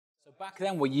Back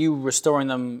then, were you restoring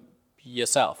them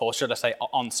yourself, or should I say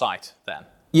on site then?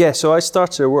 Yeah, so I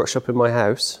started a workshop in my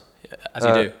house. As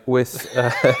you do.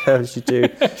 As you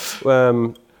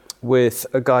do. With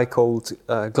a guy called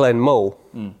Glenn Mole,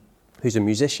 who's a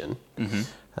musician.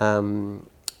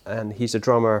 And he's a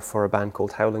drummer for a band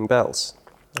called Howling Bells.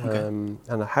 Okay. And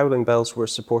the Howling Bells were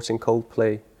supporting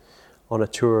Coldplay on a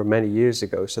tour many years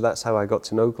ago, so that's how I got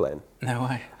to know Glenn. No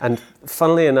way. And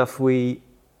funnily enough, we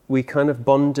kind of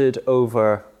bonded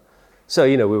over, so,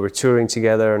 you know, we were touring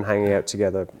together and hanging out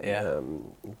together,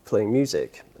 playing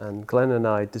music. And Glenn and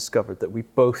I discovered that we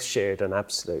both shared an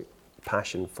absolute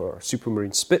passion for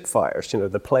Supermarine Spitfires, you know,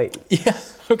 the plane. Yeah,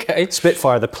 okay.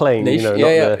 Spitfire, the plane, Niche. you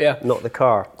know, not the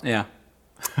car. Yeah.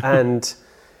 And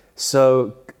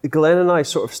so Glenn and I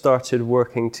sort of started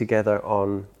working together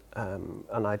on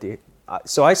an idea.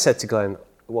 So I said to Glenn,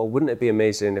 well, wouldn't it be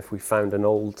amazing if we found an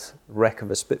old wreck of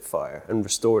a Spitfire and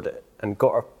restored it and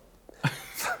got our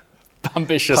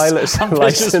ambitious pilot's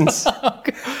license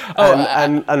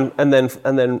and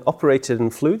then operated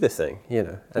and flew the thing, you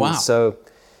know. And wow. So,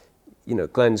 you know,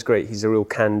 Glenn's great. He's a real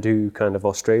can-do kind of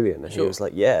Australian. And he was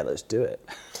like, yeah, let's do it.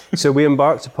 So we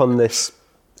embarked upon this,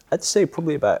 I'd say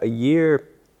probably about a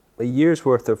year's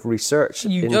worth of research. So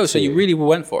you really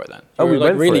went for it then? We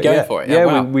went really going for it. Yeah,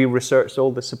 wow. we researched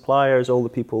all the suppliers, all the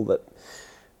people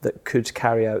that could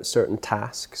carry out certain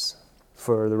tasks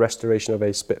for the restoration of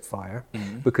a Spitfire.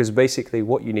 Because basically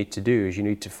what you need to do is you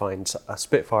need to find a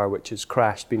Spitfire which has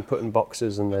crashed, been put in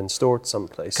boxes and then stored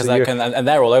someplace. And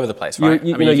they're all over the place, right?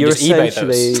 You're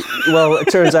essentially, well, it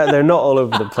turns out they're not all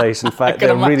over the place. In fact,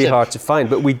 they're really hard to find.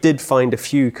 But we did find a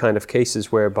few kind of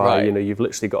cases whereby, you know, you've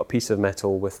literally got a piece of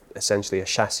metal with essentially a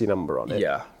chassis number on it.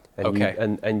 Yeah.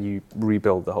 And you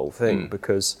rebuild the whole thing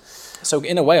because... So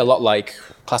in a way, a lot like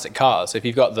classic cars, if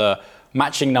you've got the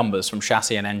matching numbers from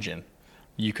chassis and engine,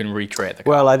 you can recreate the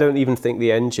car. Well, I don't even think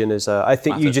the engine is I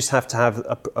think you just have to have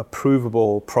a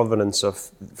provable provenance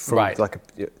from like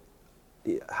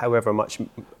however much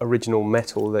original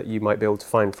metal that you might be able to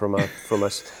find from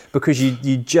us, because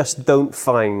you just don't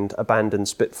find abandoned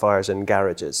Spitfires in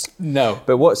garages. No.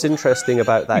 But what's interesting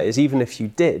about that is even if you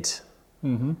did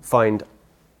find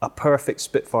a perfect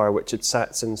Spitfire which had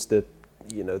sat since the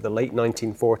late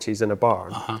 1940s in a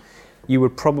barn, you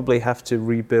would probably have to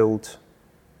rebuild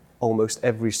almost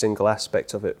every single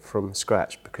aspect of it from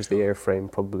scratch because the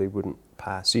airframe probably wouldn't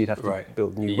pass. So you'd have to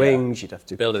build new wings. You'd have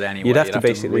to build it anyway. You'd have to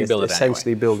basically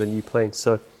essentially build a new plane.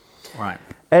 So right.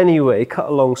 Anyway, cut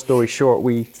a long story short,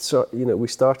 we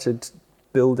started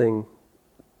building.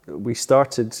 We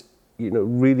started,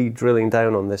 really drilling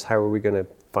down on this. How are we going to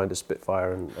find a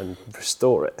Spitfire and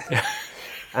restore it?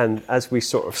 And as we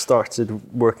sort of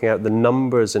started working out the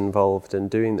numbers involved in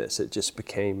doing this, it just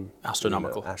became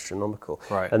astronomical.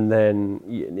 Right. And then,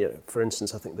 for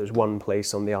instance, I think there's one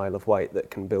place on the Isle of Wight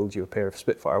that can build you a pair of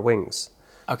Spitfire wings.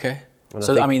 Okay.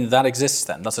 So that exists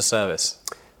then? That's a service?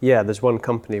 Yeah, there's one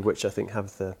company which I think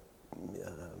have the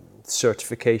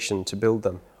certification to build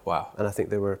them. Wow. And I think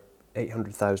they were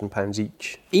 £800,000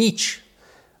 each. Each?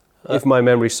 If my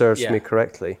memory serves me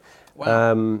correctly.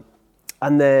 Wow.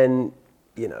 And then...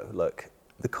 look,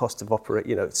 the cost of operate,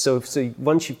 so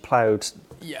once you've ploughed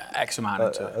X amount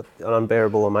into it, an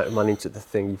unbearable amount of money into the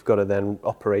thing, you've got to then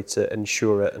operate it,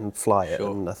 insure it, and fly it.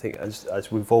 And I think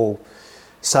as we've all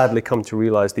sadly come to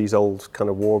realise, these old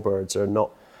kind of warbirds are not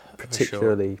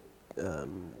particularly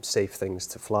safe things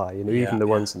to fly. Even the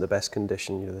ones in the best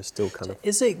condition, they're still kind of...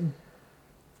 Is it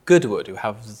Goodwood who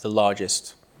have the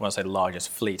largest, when I say largest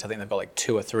fleet, I think they've got like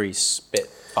 2 or 3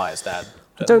 Spitfires there?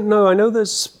 I don't know. I know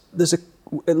there's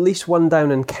at least one down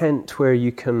in Kent where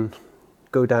you can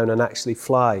go down and actually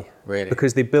fly. Really?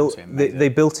 Because they built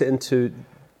it into...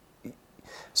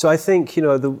 So I think,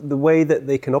 the way that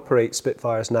they can operate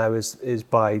Spitfires now is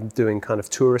by doing kind of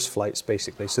tourist flights,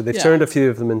 basically. So they've turned a few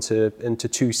of them into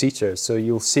 2-seaters. So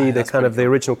you'll see the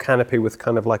original canopy with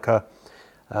kind of like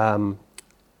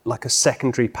a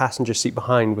secondary passenger seat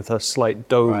behind with a slight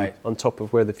dome on top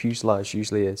of where the fuselage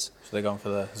usually is. So they're going for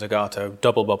the Zagato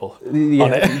double bubble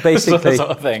on it. Basically.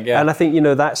 sort of thing, yeah. And I think,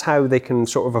 that's how they can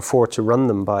sort of afford to run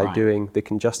them by they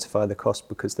can justify the cost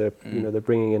because they're, they're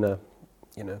bringing in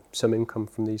some income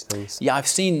from these things. Yeah, I've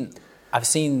seen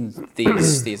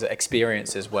these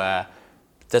experiences where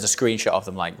there's a screenshot of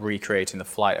them like recreating the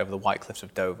flight over the White Cliffs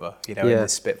of Dover, in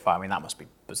this Spitfire. I mean, that must be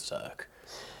berserk.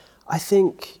 I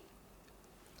think...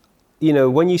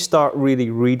 when you start really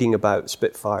reading about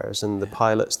Spitfires and the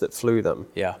pilots that flew them,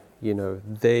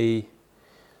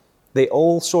 they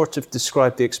all sort of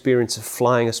describe the experience of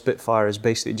flying a Spitfire as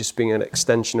basically just being an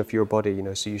extension of your body,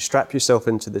 So you strap yourself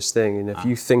into this thing, and if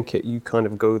you think it, you kind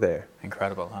of go there.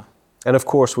 Incredible, huh? And of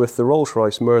course, with the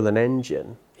Rolls-Royce Merlin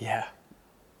engine Yeah.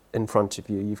 in front of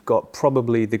you, you've got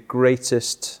probably the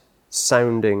greatest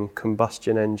sounding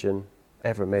combustion engine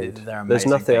ever made. They're There's amazing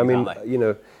nothing, I things, mean, aren't they? you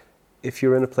know, if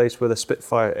you're in a place with a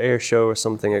Spitfire air show or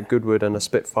something at Goodwood and a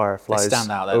Spitfire flies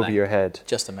stand out, don't over they? your head,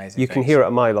 Just amazing. you can things. hear it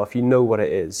a mile off, you know what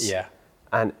it is. Yeah.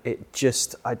 And it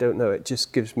just, I don't know, it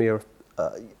just gives me a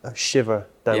shiver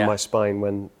down Yeah. my spine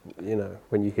when, you know,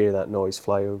 when you hear that noise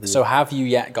fly over you. So have you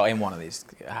yet got in one of these?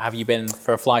 Have you been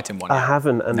for a flight in one I yet?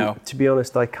 haven't, and No. to be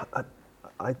honest,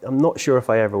 I'm not sure if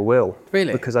I ever will.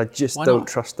 Really? Because I just Why don't not?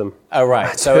 trust them. Oh,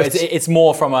 right. So it's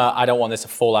more from a, I don't want this to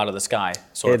fall out of the sky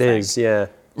sort of It thing. is, yeah.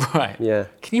 Right. Yeah.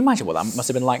 Can you imagine what that must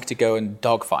have been like to go and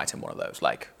dogfight in one of those?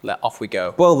 Like, off we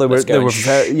go. Well, they Let's go were and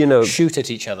very, you know. shoot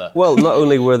at each other. Well, not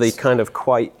only were they kind of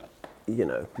quite, you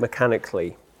know,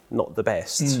 mechanically not the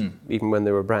best, even when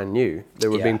they were brand new. They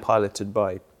were Yeah. being piloted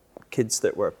by kids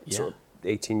that were Yeah. sort of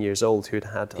 18 years old who'd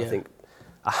had, I Yeah. think,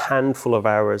 a handful of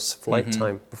hours flight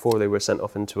time before they were sent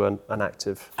off into an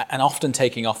active. And often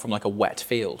taking off from like a wet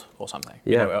field or something.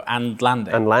 you Yeah. know, and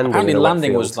landing. And landing Apparently in a wet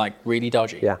landing was field. like really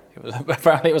dodgy. Yeah.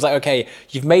 Apparently it was like, okay,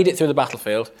 you've made it through the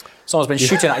battlefield. Someone's been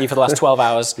shooting at you for the last 12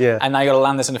 hours. Yeah. And now you've got to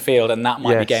land this in a field and that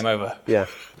might be Yes. game over. Yeah,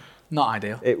 Not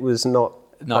ideal. it was not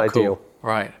Not ideal. cool.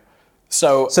 Right.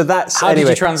 So that's how did anyway,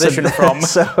 you transition from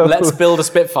so- let's build a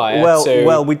Spitfire to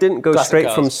Well, we didn't go classic straight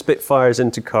cars? from Spitfires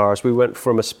into cars. We went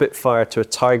from a Spitfire to a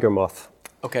Tiger Moth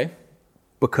Okay.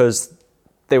 because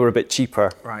they were a bit cheaper.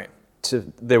 Right.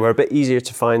 They were a bit easier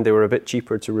to find. They were a bit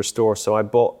cheaper to restore. So I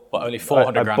bought. Well, only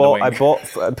 400 grand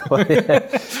bought, a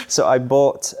wing. So I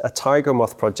bought a Tiger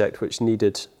Moth project which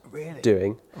needed Really?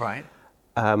 doing, Right.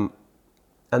 and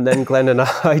then Glenn and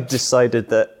I decided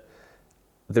that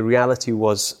the reality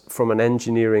was, from an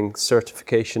engineering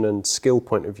certification and skill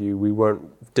point of view, we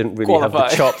didn't really have the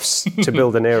Qualify. chops to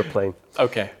build an airplane.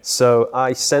 Okay. So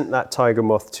I sent that Tiger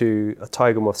Moth to a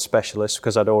Tiger Moth specialist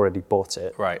because I'd already bought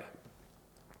it. Right.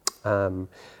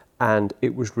 And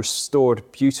it was restored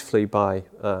beautifully by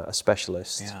a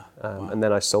specialist. Yeah, And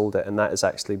then I sold it, and that is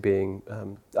actually being,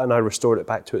 and I restored it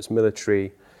back to its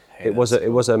military. Hey, it was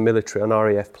that's a military, an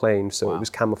RAF plane, so Wow. it was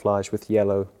camouflaged with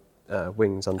yellow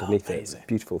wings underneath it. amazing.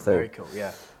 Beautiful thing. Very cool.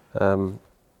 Yeah.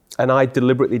 And I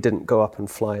deliberately didn't go up and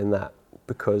fly in that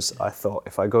because I thought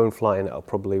if I go and fly in it, I'll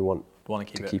probably want Want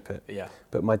to keep it. Yeah.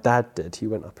 But my dad did. He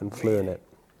went up and flew in it.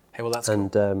 Hey, well, that's cool.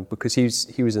 And because he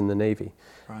was in the Navy,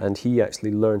 Right. and he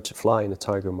actually learned to fly in a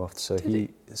Tiger Moth, so he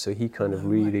kind of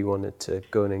really wanted to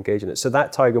go and engage in it. So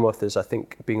that Tiger Moth is, I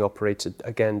think, being operated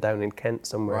again down in Kent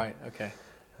somewhere. Right. Okay.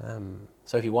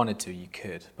 So if you wanted to, you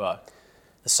could, but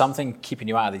there's something keeping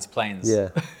you out of these planes. Yeah.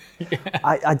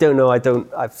 I don't know. I don't.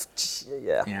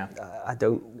 Yeah. I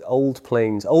don't. Old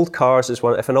planes, old cars is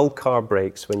one. If an old car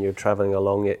breaks when you're traveling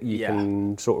along it, you Yeah.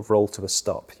 can sort of roll to a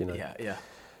stop. You know. Yeah. Yeah.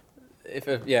 It's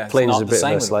Planes not is a the bit same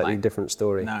of a with slightly plane. different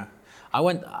story. No, I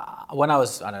went when I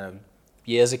was, I don't know,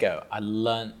 years ago. I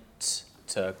learnt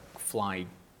to fly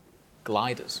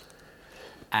gliders,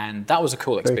 and that was a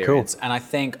cool Very cool. experience. And I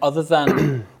think, other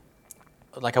than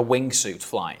like a wingsuit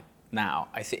flight, now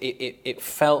I think it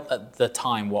felt at the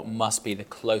time what must be the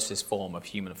closest form of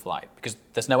human flight, because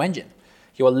there's no engine.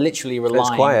 You are literally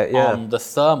relying quiet, yeah. on the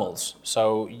thermals.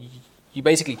 So you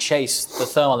basically chase the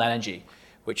thermal energy,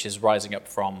 which is rising up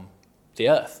from the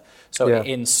earth. So Yeah.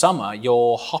 in summer,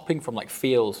 you're hopping from like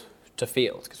field to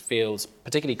field, because fields,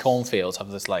 particularly cornfields, have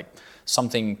this like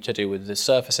something to do with the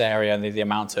surface area and the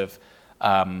amount of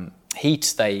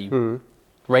heat they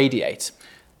radiate.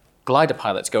 Glider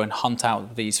pilots go and hunt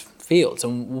out these fields,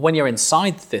 and when you're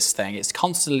inside this thing, it's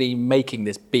constantly making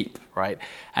this beep, right?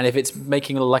 And if it's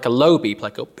making like a low beep,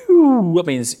 like a boo, that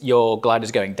means your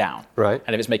glider's going down. Right.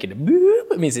 And if it's making a boo,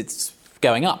 it means it's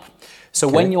going up. So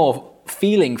when you're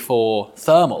feeling for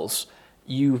thermals,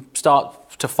 you start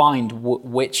to find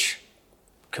which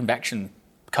convection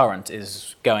current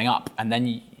is going up, and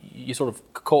then you sort of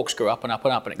corkscrew up and up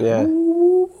and up, and it goes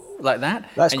Yeah. like that.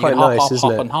 That's and quite you hop, nice, hop, isn't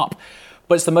hop, it? and hop.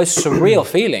 But it's the most surreal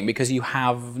feeling because you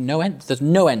have there's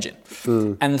no engine.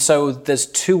 And so there's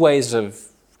two ways of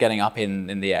getting up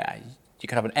in the air. You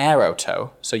can have an aero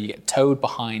tow, so you get towed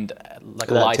behind like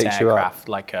a That light takes you up. aircraft,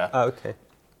 like a Oh, okay.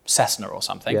 Cessna or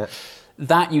something. Yeah.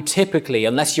 That you typically,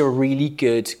 unless you're a really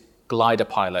good glider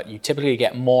pilot, you typically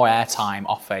get more airtime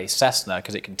off a Cessna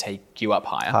because it can take you up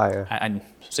higher. Higher. And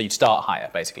so you'd start higher,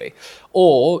 basically.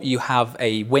 Or you have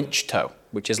a winch tow,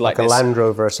 which is like a this. Land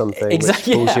Rover or something.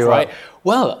 Exactly, which pulls yeah, you right. up.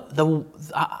 Well,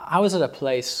 I was at a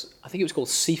place, I think it was called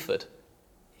Seaford,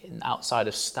 outside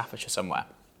of Staffordshire somewhere.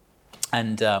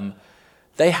 And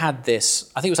they had this,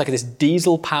 I think it was like this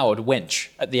diesel-powered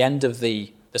winch at the end of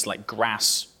this like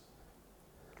grass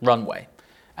runway.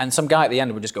 And some guy at the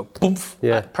end would just go, boom,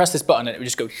 Yeah. press this button, and it would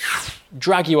just go,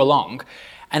 drag you along.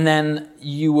 And then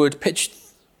you would pitch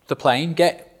the plane,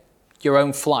 get your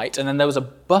own flight, and then there was a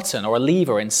button or a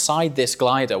lever inside this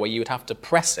glider where you would have to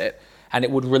press it, and it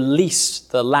would release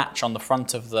the latch on the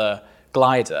front of the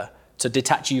glider to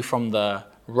detach you from the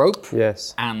rope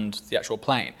Yes. and the actual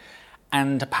plane.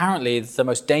 And apparently the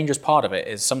most dangerous part of it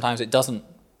is sometimes it doesn't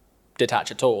detach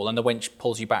at all, and the winch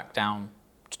pulls you back down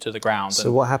to the ground, So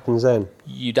and what happens then?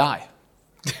 you die.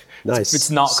 Nice. It's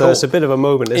not so cool. it's a bit of a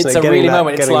moment, isn't It's it? a Getting really that,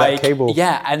 moment. It's getting that like, cable.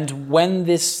 yeah, and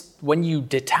when you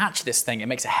detach this thing, it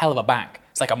makes a hell of a bang.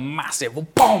 It's like a massive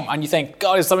boom, and you think,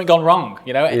 God, has something gone wrong?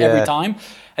 Every time.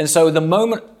 And so the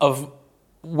moment of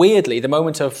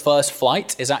first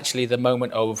flight is actually the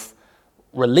moment of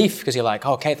relief, because you're like,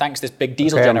 okay, thanks, this big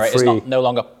diesel Okay, I'm generator is free. no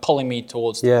longer pulling me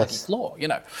towards the bloody Yes. floor,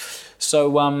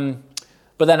 So,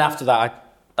 but then after that,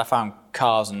 I found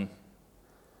cars and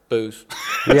booze.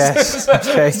 Yes.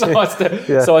 Okay.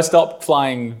 So I stopped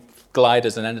flying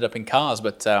gliders and ended up in cars.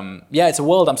 But it's a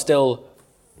world I'm still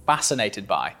fascinated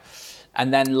by.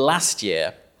 And then last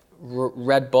year,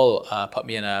 Red Bull put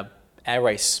me in a air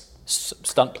race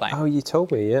stunt plane. Oh, you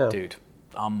told me, yeah. Dude,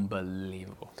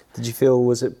 unbelievable. Did you feel,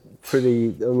 was it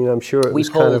pretty, I mean, I'm sure it We was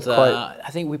kind of pulled, quite... I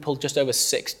think we pulled just over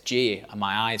 6G and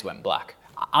my eyes went black.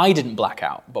 I didn't black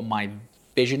out, but my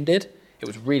vision did. It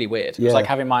was really weird. It was Yeah. like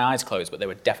having my eyes closed, but they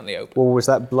were definitely open. Well, was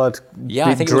that blood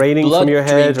I think draining it was blood from your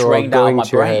head or drained out of going my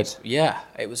to your brain. head? Yeah,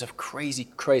 it was a crazy,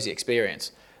 crazy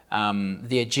experience.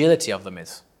 The agility of them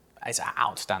is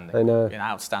outstanding. I know. An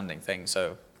outstanding thing.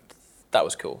 So that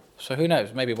was cool. So who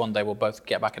knows? Maybe one day we'll both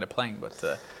get back in a plane.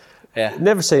 But yeah,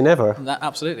 Never say never.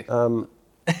 absolutely.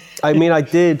 I mean, I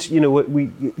did,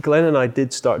 Glenn and I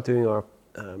did start doing our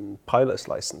pilot's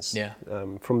license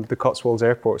from the Cotswolds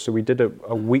Airport. So we did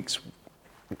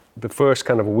the first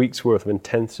kind of week's worth of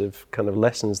intensive kind of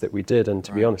lessons that we did. And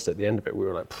to be honest, at the end of it, we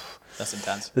were like, That's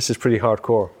intense. this is pretty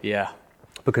hardcore. Yeah.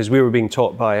 Because we were being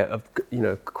taught by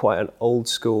quite an old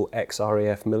school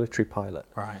ex-RAF military pilot.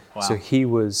 Right. Wow. So he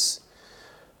was,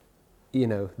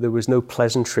 there was no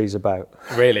pleasantries about.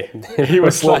 Really? He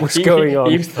was what was going on.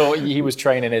 He thought he was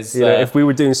training his. If we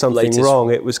were doing something latest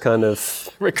wrong, it was kind of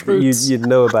recruits. You'd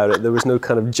know about it. There was no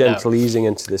kind of gentle easing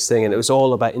into this thing, and it was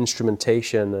all about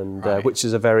instrumentation, and which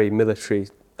is a very military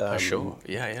sure.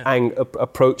 Yeah.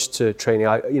 approach to training.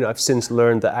 I've since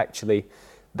learned that actually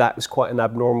that was quite an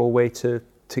abnormal way to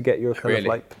get your kind of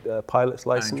like pilot's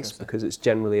license, because it's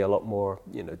generally a lot more,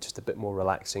 just a bit more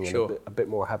relaxing and a bit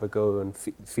more have a go and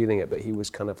feeling it. But he was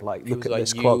kind of like, look at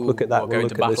this clock, look at that one,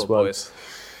 look at this one. Boys.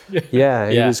 Yeah,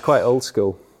 he was quite old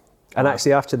school. And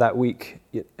actually after that week,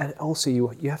 and also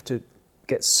you have to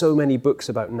get so many books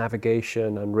about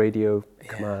navigation and radio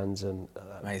commands, and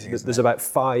Amazing, there's about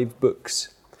 5 books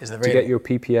to get your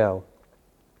PPL.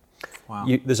 Wow.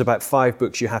 There's about 5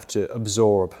 books you have to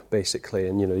absorb, basically,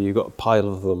 and you've got a pile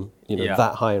of them,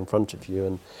 that high in front of you,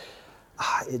 and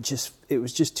it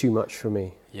was just too much for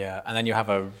me. Yeah, and then you have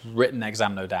a written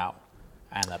exam, no doubt,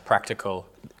 and a practical.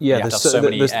 Yeah,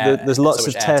 there's lots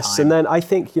of tests, and then I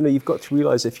think you've got to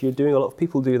realise, if you're doing, a lot of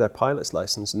people do their pilot's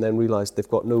license and then realise they've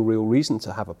got no real reason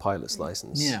to have a pilot's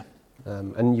license. Yeah,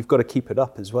 and you've got to keep it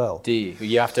up as well. Do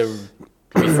you have to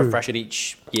refresh it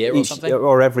each year or something?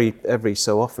 Or every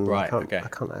so often. Right. I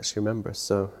can't actually remember.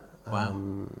 So.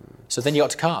 Wow. So then you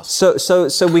got to cars.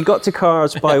 So we got to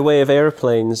cars by way of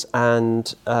airplanes,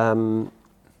 and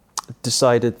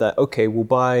decided that we'll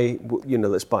buy.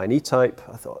 Let's buy an E-Type.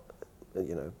 I thought,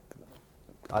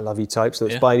 I love E-Type, so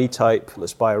let's buy an E-Type.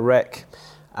 Let's buy a wreck,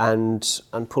 and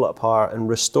pull it apart and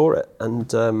restore it.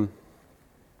 And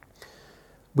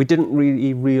we didn't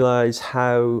really realise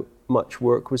how much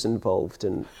work was involved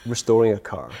in restoring a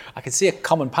car. I can see a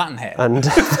common pattern here. And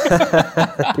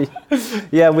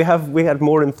we had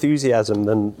more enthusiasm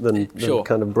than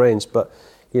kind of brains, but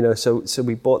so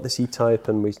we bought this E-Type,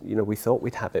 and we thought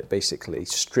we'd have it basically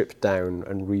stripped down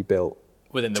and rebuilt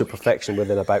to perfection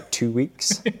within about 2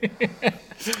 weeks.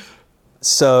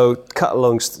 So, cut a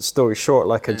long story short,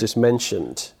 like I just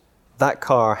mentioned, that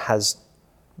car has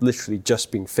literally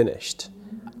just been finished,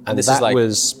 and this that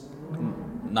was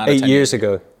 8 years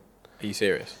ago. Are you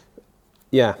serious?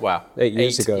 Yeah. Wow. 8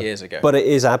 years ago. 8 years ago. But it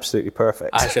is absolutely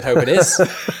perfect. I should hope it is.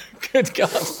 Good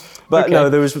God. But no,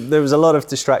 there was a lot of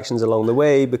distractions along the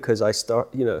way, because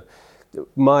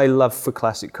my love for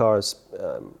classic cars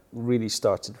really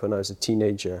started when I was a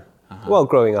teenager. Well,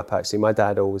 growing up, actually, my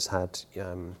dad always had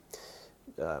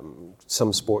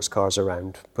some sports cars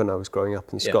around when I was growing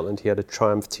up in Scotland. He had a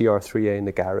Triumph TR3A in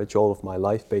the garage all of my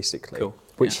life, basically,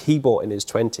 which he bought in his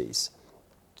 20s.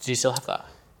 Do you still have that?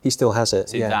 He still has it.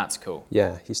 See, yeah. that's cool.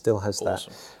 Yeah, he still has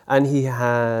Awesome. that. And he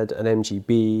had an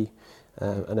MGB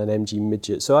and an MG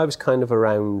Midget. So I was kind of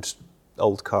around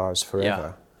old cars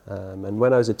forever. And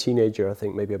when I was a teenager, I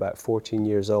think maybe about 14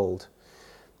 years old,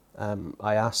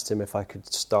 I asked him if I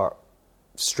could start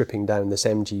stripping down this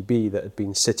MGB that had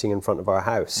been sitting in front of our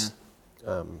house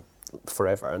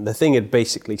forever. And the thing had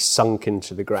basically sunk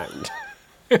into the ground.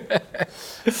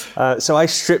 So I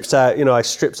stripped out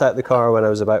the car when I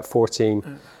was about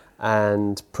 14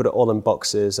 and put it all in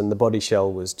boxes, and the body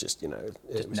shell was just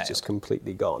just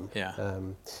completely gone. Yeah.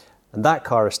 And that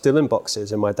car is still in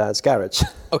boxes in my dad's garage.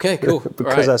 Okay, cool.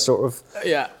 Because right. I sort of,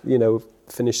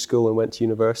 finished school and went to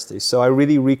university. So I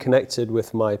really reconnected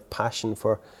with my passion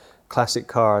for classic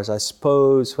cars, I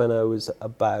suppose, when I was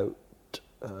about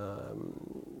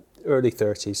early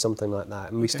 30s, something like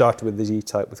that. And we started with the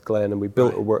E-Type with Glenn, and we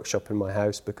built a workshop in my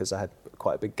house because I had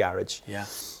quite a big garage. Yeah.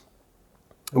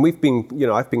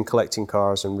 And I've been collecting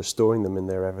cars and restoring them in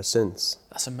there ever since.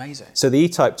 That's amazing. So the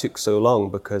E-Type took so long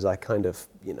because I kind of,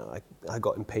 I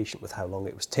got impatient with how long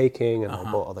it was taking, and I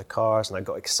bought other cars, and I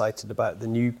got excited about the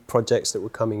new projects that were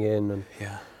coming in.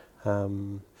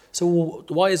 And so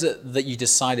why is it that you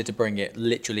decided to bring it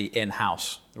literally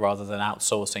in-house rather than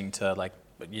outsourcing to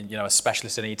a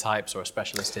specialist in E-Types or a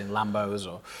specialist in Lambos?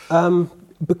 Or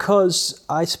because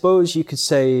I suppose you could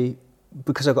say,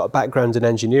 because I've got a background in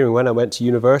engineering, when I went to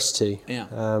university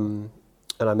and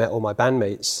I met all my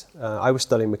bandmates, I was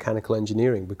studying mechanical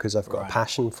engineering because I've got a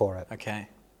passion for it. Okay.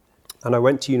 And I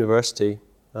went to university,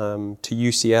 to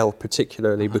UCL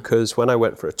particularly, because when I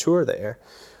went for a tour there,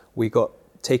 we got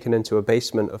taken into a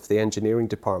basement of the engineering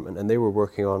department, and they were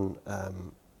working on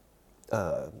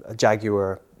a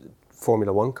Jaguar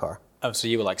Formula One car. Oh, so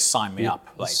you were like, sign me up.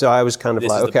 So I was kind of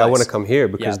like, okay, I want to come here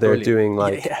because they're doing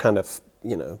kind of,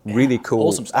 really cool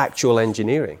awesome actual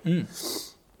engineering.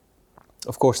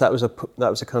 Of course, that was a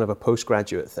kind of a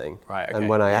postgraduate thing. Right. Okay. And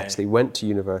when I actually went to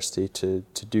university to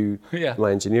do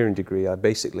my engineering degree, I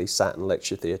basically sat in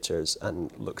lecture theatres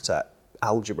and looked at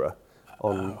algebra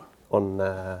on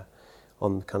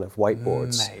kind of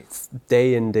whiteboards,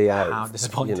 day in, day out. How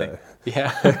disappointing.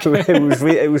 Yeah.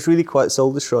 It was really quite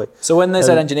soul destroying. So when they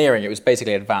said engineering, it was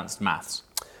basically advanced maths.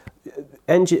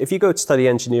 If you go to study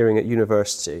engineering at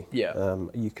university, Yeah.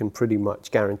 You can pretty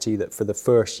much guarantee that for the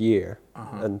first year,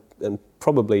 and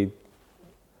probably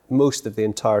most of the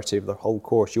entirety of the whole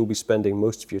course, you'll be spending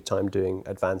most of your time doing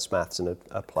advanced maths and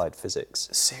applied physics.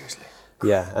 Seriously?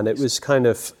 Yeah, and it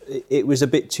was a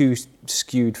bit too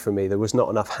skewed for me. There was not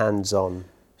enough hands-on.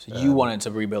 So you wanted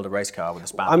to rebuild a race car with a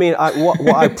span? I mean,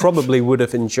 what I probably would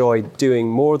have enjoyed doing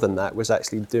more than that was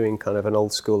actually doing kind of an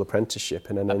old school apprenticeship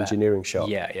in an engineering shop.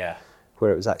 Yeah.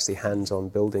 Where it was actually hands-on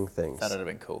building things. That would have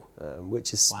been cool.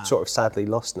 Which is sort of sadly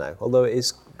lost now, although it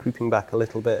is creeping back a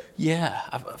little bit. Yeah.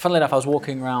 Funnily enough, I was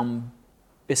walking around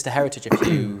Bicester Heritage a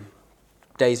few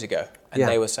days ago, and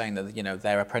they were saying that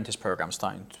their apprentice program's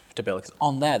starting to build. Because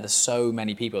on there's so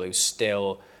many people who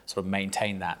still sort of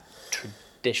maintain that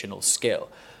traditional skill.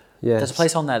 Yes. There's a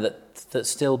place on there that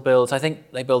still builds. I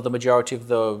think they build the majority of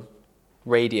the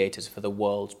radiators for the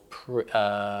world's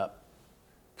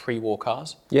pre-war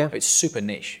cars. Yeah. It's super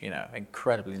niche,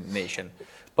 incredibly niche.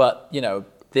 But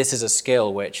this is a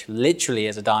skill which literally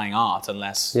is a dying art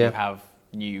unless you have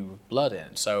new blood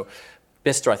in. So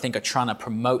Bicester, I think, are trying to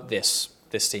promote this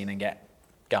scene and get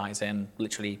guys in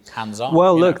literally hands-on.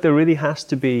 Well, look, there really has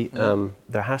to be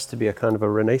there has to be a kind of a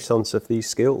renaissance of these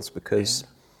skills, because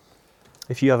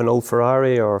if you have an old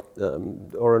Ferrari or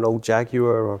an old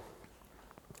Jaguar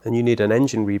and you need an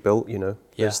engine rebuilt,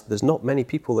 there's not many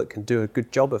people that can do a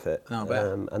good job of it.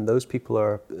 No, and those people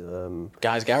are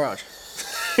Guy's Garage.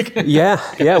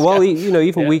 Well,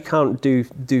 even we can't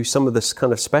do some of this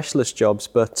kind of specialist jobs,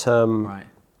 but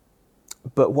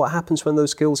but what happens when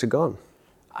those skills are gone?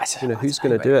 Who's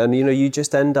going to do it? And you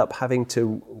just end up having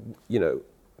to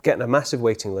getting a massive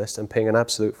waiting list and paying an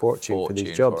absolute fortune for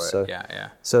these jobs.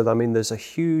 So I mean, there's a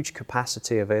huge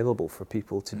capacity available for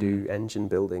people to do engine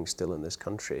building still in this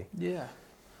country. Yeah.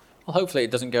 Well, hopefully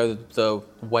it doesn't go the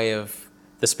way of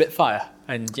the Spitfire,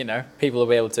 and people will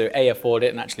be able to afford it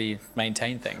and actually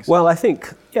maintain things. Well, I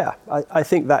think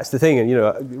that's the thing.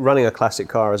 And running a classic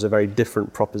car is a very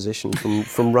different proposition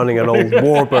from running an old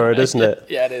Warbird, isn't it?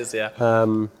 Yeah, it is. Yeah.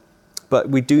 But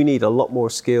we do need a lot more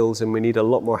skills, and we need a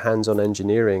lot more hands-on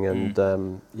engineering. And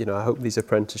I hope these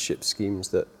apprenticeship schemes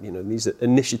that these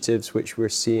initiatives which we're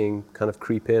seeing kind of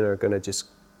creep in are going to just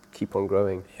keep on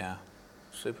growing. Yeah,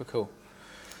 super cool.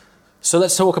 So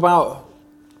let's talk about.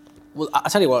 Well, I'll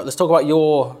tell you what, let's talk about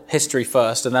your history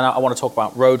first, and then I want to talk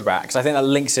about Road Rat, because I think that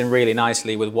links in really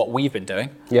nicely with what we've been doing.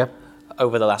 Yeah.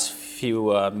 over the last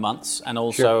few months, and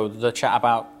also the chat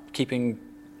about keeping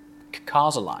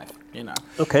cars alive. You know.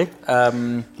 Okay.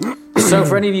 So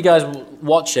for any of you guys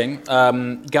watching,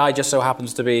 Guy just so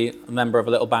happens to be a member of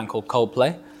a little band called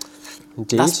Coldplay.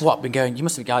 Indeed. That's what been going. You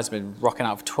must have guys been rocking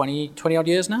out for 20 odd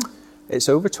years now. It's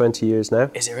over 20 years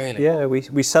now. Is it really? Yeah,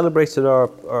 we celebrated our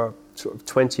sort of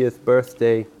 20th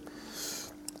birthday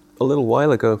a little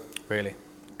while ago. Really?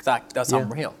 That's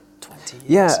unreal. 20 years.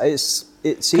 Yeah,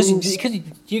 it seems... Because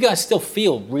you guys still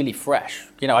feel really fresh.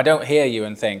 You know, I don't hear you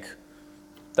and think,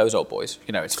 those old boys.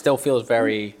 You know, it still feels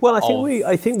very... Well, I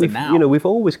think we've, you know, we've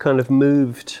always kind of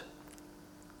moved...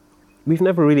 We've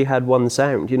never really had one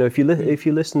sound. You know, if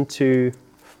you listen to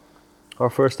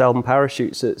our first album,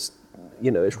 Parachutes, it's,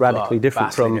 you know, it's radically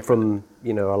different from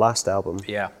you know, our last album.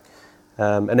 Yeah.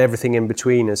 And everything in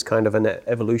between is kind of an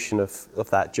evolution of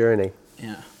that journey.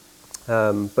 Yeah.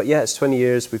 But yeah, it's 20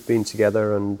 years we've been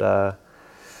together, and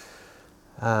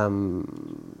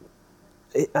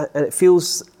it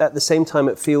feels, at the same time,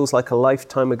 it feels like a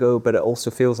lifetime ago, but it also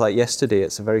feels like yesterday.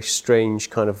 It's a very strange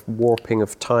kind of warping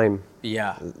of time.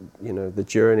 Yeah. You know, the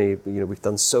journey, you know, we've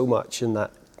done so much in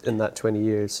that 20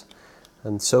 years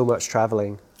and so much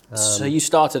traveling. So you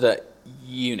started at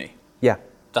uni? Yeah.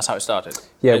 That's how it started?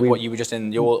 Yeah. What, you were just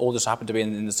in, you all just happened to be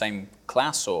in the same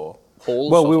class or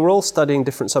halls? Well, we were all studying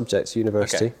different subjects at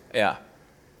university. Okay.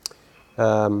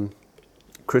 Yeah.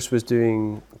 Chris was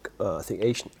doing, I think,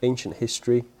 ancient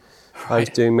history. Right. I was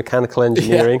doing mechanical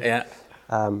engineering. Yeah.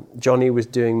 Johnny was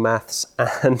doing maths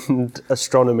and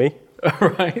astronomy.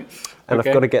 Right. And I've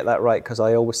got to get that right because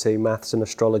I always say maths and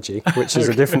astrology, which is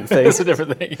a different thing. It's a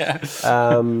different thing, yeah.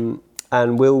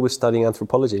 And Will was studying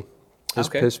anthropology. His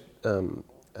parents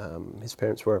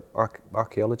were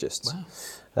archaeologists.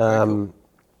 Wow. Cool.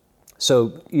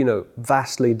 So, you know,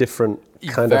 vastly different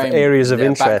kind of areas of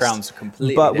interest. Backgrounds are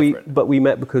completely different. But we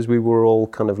met because we were all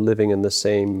kind of living in the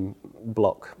same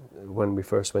block when we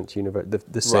first went to university,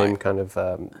 the same kind of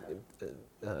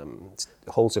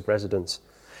halls of residence.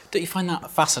 Don't you find that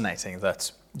fascinating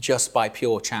that just by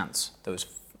pure chance, there was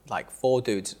like 4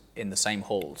 dudes in the same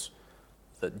halls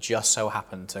that just so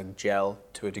happened to gel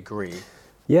to a degree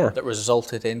that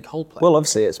resulted in Coldplay? Well,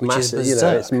 obviously it's massive, you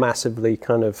know, it's massively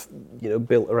kind of, you know,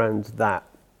 built around that,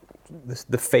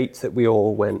 the fate that we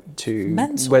all went to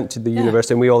the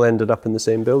university, and we all ended up in the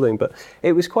same building. But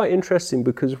it was quite interesting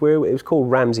because it was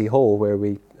called Ramsey Hall where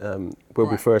we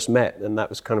first met, and that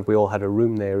was kind of, we all had a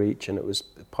room there each, and it was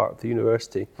part of the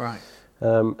university. Right.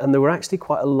 And there were actually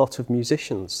quite a lot of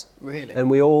musicians. Really? And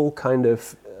we all kind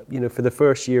of, you know, for the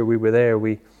first year we were there,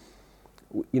 we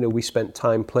spent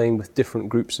time playing with different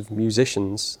groups of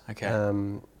musicians. Okay.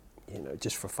 You know,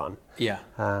 just for fun. Yeah.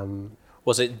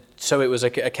 Was it so? It was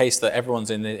a case that everyone's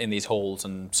in these halls,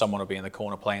 and someone would be in the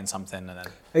corner playing something, and then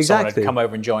someone would come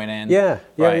over and join in. Yeah,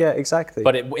 exactly.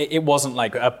 But it wasn't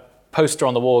like a poster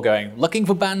on the wall going, "Looking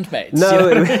for bandmates." No,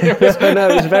 you know?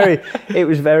 it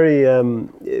was very.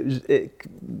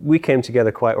 We came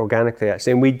together quite organically,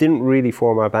 actually, and we didn't really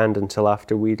form our band until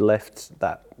after we'd left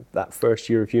that first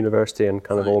year of university and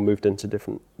kind of all moved into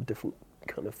different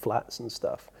kind of flats and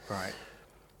stuff. Right.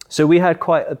 So we had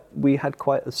quite a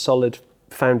solid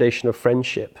foundation of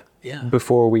friendship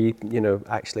before we, you know,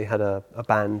 actually had a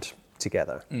band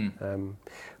together,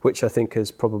 which I think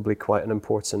is probably quite an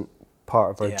important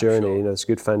part of our journey. Sure. You know, it's a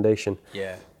good foundation.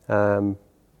 Yeah.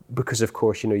 Because of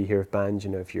course, you know, you hear of bands.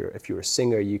 You know, if you're a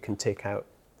singer, you can take out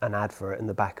an advert in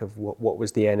the back of what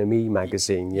was the NME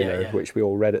magazine, you know, which we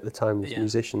all read at the time as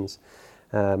musicians.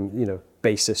 You know,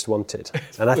 bassist wanted,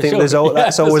 and I think there's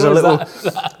always a little,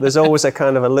 there's always a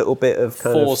kind of a little bit of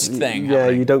kind forced of thing. Yeah,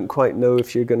 you don't quite know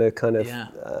if you're going to kind of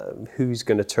who's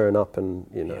going to turn up, and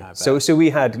you know. So we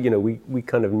had, you know, we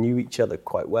kind of knew each other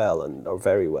quite well or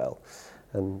very well,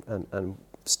 and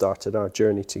started our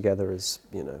journey together as,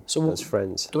 you know, as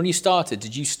friends. When you started,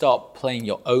 did you start playing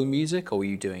your own music, or were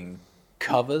you doing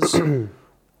covers?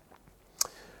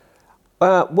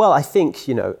 Well, I think,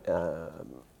 you know,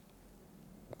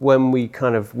 when we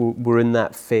kind of were in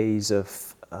that phase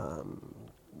of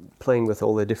playing with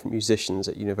all the different musicians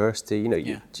at university, you know,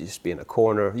 you just be in a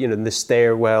corner, you know, in the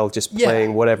stairwell, just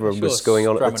playing whatever was going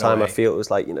on at the time. I feel it was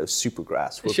like, you know,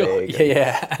 Supergrass were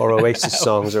big, or Oasis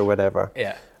songs or whatever.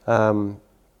 Yeah.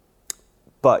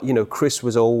 But, you know, Chris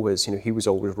was always, you know, he was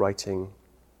always writing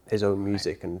his own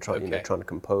music and trying to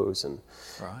compose. And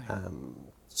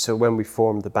so when we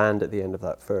formed the band at the end of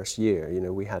that first year, you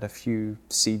know, we had a few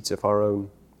seeds of our own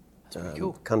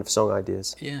kind of song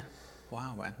ideas. Yeah.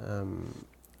 Wow, man.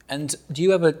 And do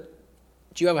you ever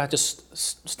just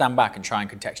stand back and try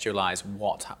and contextualize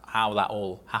how that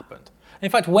all happened? In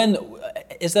fact, when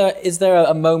Is there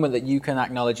a moment that you can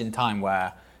acknowledge in time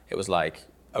where it was like,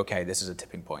 okay, this is a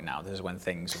tipping point now. This is when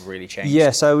things really changed.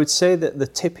 Yes, I would say that the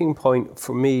tipping point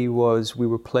for me was we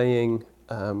were playing.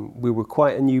 We were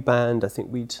quite a new band. I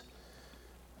think we'd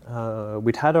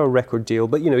had our record deal,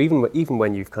 but even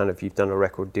when you've done a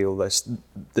record deal, there's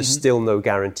still no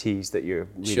guarantees that you're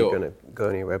really going to go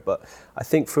anywhere. But I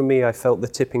think for me, I felt the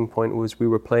tipping point was we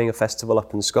were playing a festival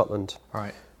up in Scotland,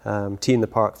 right? Tea in the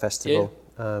Park Festival,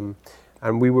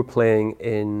 and we were playing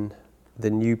in the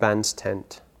new band's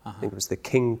tent. I think it was the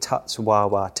King Tut's Wah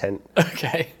Wah tent.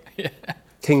 Okay. Yeah.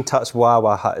 King Tut's Wah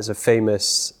Wah Hut is a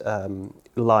famous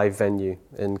live venue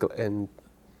in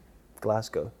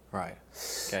Glasgow. Right.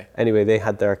 Okay. Anyway, they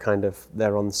had their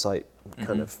on-site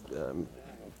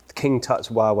King Tut's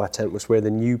Wah Wah tent was where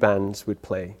the new bands would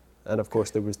play, and of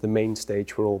course there was the main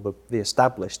stage where all the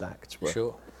established acts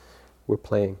were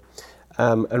playing.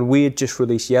 And we had just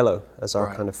released Yellow as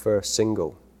our kind of first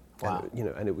single. Wow.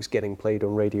 And it was getting played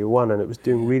on Radio 1 and it was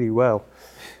doing really well.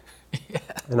 Yeah.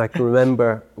 And I can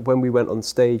remember when we went on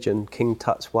stage in King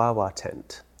Tut's Wah Wah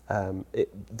tent,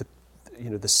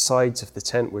 the sides of the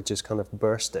tent were just kind of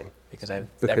bursting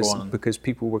because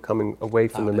people were coming away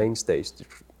from the main stage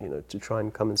to try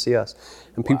and come and see us,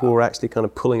 and people were actually kind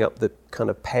of pulling up the kind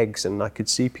of pegs, and I could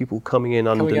see people coming in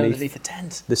underneath the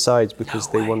tent, the sides because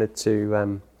they wanted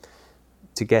to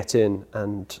get in.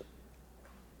 And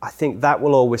I think that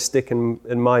will always stick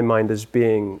in my mind as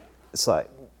being, it's like,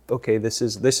 okay, this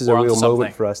is a real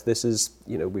moment for us. This is,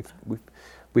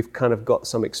 we've kind of got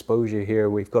some exposure here.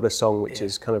 We've got a song which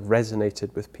has kind of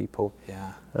resonated with people.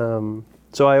 Yeah.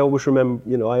 So I always remember,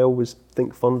 I always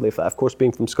think fondly of that. Of course,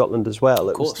 being from Scotland as well,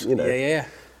 it was,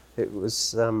 it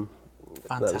was that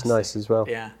was nice as well.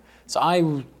 Yeah. So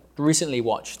I recently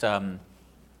watched. I'm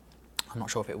not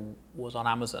sure if it was on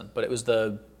Amazon, but it was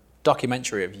the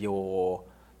documentary of your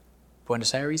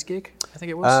Buenos Aires gig, I think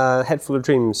it was. Head Full of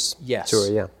Dreams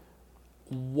tour, yeah.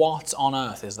 What on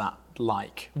earth is that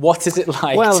like? What is it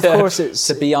like of course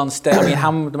to be on stage? I mean,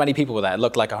 how many people were there? It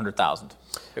looked like 100,000.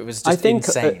 It was just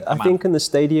insane. I think in the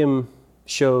stadium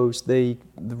shows, they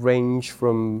range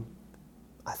from,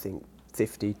 I think,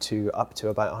 50 to up to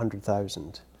about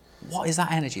 100,000. What is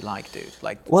that energy like, dude?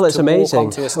 Well, it's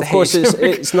amazing. Of course,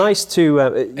 it's nice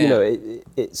to,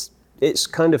 it's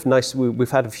kind of nice.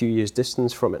 We've had a few years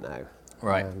distance from it now.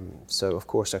 Right. So of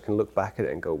course I can look back at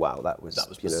it and go, wow, that was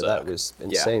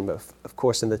insane. Yeah. But of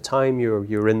course, in the time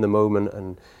you're in the moment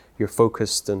and you're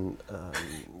focused and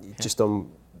just on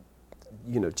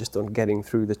getting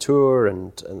through the tour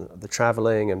and the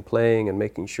traveling and playing and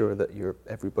making sure that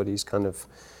everybody's kind of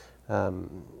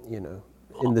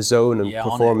in the zone and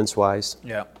performance wise.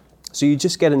 Yeah. So you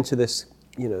just get into this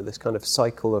this kind of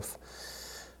cycle of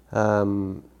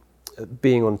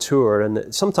being on tour,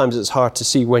 and sometimes it's hard to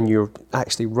see when you're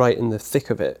actually right in the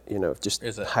thick of it, just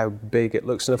how big it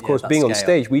looks. And of course, being on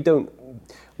stage, we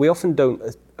often don't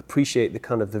appreciate the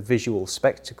kind of the visual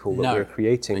spectacle that we're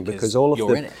creating because all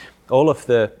of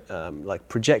the like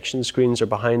projection screens are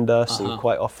behind us, and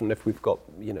quite often if we've got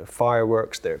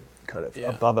fireworks, they're kind of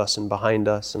above us and behind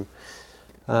us,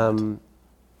 and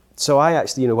so I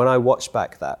actually, when I watched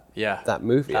back that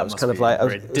movie, I was kind of like,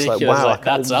 wow,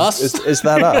 that's us? Is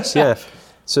that us? Yeah.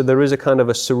 So there is a kind of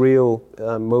a surreal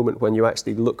moment when you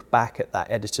actually look back at that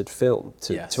edited film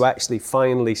to actually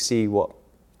finally see what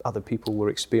other people were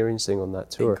experiencing on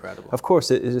that tour. Incredible. Of course,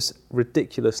 it is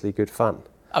ridiculously good fun.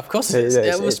 Of course it is.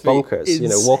 It's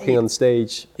bonkers. Walking on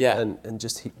stage Yeah. and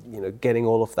just, getting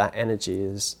all of that energy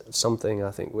is something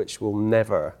I think which will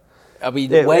never... I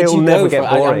mean, where do you never go get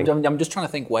from? boring. I'm just trying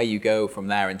to think where you go from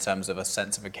there in terms of a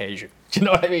sense of occasion. Do you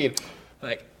know what I mean?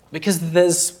 Like, because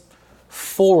there's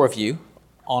 4 of you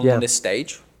on this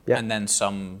stage, and then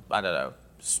some, I don't know,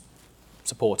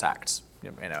 support acts,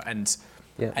 and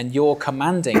you're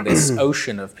commanding this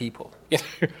ocean of people.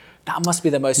 That must be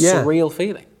the most surreal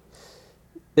feeling.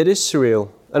 It is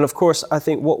surreal. And of course, I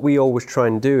think what we always try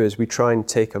and do is we try and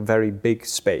take a very big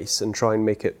space and try and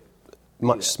make it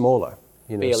much smaller.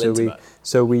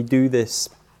 So we do this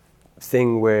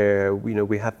thing where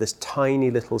we have this tiny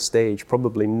little stage,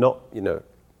 probably not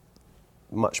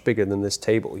much bigger than this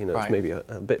table. It's maybe a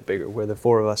bit bigger, where the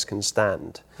 4 of us can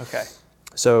stand. Okay.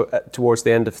 So towards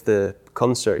the end of the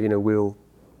concert, we'll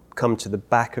come to the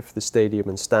back of the stadium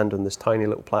and stand on this tiny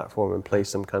little platform and play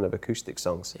some kind of acoustic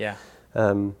songs. Yeah.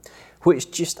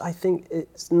 Which just, I think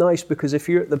it's nice because if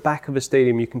you're at the back of a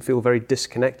stadium, you can feel very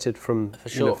disconnected from,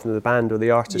 from the band or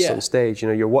the artist on stage.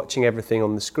 You're watching everything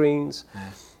on the screens. Yeah.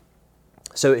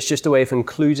 So it's just a way of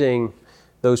including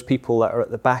those people that are at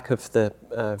the back of the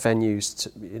venues,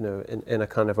 in a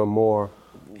kind of a more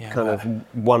kind of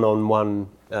one-on-one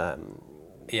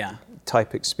Yeah.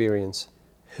 type experience.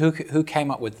 Who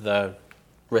came up with the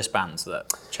wristbands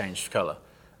that changed colour?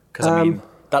 Because I mean,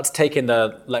 that's taking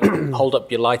the hold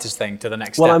up your lighters thing to the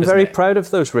next step. Well, I'm very isn't it? proud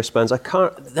of those wristbands. I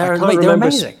can't They're remember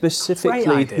amazing. specifically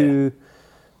Great idea. who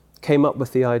came up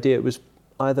with the idea. It was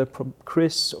either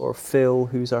Chris or Phil,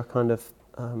 who's our kind of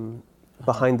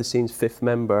behind the scenes fifth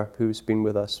member, who's been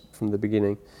with us from the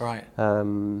beginning. Right.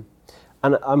 And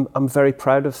I'm very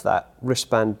proud of that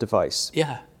wristband device.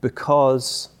 Yeah.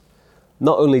 Because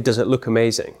not only does it look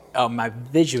amazing,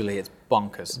 Visually it's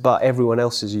bonkers. but everyone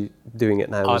else is doing it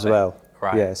now Are as they? well.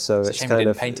 Right. Yeah, so It's a it's shame kind we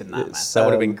didn't of paint in that, man. it's, That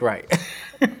would have been great.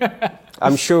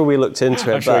 I'm sure we looked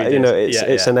into I'm it, sure but you did. it's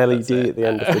Yeah, an that's LED it. at the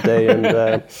end of the day, and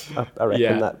I reckon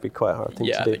Yeah. that'd be quite a hard thing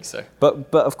Yeah, to I do. think so.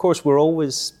 But of course, we're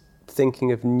always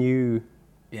thinking of new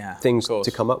Yeah. things of course.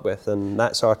 to come up with, and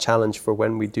that's our challenge for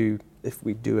when we do, if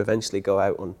we do eventually go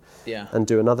out Yeah. and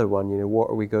do another one. You know,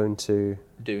 what are we going to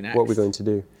Do next. What are we going to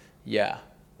do? Yeah.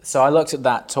 So I looked at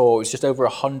that tour. It was just over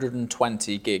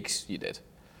 120 gigs you did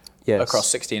Yes. across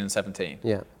 16 and 17.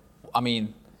 Yeah. I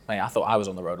mean, mate, I thought I was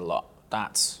on the road a lot.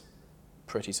 That's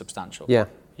pretty substantial. Yeah.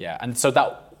 Yeah. And so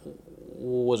that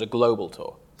was a global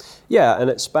tour. Yeah, and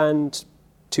it spanned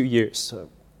 2 years. So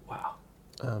Wow.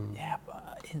 Yeah,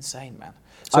 but insane, man.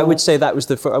 I So- would say that was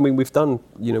the first. I mean, we've done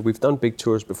big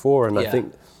tours before, and I Yeah.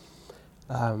 think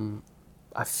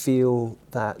I feel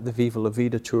that the Viva La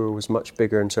Vida tour was much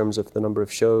bigger in terms of the number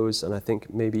of shows, and I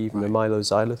think maybe even the Milo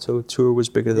Xyloto tour was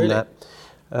bigger than Really?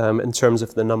 that in terms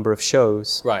of the number of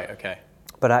shows. Right. Okay.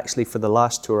 But actually, for the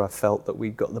last tour, I felt that we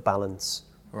got the balance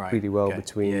Right. really well okay.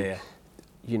 between, Yeah.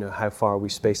 you know, how far we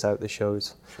space out the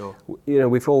shows. Sure. You know,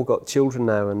 we've all got children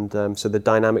now, and so the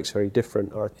dynamic's very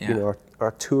different. Yeah. You know,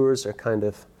 our tours are kind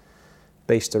of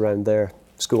based around their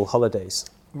school holidays.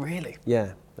 Really. Yeah,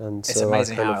 and It's so I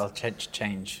amazing kind how of- it'll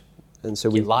change and so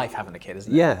your we life having a kid,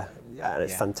 isn't it? yeah, and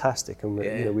it's Yeah. fantastic, and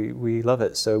Yeah, you know we love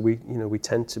it. So we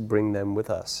tend to bring them with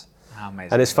us. How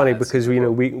amazing. And it's funny that is. because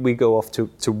we go off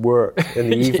to work in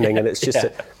the evening, and it's just Yeah.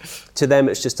 to them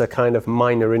it's just a kind of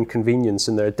minor inconvenience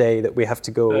in their day that we have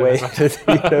to go away, you know,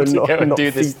 To go and not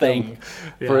do this feed them thing.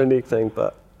 for Yeah. anything.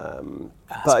 But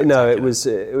That's no, it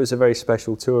spectacular. was a very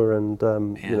special tour, and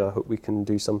Yeah. you know, I hope we can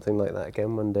do something like that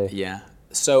again one day. Yeah.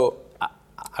 So,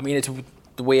 I mean, it's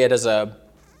weird as a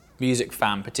music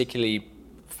fan, particularly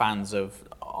fans of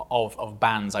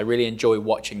bands. I really enjoy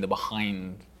watching the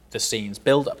behind the scenes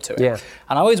build up to it. Yeah.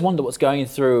 And I always wonder what's going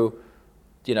through,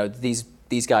 you know, these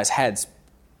guys' heads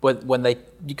when they,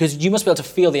 because you must be able to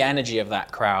feel the energy of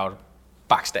that crowd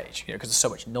backstage, you know, because there's so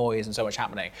much noise and so much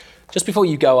happening. Just before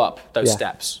you go up those Yeah.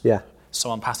 steps, Yeah.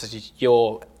 someone passes you,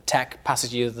 your tech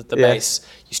passes you the Yeah. bass,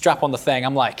 you strap on the thing.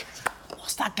 I'm like,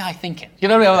 what's that guy thinking? You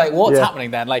know what I mean? I'm like, what's Yeah.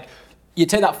 happening then? Like, you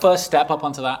take that first step up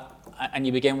onto that and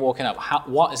you begin walking up.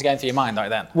 What is going through your mind right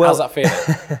then? Well- How's that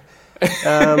feeling?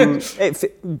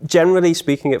 Generally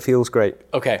speaking, it feels great.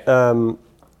 Okay.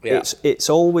 Yeah. It's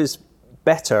always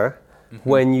better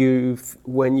when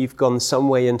you've gone some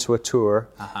way into a tour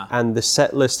and the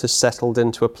set list has settled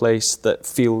into a place that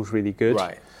feels really good,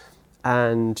 Right.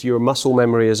 and your muscle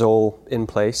memory is all in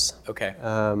place. Okay.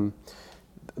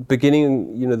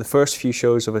 Beginning, you know, the first few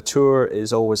shows of a tour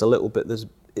is always a little bit.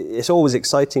 It's always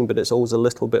exciting, but it's always a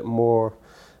little bit more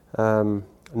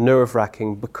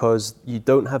nerve-wracking because you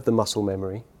don't have the muscle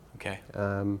memory. Okay.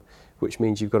 Which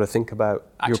means you've got to think about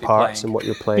your Actually parts playing. and what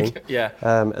you're playing. Yeah.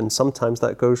 And sometimes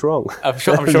that goes wrong. I'm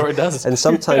sure it does. And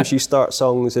sometimes you start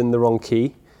songs in the wrong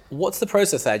key. What's the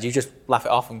process there? Do you just laugh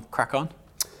it off and crack on?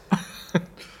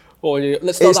 Or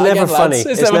let's start It's that never again, funny.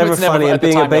 lads. It's never funny. at And the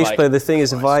being a time you're bass like, player, the thing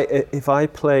is, if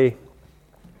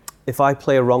I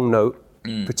play a wrong note,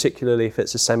 Mm. particularly if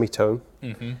it's a semitone,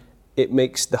 it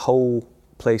makes the whole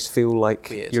place feel like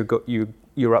Weird.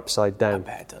 you're upside I down.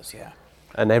 bet it does, yeah.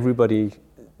 And everybody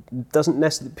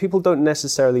people don't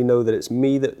necessarily know that it's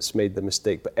me that's made the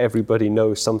mistake, but everybody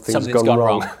knows something's gone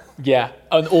wrong. Yeah,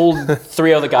 and all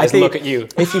three other guys think look at you.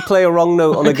 If you play a wrong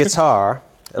note on a guitar,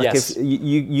 like Yes. if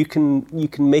you can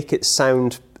make it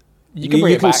sound. You can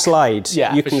bring it back. Slide.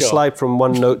 Yeah, you for can sure. slide from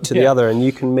one note to the Yeah. other, and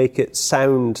you can make it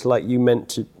sound like you meant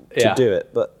to Yeah. do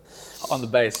it. But On the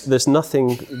bass. there's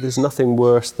nothing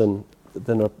worse than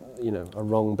a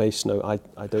wrong bass note.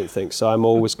 I don't think so. I'm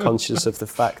always conscious of the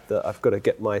fact that I've got to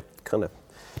get my kind of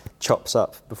chops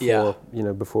up before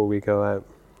Yeah. before we go out.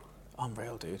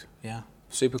 Unreal, dude. Yeah,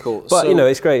 super cool. But So-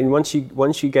 it's great, and once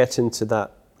you get into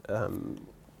that,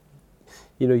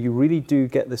 you really do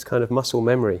get this kind of muscle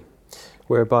memory,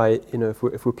 whereby if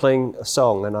we're playing a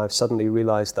song and I've suddenly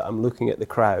realised that I'm looking at the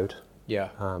crowd yeah,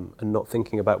 and not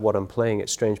thinking about what I'm playing,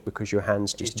 it's strange because your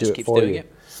hands just do it keeps for doing you.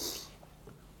 it.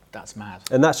 That's mad.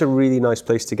 And that's a really nice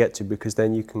place to get to, because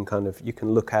then you can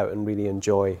look out and really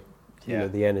enjoy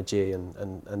the energy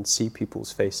and see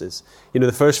people's faces.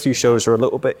 The first few shows are a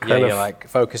little bit kind of... you're like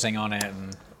focusing on it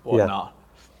and whatnot.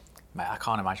 Mate, I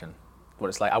can't imagine what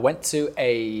it's like. I went to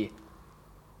a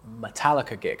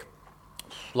Metallica gig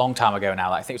a long time ago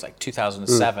now. I think it was like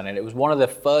 2007, and it was one of the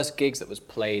first gigs that was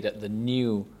played at the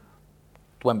new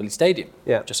Wembley Stadium.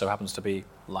 Yeah. Just so happens to be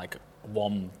like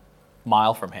 1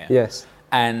 mile from here. Yes.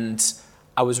 And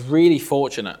I was really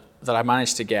fortunate that I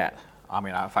managed to get,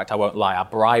 in fact, I won't lie, I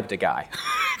bribed a guy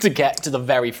to get to the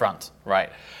very front, right?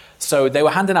 So they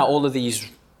were handing out all of these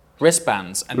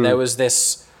wristbands, and there was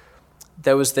this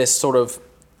sort of,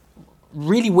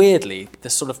 really weirdly,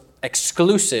 this sort of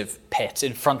exclusive pit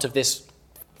in front of this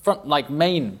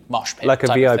main mosh pit. Like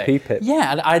a VIP pit.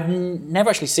 Yeah, and I'd never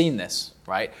actually seen this,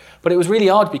 right? But it was really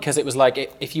odd, because it was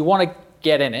like, if you want to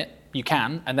get in it, you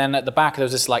can, and then at the back there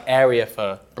was this like area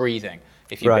for breathing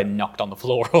if you've been knocked on the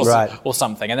floor or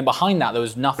something, and then behind that there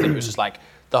was nothing. It was just like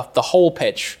the whole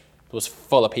pitch was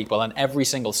full of people, and every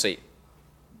single seat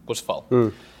was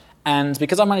full. And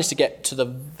because I managed to get to the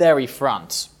very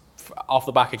front off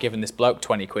the back of giving this bloke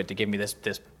 20 quid to give me this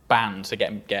band to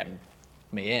get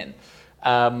me in,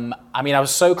 I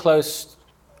was so close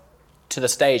to the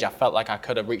stage, I felt like I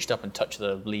could have reached up and touched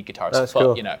the lead guitarist's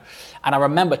foot, cool. And I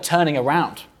remember turning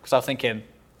around, because I was thinking,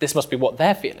 this must be what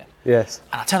they're feeling. Yes.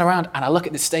 And I turn around and I look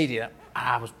at this stadium,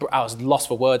 and I was lost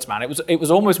for words, man. It was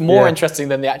almost more interesting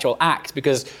than the actual act,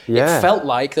 because it felt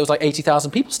like there was like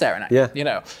 80,000 people staring at you,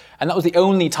 And that was the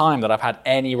only time that I've had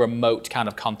any remote kind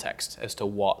of context as to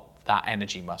what that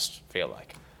energy must feel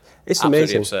like. It's absolutely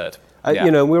amazing. Absurd.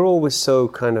 We're always so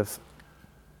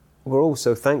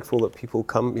thankful that people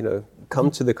come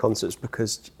to the concerts,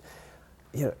 because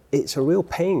it's a real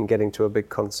pain getting to a big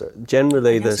concert.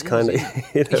 Generally, there's kind of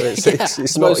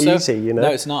it's not easy. No,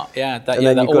 it's not. Yeah, and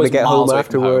then you've got to get home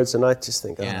afterwards, and I just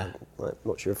think, I'm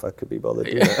not sure if I could be bothered.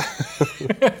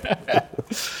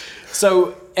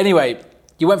 So anyway,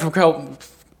 you went from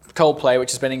Coldplay,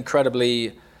 which has been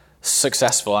incredibly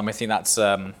successful. I think that's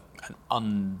an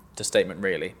understatement,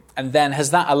 really. And then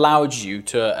has that allowed you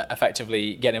to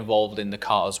effectively get involved in the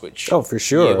cars, which for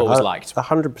sure. you've always liked?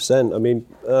 100%.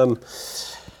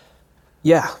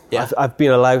 I've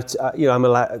been allowed to, I'm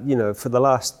allowed, for the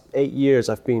last 8 years,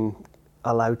 I've been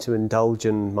allowed to indulge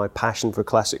in my passion for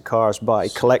classic cars by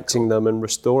collecting them and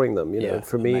restoring them.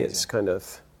 For me, amazing. It's kind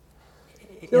of...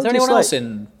 Is there anyone else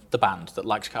in the band that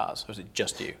likes cars, or is it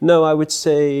just you? No, I would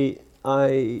say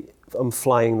I'm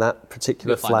flying that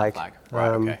particular flag. Right,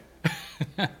 okay.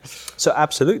 So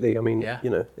absolutely,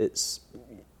 it's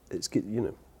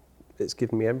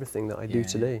given me everything that I do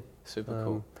today. Super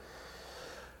cool.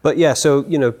 But yeah, so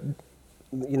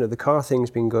the car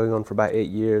thing's been going on for about 8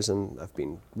 years, and I've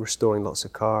been restoring lots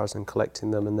of cars and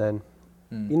collecting them, and then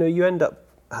you end up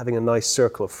having a nice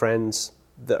circle of friends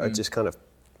that are just kind of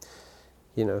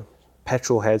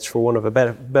petrol heads, for want of a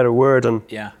better word, and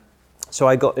so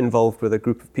I got involved with a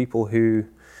group of people who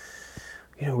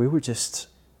we were just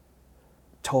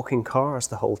talking cars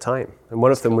the whole time, and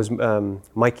one of them was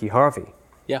Mikey Harvey,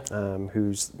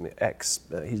 who's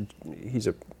he's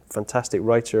a fantastic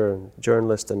writer and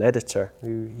journalist and editor.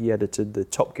 He edited the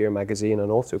Top Gear magazine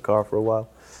and Autocar for a while,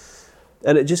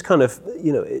 and it just kind of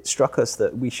it struck us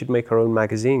that we should make our own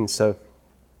magazine. So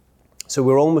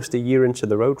we're almost a year into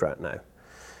the Road Rat now.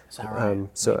 Is that right?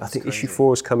 So I think issue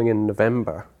 4 is coming in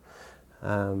November.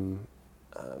 And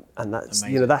that's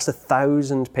amazing. That's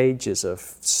 1,000 pages of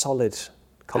solid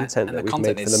content and that the we've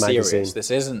made for the content is magazine. serious.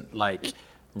 This isn't like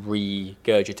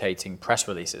regurgitating press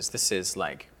releases. This is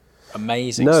like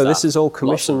amazing stuff. No, this is all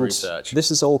commissioned. Lots of research.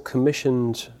 This is all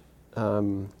commissioned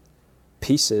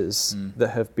pieces that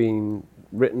have been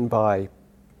written by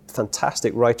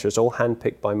fantastic writers, all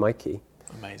handpicked by Mikey.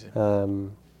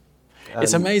 Amazing.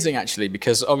 It's amazing actually,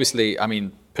 because obviously,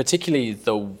 particularly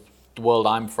the world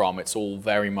I'm from, it's all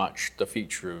very much the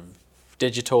future of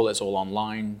digital. It's all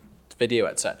online, video,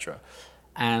 etc.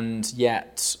 And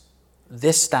yet,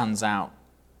 this stands out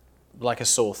like a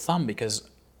sore thumb, because,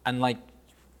 and like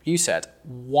you said,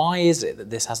 why is it that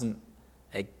this hasn't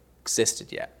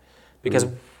existed yet? Because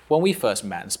when we first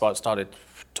met and started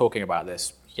talking about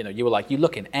this, you were like, you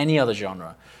look in any other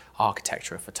genre,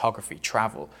 architecture, photography,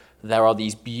 travel, there are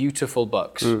these beautiful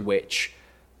books which,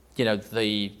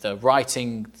 the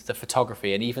writing, the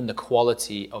photography, and even the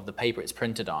quality of the paper it's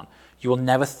printed on, you will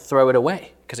never throw it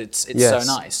away because it's so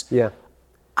nice. Yeah.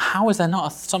 How is there not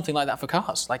something like that for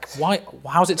cars? Like, why?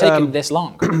 How's it taken this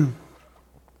long?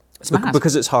 It's mad.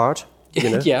 Because it's hard.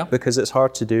 Yeah. Because it's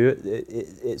hard to do.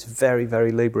 It's very,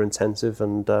 very labor intensive,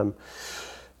 and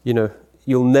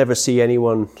you'll never see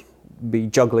anyone be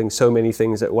juggling so many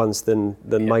things at once than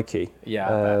Mikey.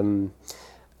 Yeah.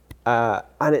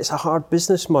 And it's a hard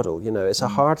business model, you know. It's a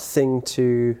hard thing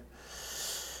to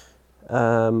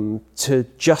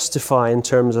justify in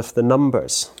terms of the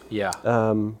numbers. Yeah.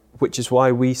 Which is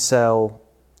why we sell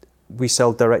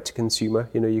direct to consumer.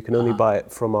 You know, you can only buy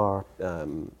it from our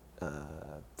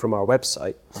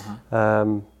website.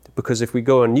 Because if we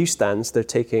go on newsstands, they're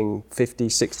taking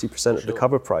 50-60% of the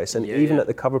cover price, and even at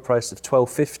the cover price of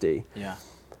 $12.50,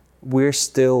 we're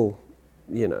still,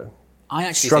 you know,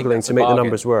 struggling to make the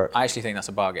numbers work. I actually think that's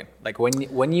a bargain. Like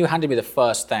when you handed me the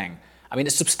first thing, I mean,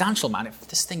 it's substantial, man.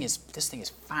 This thing is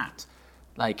fat.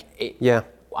 Like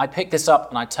I picked this up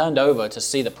and I turned over to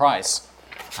see the price.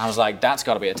 I was like, that's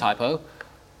got to be a typo.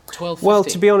 $12.50. Well,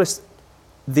 to be honest,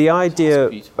 the idea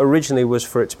originally was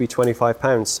for it to be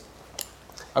 £25.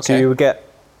 Okay. So you would get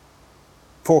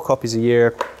 4 copies a year,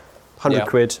 100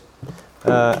 quid,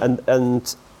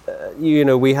 and you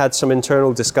know, we had some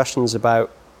internal discussions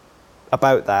about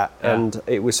that, and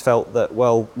it was felt that,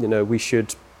 well, you know, we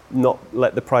should not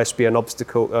let the price be an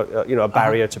obstacle, you know, a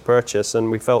barrier to purchase,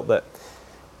 and we felt that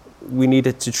we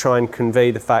needed to try and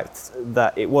convey the fact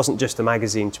that it wasn't just a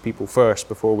magazine to people first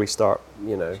before we start,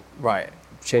 you know,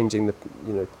 changing the,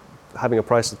 you know, having a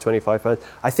price of £25.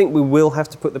 I think we will have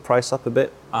to put the price up a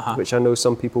bit, which I know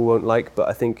some people won't like, but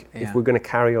I think if we're going to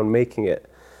carry on making it,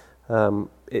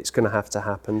 it's going to have to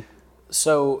happen.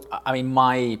 So, I mean,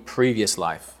 my previous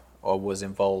life was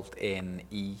involved in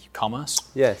e-commerce.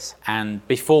 Yes. And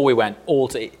before we went all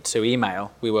to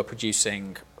email, we were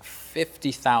producing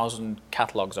 50,000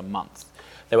 catalogues a month.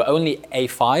 They were only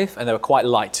A5, and they were quite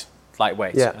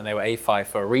lightweight. Yeah. And they were A5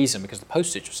 for a reason, because the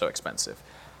postage was so expensive.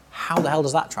 How the hell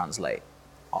does that translate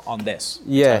on this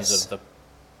in terms of the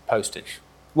postage?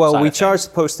 Well, we charge the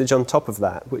postage on top of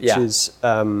that, which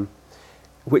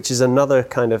is another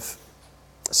kind of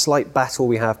slight battle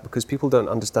we have, because people don't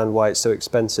understand why it's so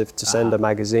expensive to send a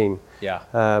magazine. Yeah.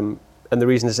 And the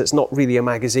reason is it's not really a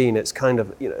magazine. It's kind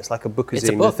of, you know, it's like a bookazine. It's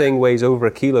a book. The thing weighs over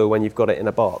a kilo when you've got it in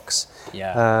a box.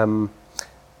 Yeah.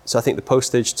 So I think the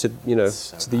postage to, you know,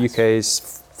 to the UK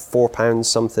is £4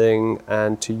 something,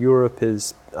 and to Europe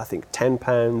is, I think,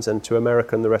 £10, and to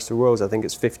America and the rest of the world, I think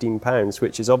it's £15,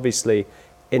 which is obviously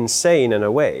insane in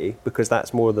a way, because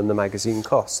that's more than the magazine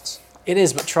costs. It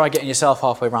is, but try getting yourself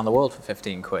halfway around the world for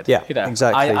 15 quid. Yeah, you know,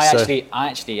 exactly. I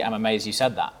actually am amazed you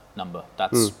said that number.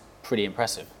 That's pretty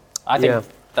impressive. I think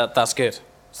that's good.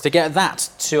 So to get that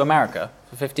to America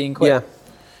for 15 quid,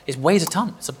 it weighs a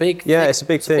ton. It's a big, it's a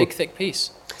big thing. A big, thick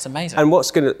piece. It's amazing. And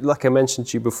what's going to, like I mentioned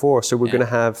to you before, so we're going to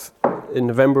have, in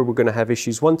November, we're going to have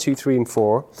issues 1, 2, 3, and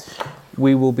 4.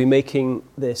 We will be making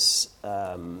this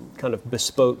kind of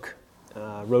bespoke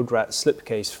Road Rat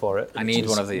slipcase for it. I need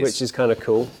one of these. Which is kind of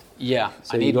cool. Yeah,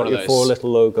 so I need one of those. 4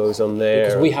 little logos on there.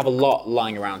 Because we have a lot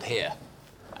lying around here,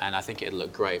 and I think it'd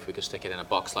look great if we could stick it in a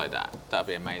box like that. That'd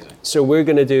be amazing. So we're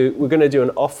going to do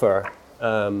an offer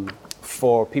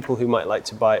for people who might like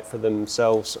to buy it for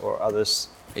themselves or others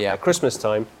at Christmas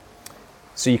time.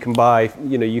 So you can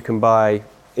buy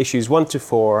issues 1 to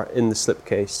 4 in the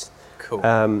slipcase.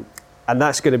 Cool. And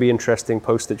that's going to be interesting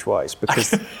postage-wise,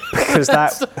 because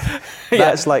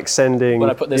that's like sending. When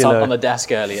I put this up on the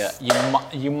desk earlier,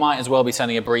 you might as well be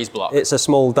sending a breeze block. It's a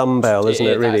small dumbbell, isn't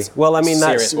it? Really? Well, I mean,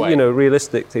 that's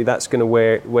realistically, that's going to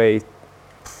weigh.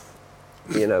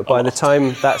 You know, by the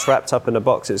time that's wrapped up in a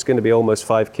box, it's going to be almost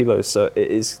 5 kilos. So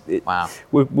it is. Wow.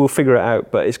 We'll figure it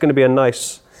out, but it's going to be a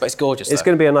nice. But it's gorgeous. It's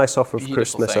going to be a nice offer for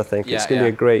Christmas, I think. It's going to be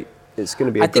a great. It's going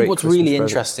to be a great I think what's Christmas really present.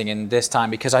 interesting in this time,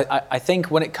 because I think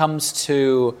when it comes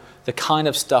to the kind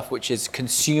of stuff which is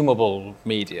consumable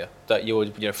media that you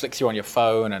would flick through on your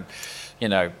phone, and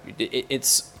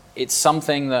it's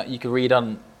something that you could read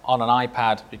on an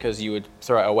iPad because you would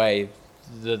throw it away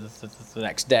the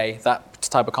next day. That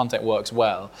type of content works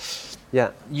well.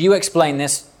 Yeah. You explain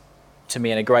this to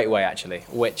me in a great way, actually,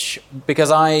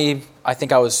 because I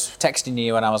think I was texting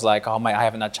you and I was like, oh mate, I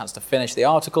haven't had a chance to finish the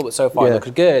article, but so far it looks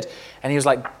good. And he was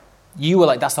like, you were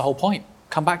like, that's the whole point.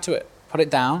 Come back to it. Put it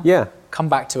down. Yeah. Come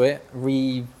back to it.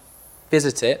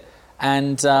 Revisit it.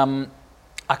 And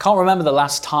I can't remember the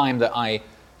last time that I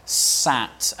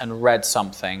sat and read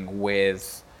something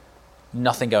with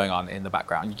nothing going on in the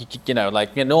background.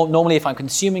 Normally if I'm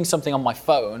consuming something on my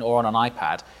phone or on an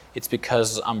iPad, it's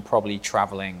because I'm probably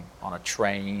traveling on a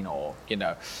train, or,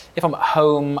 if I'm at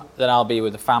home, then I'll be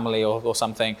with the family or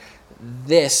something.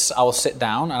 This, I will sit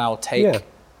down and I'll take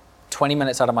 20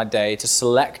 minutes out of my day to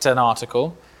select an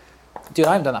article. Dude,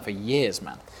 I haven't done that for years,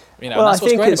 man. Well, I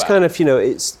think it's kind of,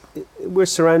 we're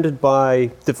surrounded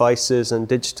by devices and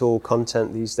digital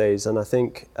content these days, and I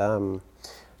think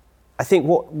I think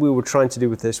what we were trying to do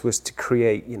with this was to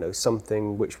create,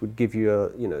 something which would give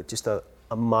you just a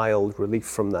mild relief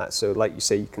from that. So like you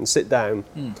say, you can sit down.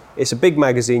 It's a big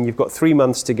magazine. You've got 3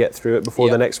 months to get through it before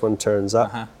the next one turns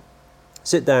up.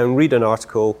 Sit down, read an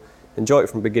article, enjoy it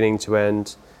from beginning to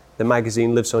end. The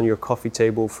magazine lives on your coffee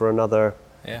table for another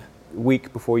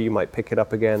week before you might pick it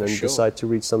up again and decide to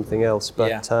read something else.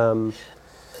 But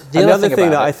the other thing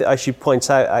that I should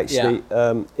point out actually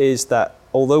is that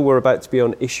although we're about to be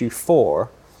on issue 4,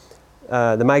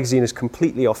 the magazine is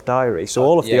completely off diary, so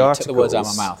all of the articles... You took the words out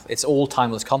of my mouth. It's all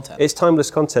timeless content. It's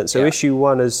timeless content. So issue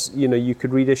 1 is, you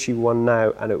could read issue 1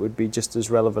 now and it would be just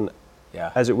as relevant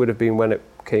as it would have been when it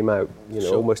came out,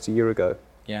 almost a year ago.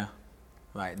 Yeah,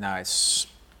 right. No, it's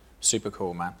super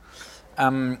cool, man.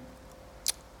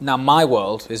 Now, my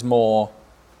world is more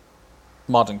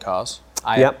modern cars.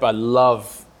 I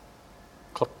love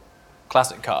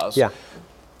classic cars. Yeah.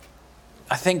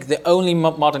 I think the only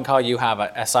modern car you have,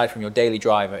 aside from your daily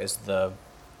driver, is the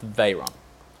Veyron.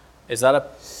 Is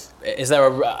there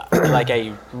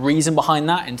a reason behind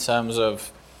that in terms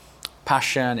of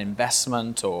passion,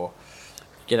 investment, or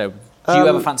do you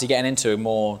ever fancy getting into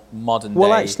more modern?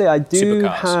 Well, actually, I do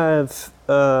have.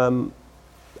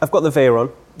 I've got the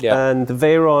Veyron, and the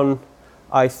Veyron,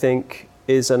 I think,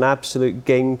 is an absolute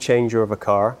game changer of a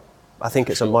car. I think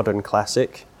it's a modern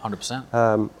classic.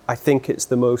 100%. I think it's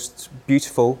the most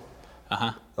beautiful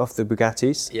of the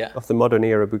Bugattis, of the modern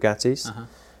era Bugattis.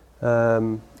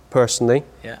 Personally,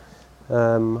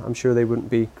 I'm sure they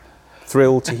wouldn't be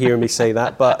thrilled to hear me say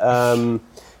that, but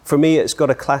for me, it's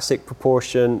got a classic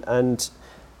proportion, and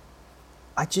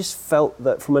I just felt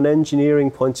that from an engineering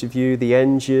point of view, the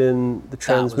engine, the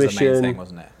transmission, that was the main thing,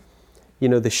 wasn't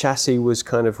it? The chassis was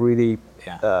kind of really.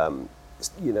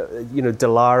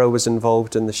 Dallara was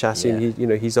involved in the chassis.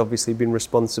 He's obviously been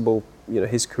responsible.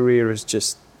 His career is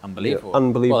just unbelievable.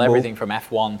 Unbelievable. Well, everything from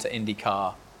F1 to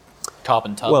IndyCar,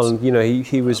 carbon tubs. Well,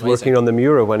 he was working on the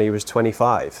Miura when he was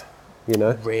 25.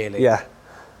 Really? Yeah.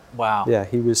 Wow. Yeah,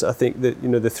 he was. I think that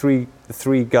the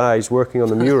three guys working on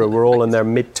the Miura were all in their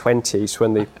mid-20s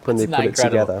when they put it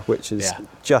together, which is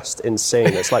just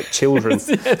insane. It's like children.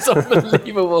 It's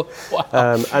unbelievable.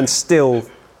 Wow. And still,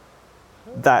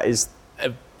 that is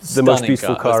the most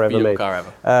beautiful car ever made.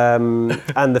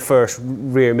 And the first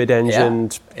rear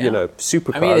mid-engined,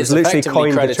 supercar. I mean, it's literally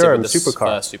coined the term supercar.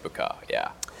 First supercar,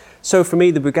 yeah. So for me,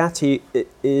 the Bugatti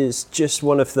is just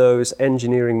one of those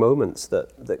engineering moments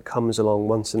that comes along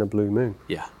once in a blue moon.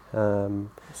 Yeah.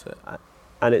 That's it.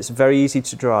 And it's very easy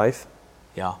to drive.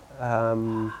 Yeah.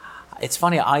 It's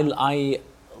funny, I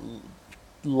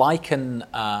liken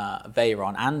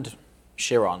Veyron and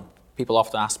Chiron. People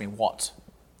often ask me what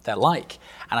they're like.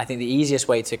 And I think the easiest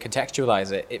way to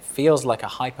contextualize it feels like a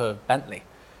hyper Bentley.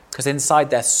 Because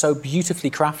inside they're so beautifully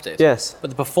crafted. Yes.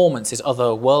 But the performance is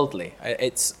otherworldly.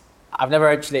 I've never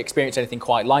actually experienced anything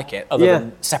quite like it, other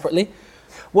than separately.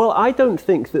 Well, I don't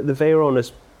think that the Veyron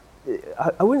is...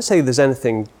 I wouldn't say there's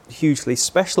anything hugely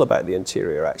special about the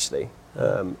interior, actually.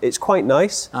 It's quite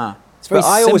nice. It's very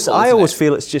simple, I always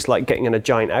feel it's just like getting in a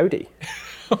giant Audi.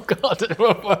 Oh God!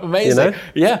 Amazing.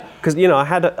 Yeah. Because I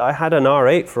had an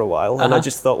R8 for a while, and I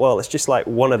just thought, well, it's just like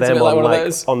one of them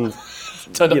on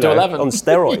turned up to 11 on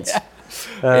steroids.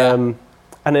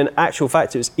 And in actual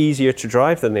fact, it was easier to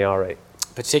drive than the R8.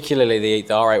 Particularly the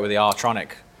R8 with the R-tronic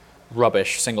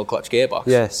rubbish single clutch gearbox.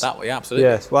 Yes. Absolutely.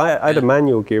 Yes. Well, I had a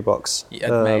manual gearbox.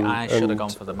 Mate, I should have gone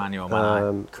for the manual,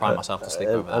 man. I cried myself to sleep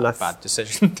over that bad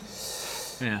decision.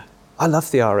 Yeah. I love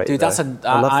the R8. Dude,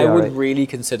 I would really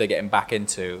consider getting back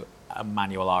into a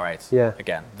manual R8. Yeah.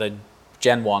 Again, the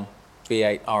Gen 1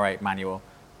 V8 R8 manual,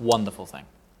 wonderful thing.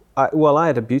 I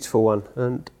had a beautiful one,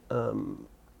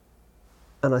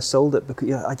 and I sold it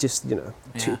because I just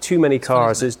too many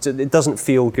cars. It doesn't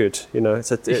feel good.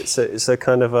 It's a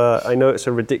kind of I know it's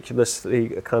a ridiculously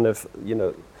kind of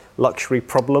luxury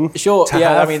problem. Sure.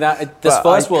 I mean, there's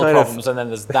first world problems, and then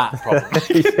there's that problem.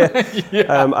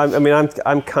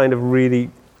 I'm kind of really.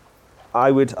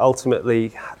 I would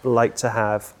ultimately like to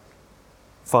have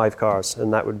 5 cars,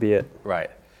 and that would be it. Right.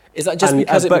 Is that just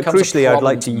because it becomes a problem? But crucially, I'd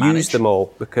like to use them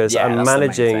all because I'm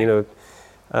managing.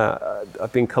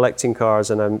 I've been collecting cars,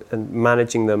 and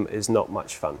managing them is not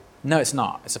much fun. No, it's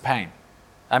not. It's a pain.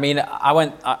 I mean,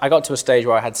 I got to a stage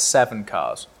where I had 7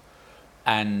 cars,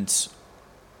 and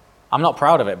I'm not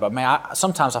proud of it. But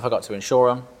sometimes I forgot to insure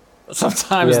them.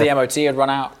 Sometimes the MOT had run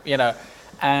out.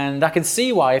 And I can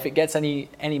see why if it gets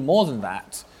any more than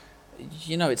that,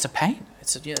 it's a pain.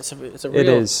 It's a real. It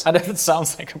is. I know it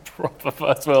sounds like a proper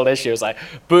first world issue. It's like,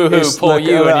 boo-hoo, poor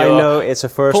you and your. I know it's a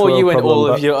first world problem. Poor you and all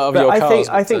of your cars.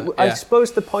 I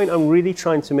suppose the point I'm really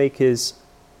trying to make is,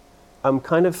 I'm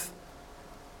kind of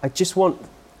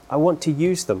I want to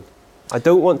use them. I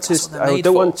don't want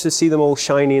to see them all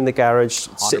shiny in the garage,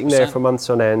 100%. Sitting there for months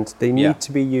on end. They need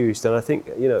to be used, and I think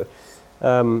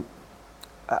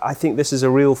I think this is a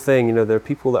real thing. There are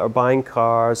people that are buying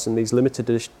cars and these limited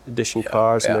edition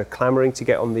cars, and they're clamoring to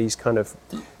get on these kind of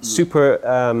super,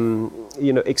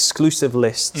 exclusive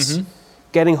lists. Mm-hmm.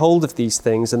 Getting hold of these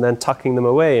things and then tucking them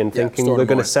away and thinking they're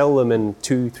going to sell them in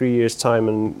 2-3 years' time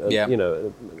and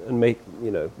make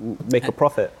a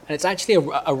profit. And it's actually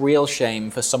a real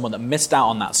shame for someone that missed out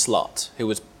on that slot who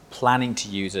was planning to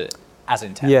use it as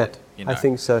intended. Yeah, I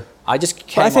think so. I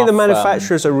think the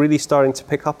manufacturers are really starting to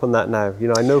pick up on that now.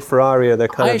 I know Ferrari, they're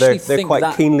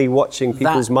quite keenly watching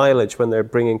people's mileage when they're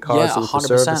bringing cars in for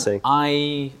servicing.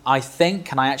 I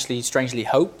think, and I actually strangely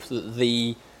hope that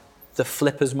the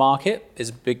flippers market is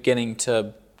beginning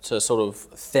to sort of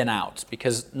thin out,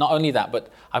 because not only that, but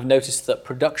I've noticed that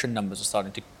production numbers are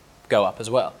starting to go up as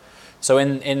well. So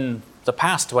in the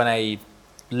past, when a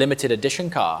limited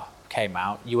edition car came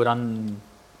out, you would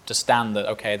understand that,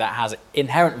 okay, that has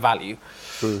inherent value.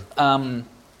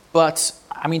 But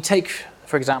I mean, take,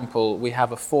 for example, we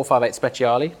have a 458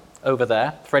 Speciale over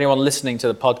there. For anyone listening to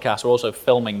the podcast, we're also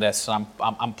filming this, and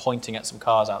I'm pointing at some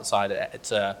cars outside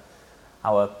at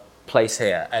our place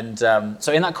here, and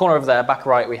so in that corner over there, back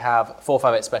right, we have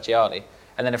 458 Speciale,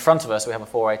 and then in front of us we have a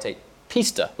 488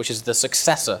 Pista, which is the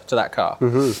successor to that car.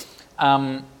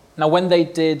 Mm-hmm. Now, when they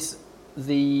did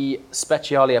the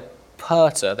Speciale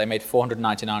Aperta, they made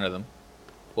 499 of them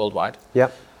worldwide.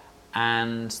 Yep.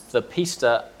 And the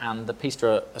Pista and the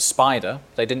Pista Spider,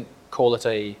 they didn't call it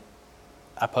a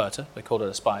Aperta, they called it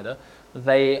a Spider.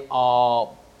 They are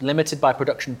limited by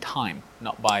production time,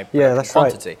 not by production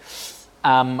quantity. Right.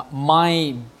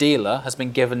 My dealer has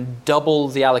been given double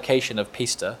the allocation of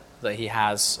Pista that he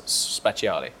has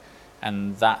Speciale,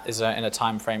 and that is in a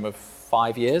time frame of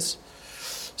 5 years.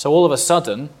 So all of a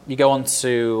sudden, you go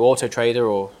onto Auto Trader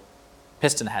or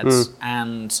Piston Heads,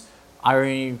 and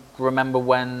I remember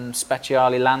when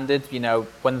Speciale landed.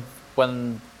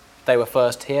 When they were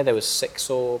first here, there was 6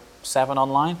 or 7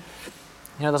 online.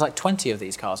 There's like 20 of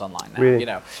these cars online now. Really?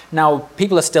 Now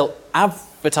people are still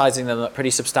advertising them at pretty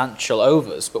substantial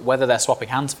overs, but whether they're swapping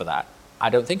hands for that,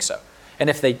 I don't think so. And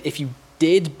if you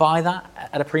did buy that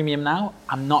at a premium now,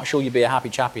 I'm not sure you'd be a happy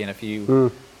chappy in a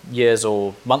few years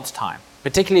or months' time,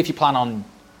 particularly if you plan on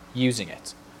using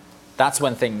it. That's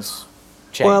when things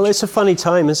change. Well, it's a funny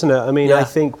time, isn't it? I mean, I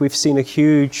think we've seen a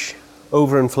huge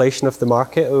overinflation of the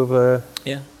market over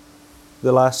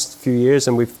the last few years,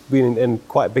 and we've been in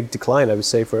quite a big decline, I would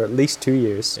say, for at least 2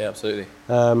 years. Yeah, absolutely.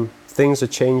 Things are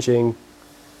changing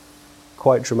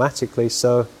quite dramatically,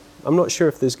 so I'm not sure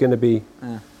if there's going to be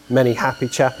many happy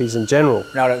chappies in general.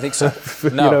 No, I don't think so.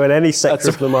 No. In any sector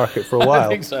of the market for a while. I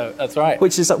think so. That's right.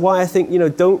 Which is why I think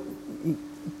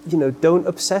don't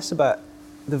obsess about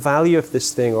the value of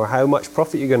this thing or how much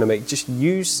profit you're going to make. Just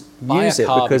use it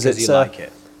because it's you like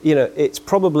it. It's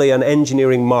probably an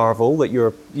engineering marvel that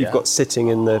you've got sitting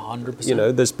in the.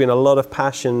 100%. There's been a lot of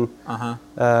passion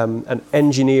and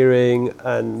engineering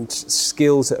and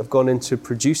skills that have gone into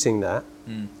producing that,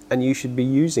 and you should be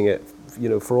using it,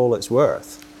 for all it's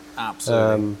worth.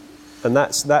 Absolutely. And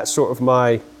that's sort of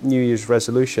my New Year's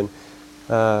resolution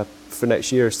for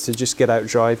next year, is to just get out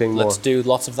driving more. Let's do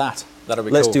lots of that. That'll be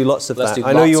Let's cool. do lots of that.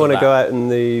 I know you want to go out in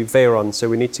the Veyron, so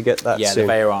we need to get that soon. Yeah, the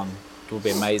Veyron will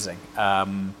be amazing.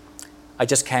 I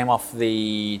just came off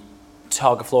the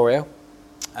Targa Florio.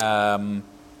 How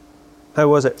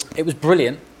was it? It was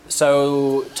brilliant.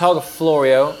 So Targa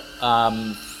Florio,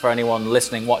 for anyone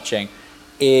listening, watching,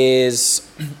 in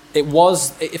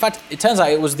fact, it turns out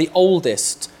it was the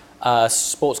oldest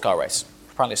sports car race.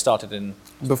 Apparently it started in...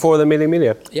 Before the Mille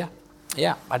Miglia?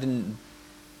 Yeah, I didn't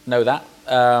know that.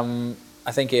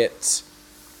 I think it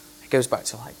goes back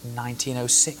to like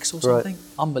 1906 or something. Right.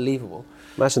 Unbelievable.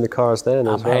 Imagine the cars then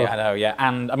as well. I know, yeah.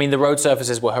 And I mean, the road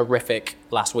surfaces were horrific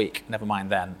last week, never mind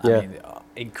then. I mean,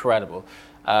 incredible.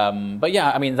 But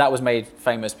yeah, I mean, that was made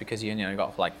famous because you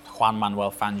got like Juan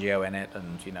Manuel Fangio in it,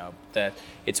 and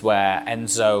it's where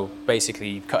Enzo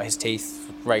basically cut his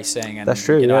teeth racing, and that's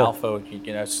true, Alfa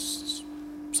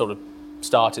sort of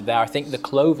started there. I think the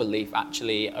Cloverleaf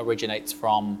actually originates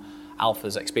from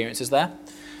Alfa's experiences there.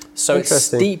 So it's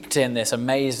steeped in this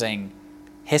amazing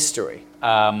history.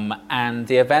 And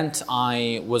the event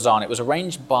I was on, it was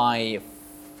arranged by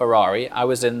Ferrari. I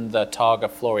was in the Targa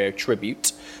Florio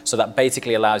Tribute, so that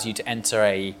basically allows you to enter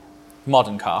a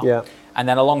modern car. Yeah. And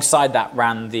then alongside that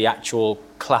ran the actual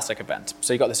classic event.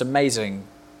 So you got this amazing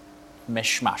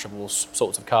mishmash of all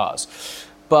sorts of cars.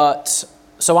 But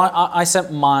so I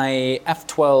sent my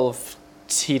F12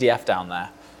 TDF down there.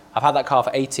 I've had that car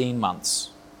for 18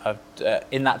 months.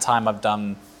 In that time, I've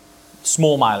done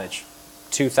small mileage,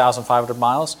 2,500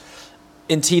 miles.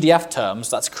 In TDF terms,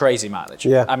 that's crazy mileage.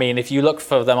 Yeah. I mean, if you look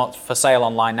for them for sale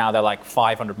online now, they're like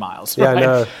 500 miles. Yeah, right? I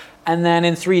know. And then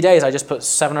in 3 days, I just put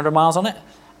 700 miles on it.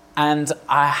 And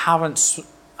I haven't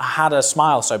had a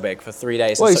smile so big for 3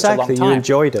 days in such a long time. You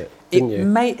enjoyed it, didn't you?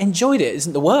 Enjoyed it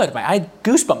isn't the word, mate. I had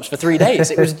goosebumps for 3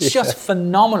 days. It was just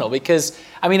phenomenal because,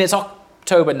 I mean, it's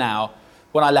October now.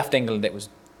 When I left England, it was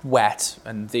wet,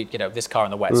 and this car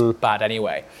in the wet's bad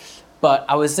anyway. But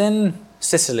I was in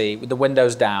Sicily with the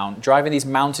windows down, driving these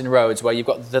mountain roads where you've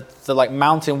got the like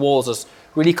mountain walls as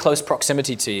really close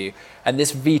proximity to you, and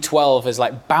this V12 is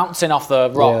like bouncing off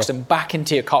the rocks and back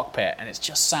into your cockpit, and it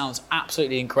just sounds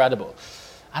absolutely incredible.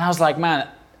 And I was like, man,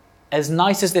 as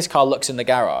nice as this car looks in the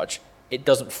garage, it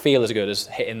doesn't feel as good as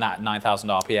hitting that 9,000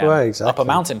 RPM up a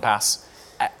mountain pass.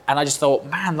 And I just thought,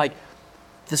 man, like,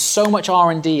 there's so much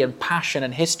R&D and passion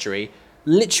and history.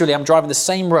 Literally, I'm driving the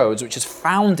same roads, which has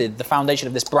founded the foundation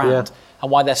of this brand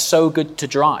and why they're so good to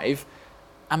drive.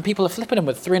 And people are flipping them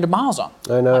with 300 miles on.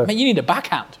 I know. Like, man, you need a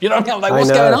backhand. You know what I mean? Like,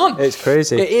 what's going on? It's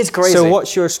crazy. It is crazy. So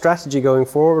what's your strategy going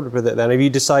forward with it then? Have you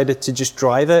decided to just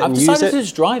drive it and use it? I've decided to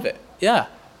just drive it, yeah.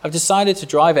 I've decided to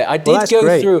drive it. I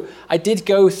did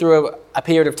go through a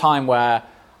period of time where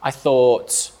I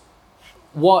thought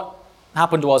what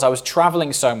happened was I was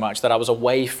traveling so much that I was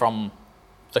away from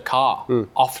the car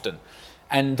often.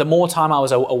 And the more time I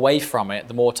was away from it,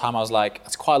 the more time I was like,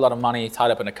 that's quite a lot of money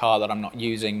tied up in a car that I'm not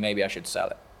using. Maybe I should sell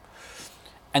it.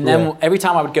 And then every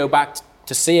time I would go back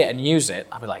to see it and use it,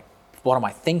 I'd be like, what am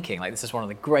I thinking? Like, this is one of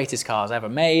the greatest cars ever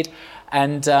made.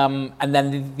 And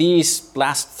then these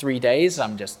last 3 days,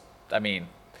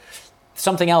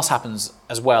 something else happens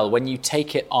as well when you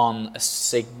take it on a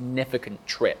significant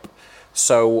trip.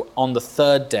 So on the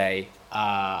third day,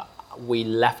 we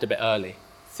left a bit early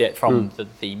from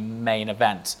the main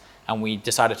event, and we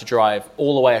decided to drive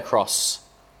all the way across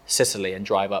Sicily and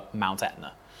drive up Mount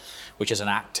Etna, which is an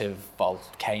active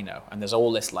volcano. And there's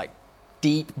all this like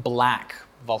deep black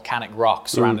volcanic rock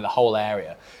surrounding the whole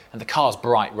area. And the car's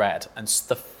bright red. And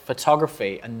the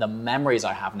photography and the memories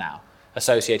I have now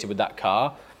associated with that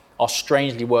car are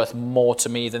strangely worth more to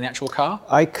me than the actual car.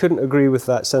 I couldn't agree with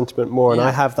that sentiment more, and I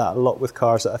have that a lot with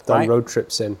cars that I've done road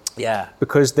trips in. Yeah.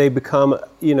 Because they become,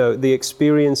 the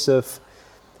experience of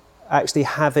actually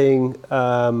having,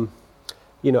 an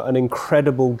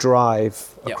incredible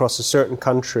drive across a certain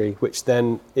country, which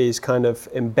then is kind of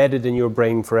embedded in your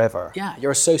brain forever. Yeah, your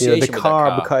association with the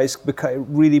car, that car. because it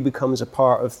really becomes a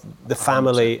part of the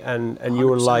family and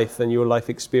your life and your life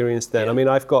experience then. Yeah. I mean,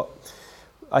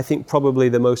 I think probably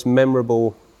the most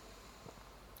memorable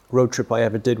road trip I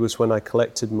ever did was when I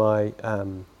collected my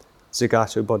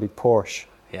Zagato-bodied Porsche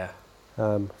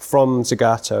from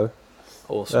Zagato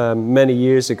many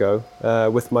years ago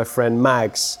with my friend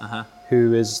Mags,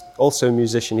 who is also a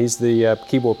musician. He's the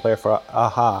keyboard player for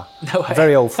Aha, a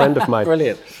very old friend of mine.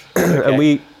 Brilliant. And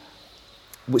we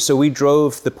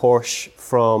drove the Porsche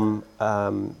from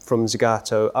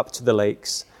Zagato up to the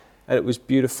lakes. And it was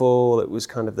beautiful. It was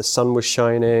kind of, the sun was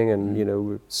shining, and we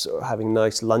were sort of having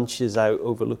nice lunches out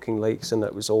overlooking lakes, and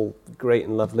that was all great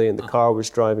and lovely. And the car was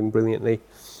driving brilliantly.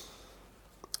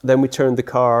 Then we turned the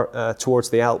car towards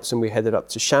the Alps, and we headed up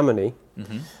to Chamonix,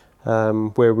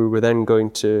 where we were then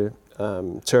going to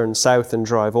turn south and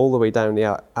drive all the way down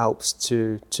the Alps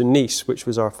to Nice, which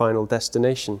was our final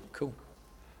destination. Cool.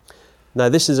 Now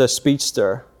this is a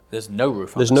speedster. There's no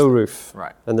roof on There's no roof.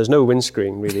 Right. And there's no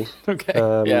windscreen, really.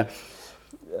 Okay,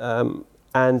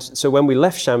 and so when we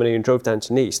left Chamonix and drove down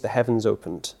to Nice, the heavens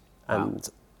opened. And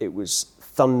it was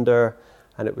thunder,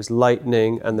 and it was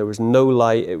lightning, and there was no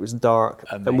light. It was dark.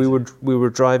 Amazing. And we were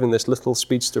driving this little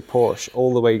speedster Porsche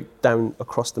all the way down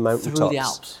across the mountaintops. Through the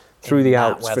Alps? Through the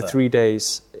Alps for 3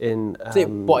 days.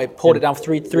 It poured it down for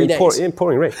three days? In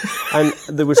pouring rain. And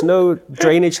there was no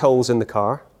drainage holes in the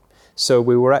car. So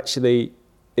we were actually...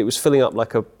 It was filling up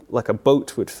like a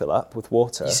boat would fill up with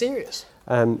water. Are you serious?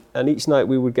 And each night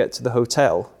we would get to the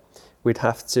hotel, we'd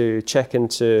have to check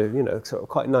into, sort of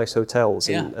quite nice hotels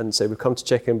and say, we've come to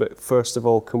check in, but first of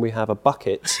all, can we have a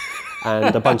bucket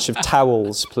and a bunch of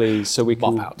towels, please, so we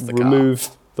can remove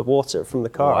the water from the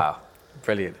car. Wow,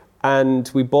 brilliant. And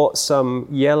we bought some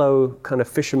yellow kind of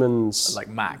fisherman's... Like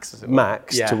Max, is it?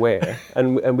 Max to wear.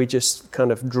 And we just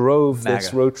kind of drove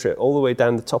this road trip all the way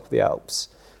down the top of the Alps.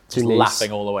 Just Nice,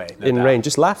 laughing all the way. In rain,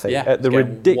 just laughing at the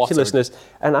ridiculousness.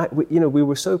 And we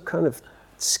were so kind of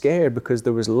scared because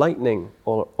there was lightning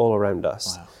all around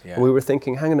us. Wow, yeah. And we were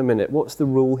thinking, hang on a minute, what's the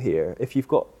rule here? If you've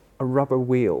got a rubber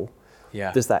wheel,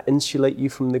 does that insulate you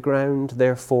from the ground?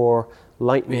 Therefore,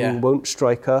 lightning won't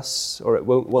strike us, or it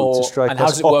won't want to strike us. And how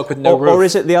does it work with no roof? Or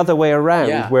is it the other way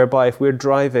around, whereby if we're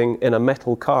driving in a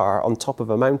metal car on top of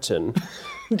a mountain,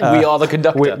 we are the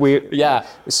conductor.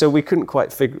 So we couldn't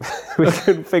quite figure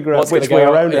out which way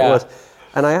around it was.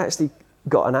 And I actually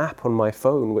got an app on my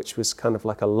phone which was kind of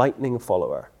like a lightning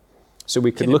follower. So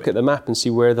we could look at the map and see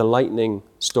where the lightning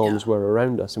storms were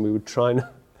around us, and we would try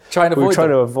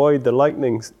to avoid the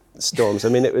lightning storms. I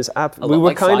mean, it was we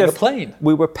were kind of plane.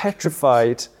 We were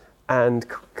petrified and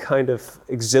kind of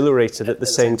exhilarated at the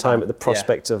same time at the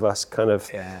prospect of us kind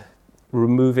of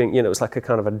removing. You know, it was like a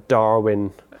kind of a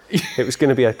Darwin. It was going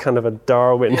to be a kind of a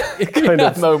Darwin kind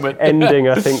of moment ending,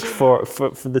 I think, for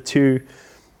the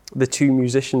two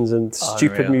musicians and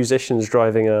stupid musicians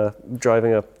driving a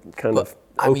kind of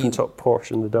open-top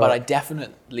Porsche in the dark. But I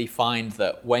definitely find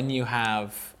that when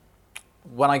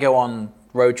I go on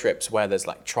road trips where there's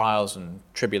like trials and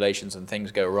tribulations and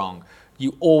things go wrong,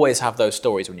 you always have those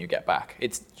stories when you get back.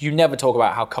 You never talk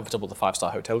about how comfortable the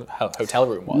 5-star hotel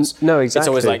room was. No, exactly. It's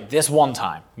always like, this one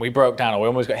time we broke down, or we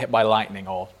almost got hit by lightning,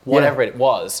 or whatever it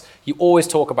was. You always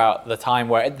talk about the time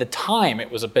where at the time it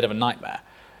was a bit of a nightmare.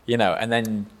 You know, and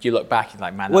then you look back and you're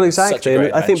like, man, that was such a great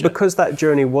adventure. I think because that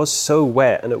journey was so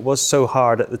wet and it was so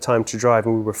hard at the time to drive,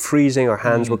 and we were freezing, our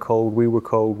hands were cold, we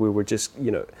were just, you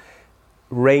know,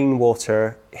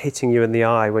 rainwater hitting you in the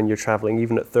eye when you're traveling,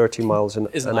 even at 30 miles an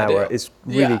hour, is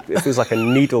really, it feels like a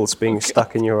needle's being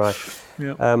stuck in your eye.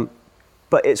 Yeah.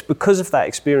 But it's because of that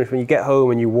experience, when you get home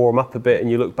and you warm up a bit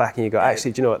and you look back and you go,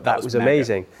 actually, do you know what, that was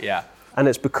amazing. Yeah. And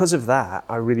it's because of that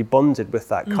I really bonded with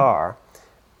that car.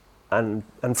 And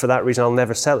for that reason, I'll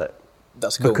never sell it.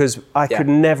 That's cool. Because I could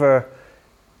never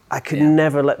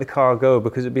let the car go,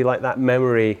 because it'd be like that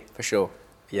memory. For sure.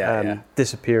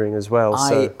 Disappearing as well.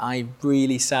 I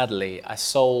really sadly, I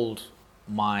sold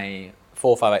my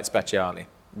 458 Speciale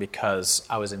because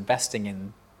I was investing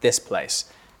in this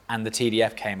place, and the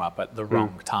TDF came up at the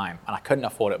wrong time, and I couldn't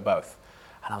afford it both.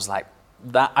 And I was like,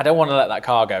 I don't want to let that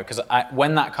car go, because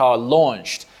when that car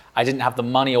launched, I didn't have the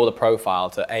money or the profile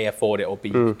to A, afford it, or B,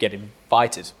 get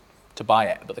invited to buy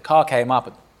it. But the car came up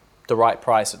at the right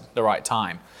price at the right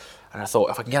time. And I thought,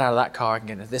 if I can get out of that car, I can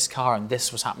get into this car, and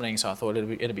this was happening, so I thought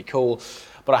it'd be cool.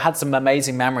 But I had some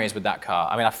amazing memories with that car.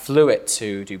 I mean, I flew it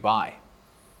to Dubai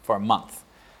for a month.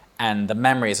 And the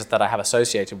memories that I have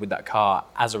associated with that car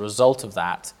as a result of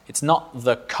that, it's not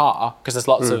the car, because there's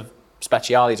lots of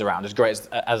Speciales around, as great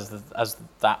as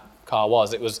that car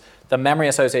was. It was the memory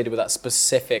associated with that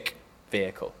specific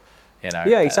vehicle, you know.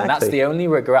 Yeah, exactly. And that's the only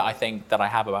regret I think that I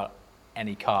have about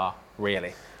any car,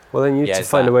 really. Well, then you need to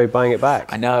find a way of buying it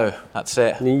back. I know, that's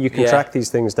it. You can track these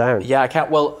things down. Yeah, I can.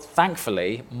 Well,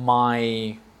 thankfully,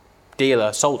 my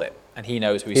dealer sold it, and he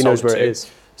knows who he sold it to. He knows where it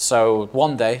is. So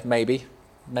one day, maybe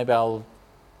I'll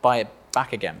buy it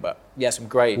back again. But yeah, some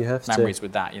great memories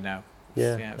with that, you know.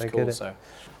 Yeah, it was cool.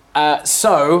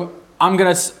 So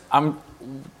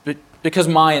because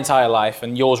my entire life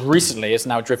and yours recently is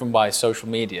now driven by social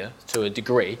media to a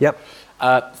degree. Yep.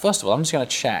 First of all, I'm just going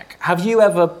to check. Have you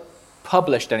ever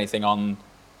published anything on,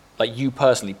 like you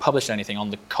personally published anything on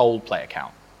the Coldplay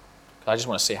account? I just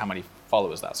want to see how many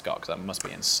followers that's got, because that must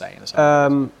be insane.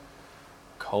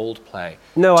 Coldplay.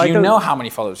 No, Do you know how many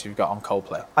followers you've got on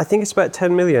Coldplay? I think it's about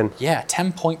 10 million. Yeah,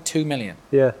 10.2 million.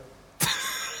 Yeah.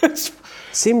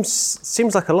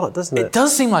 Seems like a lot, doesn't it? It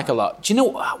does seem like a lot. Do you know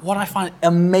what I find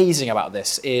amazing about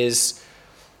this is,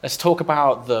 let's talk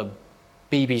about the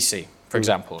BBC, for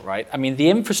example, right? I mean, the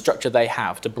infrastructure they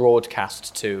have to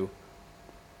broadcast to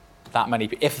that many,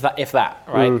 if that,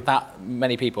 right? That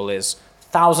many people is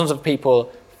thousands of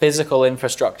people, physical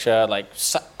infrastructure, like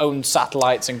own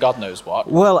satellites and God knows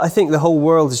what. Well, I think the whole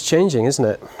world is changing, isn't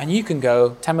it? And you can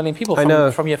go 10 million people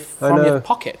from your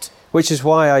pocket. Which is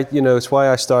why it's why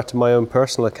I started my own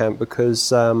personal account,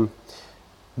 because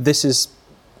this is,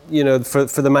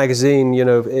 for the magazine,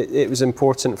 it was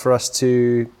important for us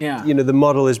to, the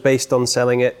model is based on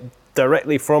selling it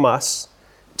directly from us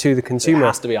to the consumer. It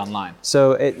has to be online.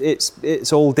 So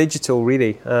it's all digital,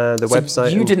 really. The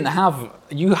website. You didn't have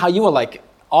you were like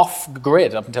off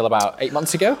grid up until about 8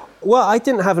 months ago. Well, I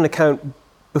didn't have an account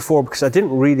before because I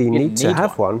didn't really need to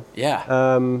have one. Yeah.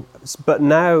 But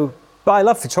now. But I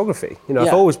love photography.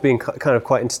 I've always been kind of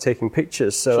quite into taking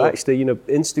pictures. So actually,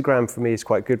 Instagram for me is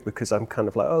quite good, because I'm kind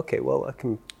of like, okay, well, I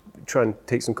can try and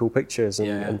take some cool pictures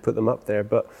and put them up there.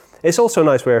 But it's also a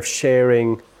nice way of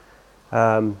sharing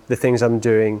the things I'm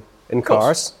doing in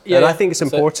cars. Yeah, and I think it's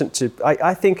important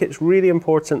I think it's really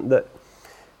important that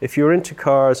if you're into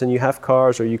cars and you have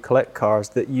cars or you collect cars,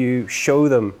 that you show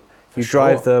them, you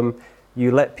drive them,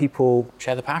 you let people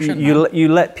share the passion. You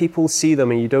let people see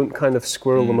them, and you don't kind of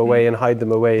squirrel them away and hide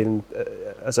them away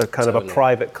as a kind of a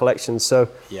private collection. So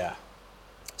yeah.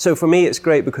 So for me, it's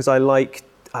great because I like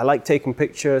taking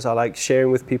pictures. I like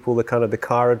sharing with people the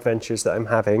car adventures that I'm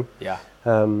having. Yeah.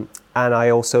 And I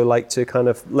also like to kind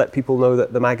of let people know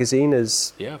that the magazine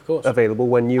is of course. available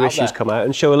when new issues come out,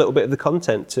 and show a little bit of the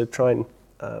content to try and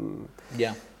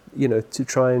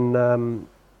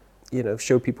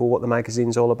show people what the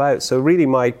magazine's all about. So really,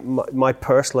 my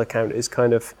personal account is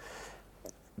kind of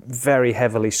very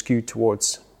heavily skewed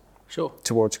towards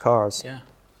cars. Yeah,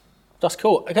 that's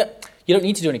cool. Okay. You don't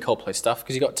need to do any Coldplay stuff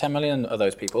because you've got 10 million of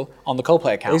those people on the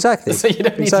Coldplay account. Exactly. So you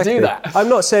don't need to do that. I'm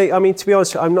not saying, to be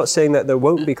honest, I'm not saying that there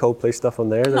won't be Coldplay stuff on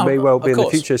there. There may well be in the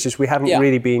future. It's just we haven't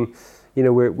really been,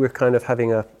 we're kind of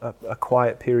having a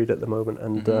quiet period at the moment,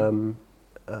 and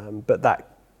but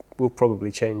that will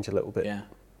probably change a little bit. Yeah,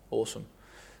 awesome.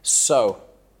 So,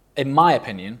 in my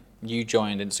opinion, you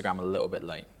joined Instagram a little bit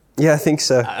late. Yeah, I think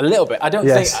so. A little bit. I don't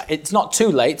think it's not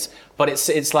too late, but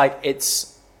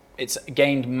it's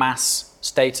gained mass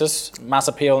status, mass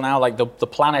appeal now. Like the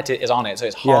planet is on it, so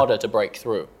it's harder to break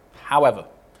through. However,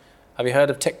 have you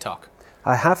heard of TikTok?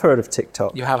 I have heard of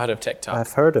TikTok. You have heard of TikTok?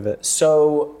 I've heard of it.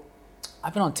 So,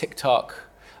 I've been on TikTok.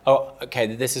 Oh, okay,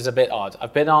 this is a bit odd.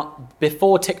 I've been on,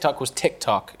 before TikTok was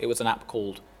TikTok, it was an app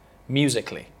called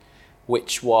Musical.ly,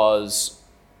 which was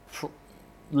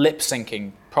lip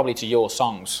syncing probably to your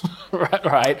songs,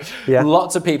 right? Yeah.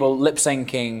 Lots of people lip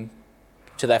syncing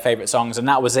to their favorite songs, and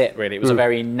that was it, really. It was a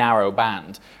very narrow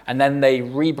band. And then they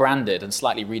rebranded and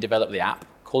slightly redeveloped the app,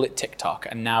 called it TikTok,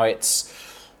 and now it's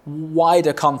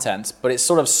wider content, but it's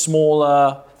sort of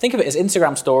smaller. Think of it as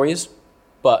Instagram stories,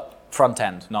 but front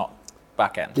end, not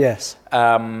back end. Yes.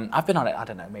 I've been on it, I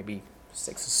don't know, maybe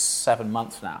 6 or 7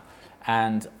 months now.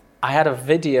 And I had a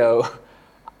video,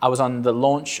 I was on the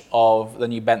launch of the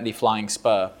new Bentley Flying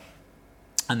Spur,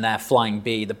 and their Flying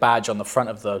B, the badge on the front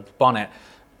of the bonnet,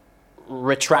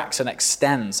 retracts and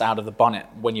extends out of the bonnet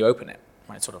when you open it.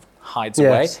 When it sort of hides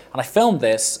away. And I filmed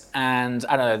this, and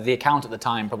I don't know, the account at the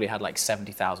time probably had like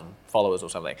 70,000 followers or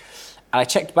something. And I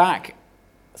checked back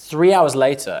 3 hours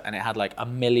later, and it had like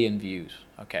 1 million views.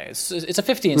 Okay, it's a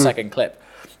 15-second clip.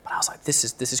 But I was like, this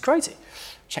is crazy.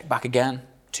 Check back again,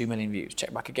 2 million views.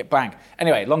 Check back again, bang.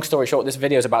 Anyway, long story short, this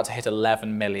video is about to hit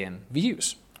 11 million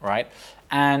views, right?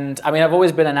 And I mean, I've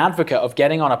always been an advocate of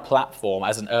getting on a platform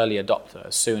as an early adopter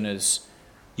as soon as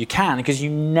you can, because you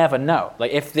never know.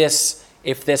 Like if this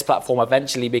platform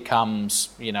eventually becomes,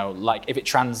 like if it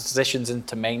transitions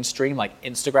into mainstream like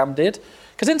Instagram did,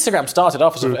 because Instagram started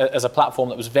off as a platform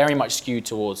that was very much skewed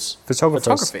towards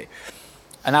photography.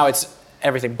 And now it's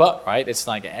everything but, right? It's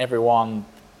like everyone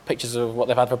pictures of what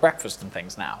they've had for breakfast and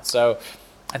things now. So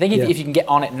I think if you can get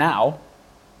on it now,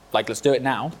 like let's do it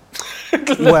now.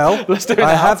 Well, let's do it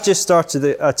I now. have just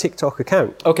started a TikTok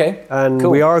account. Okay, and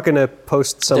cool. we are going to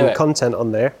post some content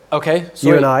on there. Okay, sweet.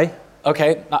 You and I.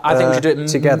 Okay, I think we should do it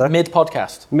together.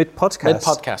 Mid-podcast.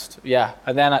 Mid-podcast, yeah.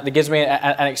 And then it gives me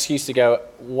an excuse to go,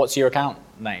 what's your account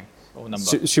name or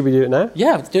number? Should we do it now?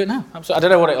 Yeah, let's do it now. Absolutely. I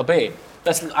don't know what it'll be.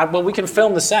 Well, we can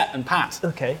film the set and Pat.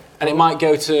 Okay. And it might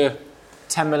go to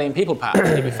 10 million people, Pat.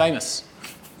 You'll be famous.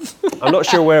 I'm not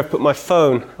sure where I've put my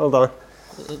phone. Hold on.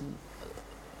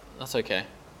 That's okay.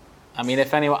 I mean,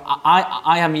 if anyone...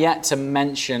 I am yet to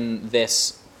mention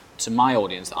this to my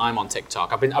audience, that I'm on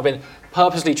TikTok. I've been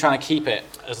purposely trying to keep it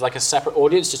as like a separate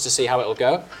audience just to see how it'll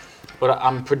go. But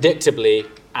I'm predictably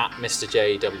at Mr.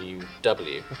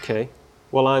 JWW. Okay.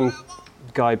 Well, I'm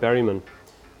Guy Berryman.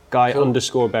 Guy Cool.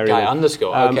 underscore Berryman. Guy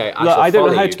underscore, okay. Look, I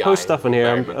don't know how to Guy post stuff on here.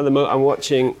 I'm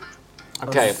watching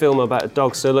a film about a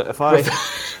dog. So look, if I...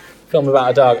 Film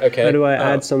about a dog, okay. How do I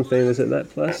add something? Is it that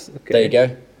plus? Okay. There you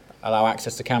go. Allow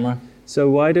access to camera. So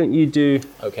why don't you do...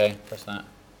 Okay, press that.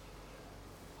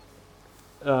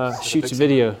 Shoot a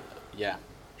video. Yeah,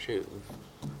 shoot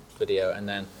video, and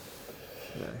then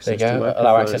There you go.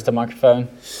 Allow access to microphone.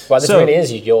 Well, this So- really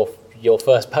is your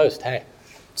first post. Hey.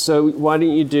 So why don't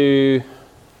you do...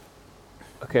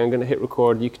 Okay, I'm going to hit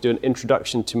record. You could do an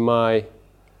introduction to my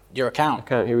Your account.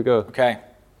 account. Here we go. Okay.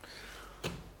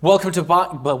 Welcome to Guy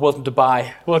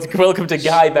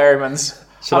Berryman's.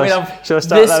 Shall I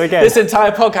start that again? This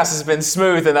entire podcast has been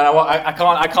smooth, and then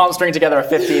I can't string together a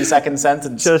 15-second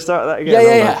sentence. Shall I start that again?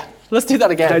 Yeah. Let's do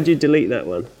that again. How do you delete that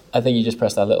one? I think you just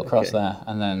press that little cross Okay. there,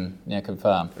 and then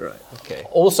confirm. Right, okay.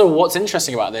 Also, what's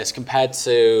interesting about this compared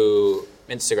to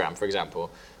Instagram, for example,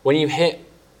 when you hit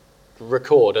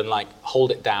record and like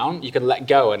hold it down, you can let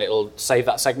go and it'll save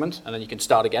that segment, and then you can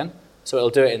start again. So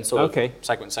it'll do it in sort of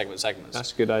segments.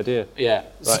 That's a good idea. Yeah.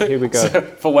 Right, here we go. So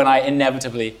for when I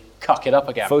inevitably cock it up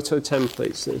again. Photo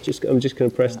templates. I'm just going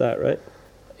to press that, right?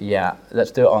 Yeah,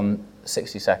 let's do it on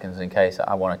 60 seconds in case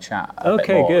I want to chat a bit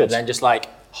Okay, more. good. And then just like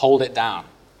hold it down.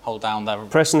 Hold down the...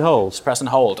 Press and hold. Just press and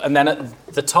hold. And then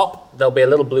at the top, there'll be a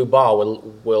little blue bar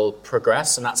will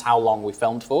progress, and that's how long we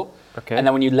filmed for. Okay. And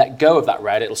then when you let go of that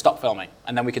red, it'll stop filming.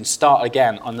 And then we can start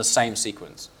again on the same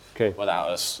sequence. Okay. Without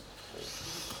us.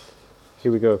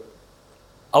 Here we go.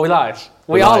 Are we live?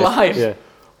 We are live. Yeah.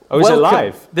 Oh, is it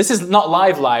live? This is not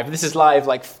live. This is live,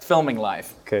 like filming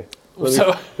live. Okay. So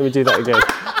Let me do that again.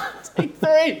 take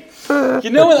 3. You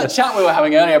know that chat we were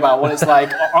having earlier about what it's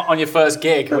like on your first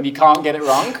gig when you can't get it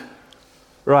wrong?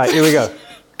 Right, here we go.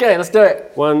 Okay, let's do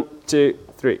it. 1, 2,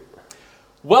 3.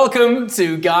 Welcome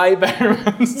to Guy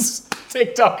Berriman's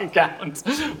TikTok account.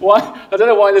 I don't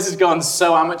know why this has gone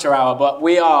so amateur hour, but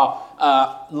we are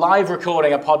live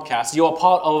recording a podcast. You're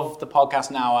part of the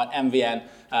podcast now at MVN,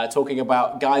 talking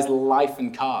about Guy's life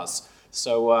and cars.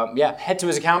 So yeah, head to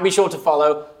his account. Be sure to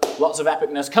follow. Lots of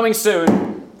epicness coming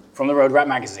soon from the Road Rat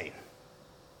magazine.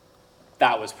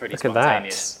 That was pretty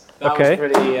spontaneous. That was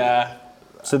pretty...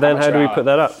 so then how do we put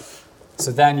that up?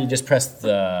 So then you just press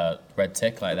the red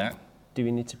tick like that. Do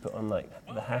we need to put on like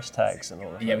the hashtags and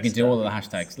all that? Yeah, we can do all of the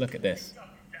hashtags. Look at this.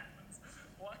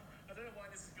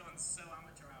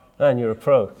 Man, you're a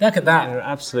pro. Look at that. You're an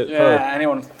absolute pro. Yeah,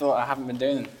 anyone thought I haven't been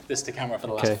doing this to camera for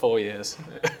the last 4 years.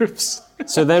 Oops.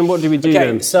 So then what do we do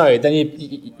then? So then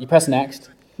you press next.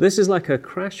 This is like a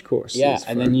crash course. Yeah,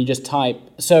 and then you just type.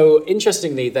 So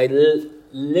interestingly, they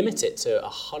limit it to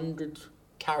 100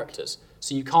 characters.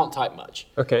 So you can't type much.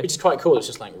 Okay. Which is quite cool. It's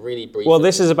just like really brief. Well,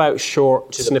 this is about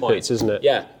short snippets, isn't it?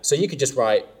 Yeah. So you could just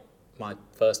write my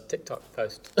first TikTok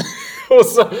post. Or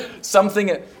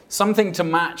something to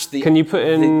match the. Can you put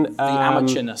in the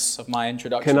amateurness of my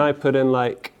introduction? Can I put in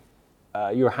like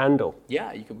your handle?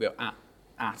 Yeah, you can go at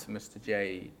Mr.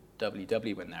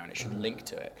 JWW in there, and it should link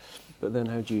to it. But then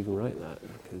how do you even write that?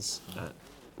 Because at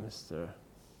Mr.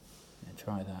 Yeah,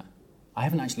 try that. I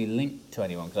haven't actually linked to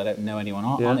anyone because I don't know anyone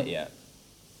on it yet.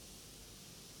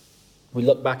 We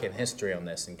look back in history on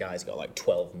this, and Guy's got like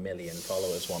 12 million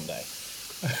followers one day.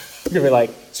 You'll be like,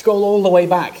 scroll all the way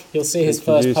back. You'll see his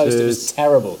first post. It was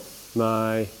terrible.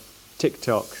 My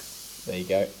TikTok. There you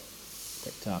go.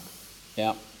 TikTok.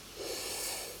 Yeah.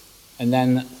 And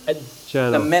then at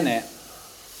the minute,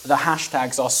 the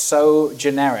hashtags are so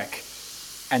generic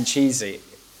and cheesy.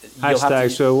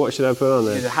 Hashtag, so what should I put on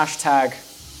there? The hashtag...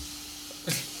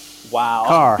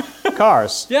 Wow.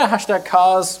 Cars. Yeah, hashtag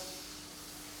cars.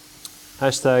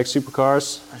 Hashtag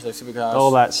supercars. Hashtag supercars.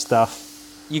 All that stuff.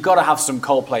 You got to have some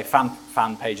Coldplay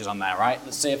fan pages on there, right?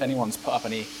 Let's see if anyone's put up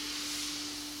any. Let's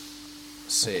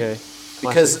see. Okay.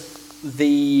 Because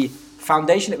the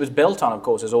foundation it was built on, of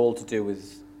course, is all to do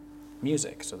with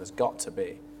music. So there's got to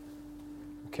be.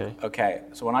 Okay. Okay.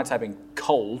 So when I type in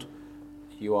cold,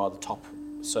 you are the top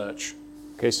search.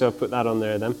 Okay, so I'll put that on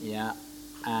there then. Yeah.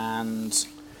 And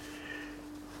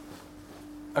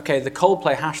okay, the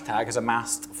Coldplay hashtag has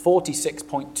amassed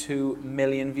 46.2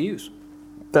 million views.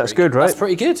 That's good, right? That's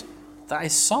pretty good. That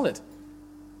is solid.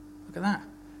 Look at that.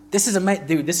 This is amazing,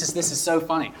 dude. This is so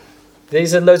funny.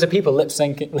 These are loads of people lip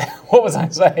syncing. What was I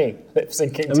saying? Lip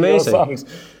syncing to your songs.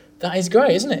 That is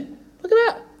great, isn't it? Look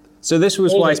at that. So this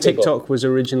was why TikTok was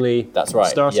originally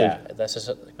started. Yeah,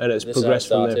 and it's progressed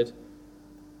from there.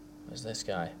 Where's this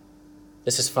guy?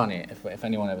 This is funny. If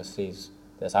anyone ever sees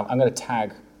this, I'm going to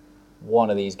tag one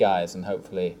of these guys and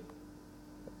hopefully.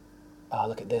 Oh,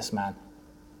 look at this, man.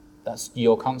 That's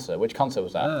your concert. Which concert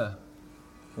was that? Ah.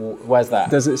 Where's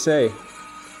that? Does it say?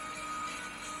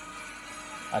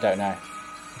 I don't know.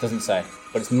 It doesn't say.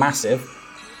 But it's massive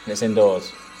and it's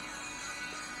indoors.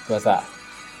 Where's that?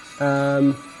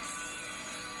 I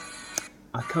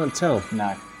can't tell.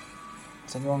 No.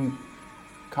 Has anyone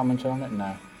commented on it?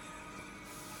 No.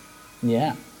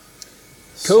 Yeah.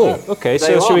 Cool. So, okay.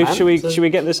 So should we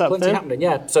get this up then? Happening.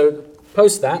 Yeah. So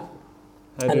post that,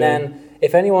 and then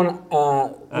if anyone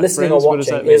listening friends, or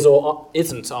watching is or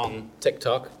isn't on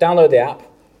TikTok, download the app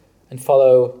and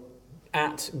follow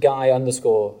at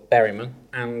Guy_Berriman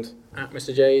and at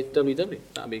Mr. JWW.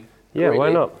 That'd be why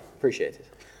not? Appreciated.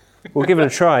 We'll give it a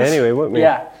try anyway, won't we?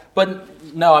 Yeah,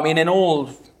 but no, I mean, in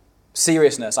all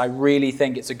seriousness, I really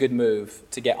think it's a good move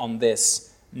to get on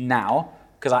this now.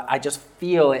 Because I just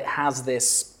feel it has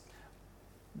this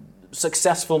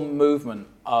successful movement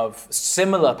of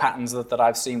similar patterns that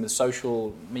I've seen with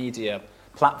social media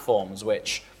platforms,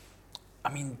 which,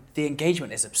 I mean, the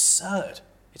engagement is absurd.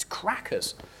 It's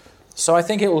crackers. So I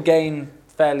think it will gain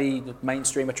fairly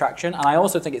mainstream attraction. And I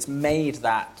also think it's made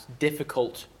that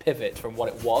difficult pivot from what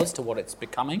it was to what it's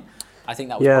becoming. I think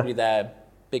that was probably their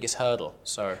biggest hurdle.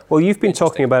 So well, you've been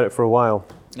talking about it for a while,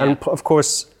 and Yeah. of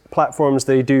course, platforms,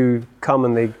 they do come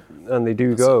and they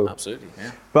do go. Absolutely,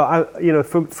 yeah. But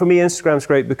for me, Instagram's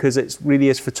great because it really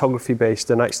is photography based,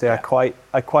 and actually, I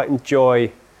quite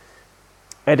enjoy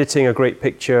editing a great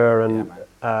picture and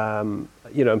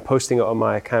and posting it on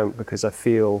my account, because I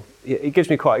feel it gives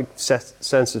me quite a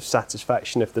sense of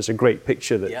satisfaction if there's a great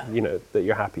picture that that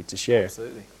you're happy to share.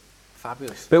 Absolutely,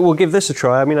 fabulous. But we'll give this a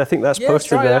try. I mean, I think that's posted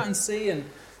try there. it out and see. And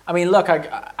I mean, look,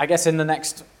 I guess in the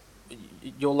next,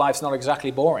 your life's not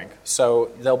exactly boring.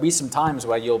 So there'll be some times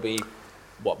where you'll be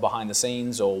behind the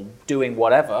scenes or doing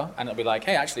whatever, and it'll be like,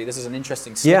 hey, actually, this is an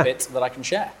interesting snippet that I can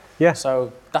share. Yeah.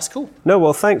 So that's cool. No,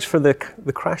 well, thanks for the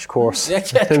crash course. Yeah,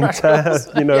 crash course.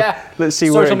 Let's see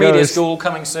Social where it goes. Social media school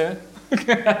coming soon.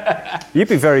 You'd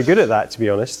be very good at that, to be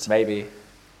honest. Maybe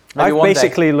I've one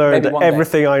basically day. learned Maybe one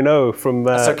everything I know from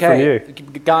That's okay. from you.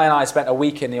 Guy and I spent a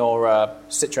week in your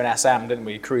Citroen SM, didn't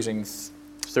we? Cruising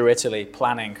through Italy,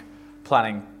 planning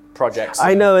projects.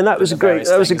 I know, and that was a great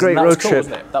road cool, trip.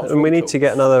 That was and we need to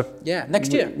get another. Yeah,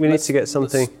 next year. We need to get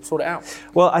something. Let's sort it out.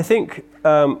 Well, I think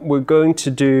we're going to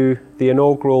do the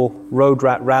inaugural Road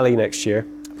Rat Rally next year.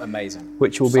 Amazing.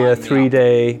 Which will be a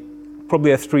 3-day,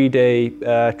 probably a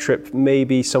 3-day trip,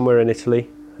 maybe somewhere in Italy.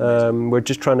 We're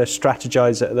just trying to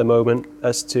strategize it at the moment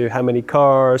as to how many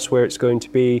cars, where it's going to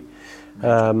be.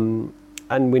 And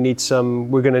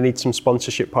we're going to need some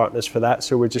sponsorship partners for that.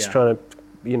 So we're just trying to,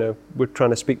 we're trying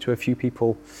to speak to a few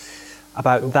people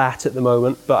about that at the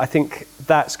moment. But I think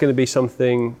that's going to be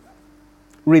something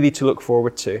really to look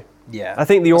forward to. Yeah. I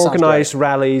think the organised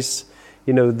rallies,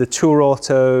 the Tour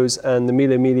Autos and the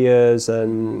Mille Miglias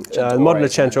and Modena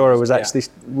Centauro was actually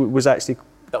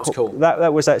that was cool.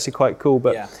 That was actually quite cool.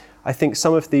 But I think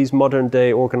some of these modern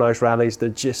day organised rallies, they're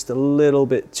just a little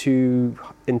bit too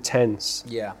intense.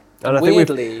 Yeah. And I think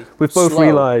we've both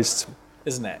realised,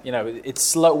 isn't it? It's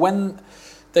slow when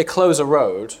they close a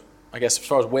road. I guess as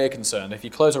far as we're concerned, if you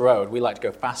close a road, we like to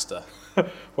go faster.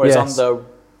 Whereas on the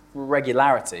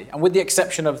regularity, and with the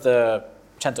exception of the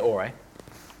Centauro.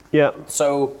 Yeah.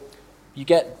 So you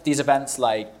get these events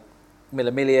like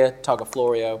Mille Miglia, Targa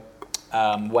Florio,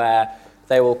 where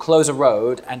they will close a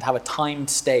road and have a timed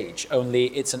stage, only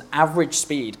it's an average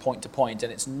speed point to point,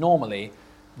 and it's normally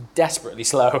desperately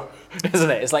slow, isn't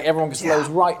it? It's like everyone slows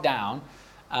right down.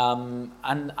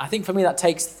 And I think for me that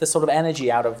takes the sort of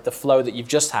energy out of the flow that you've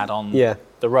just had on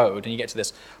the road, and you get to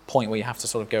this point where you have to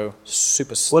sort of go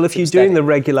super Well, if you're doing the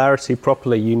regularity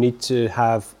properly, you need to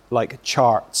have like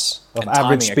charts of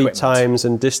average speed times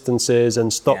and distances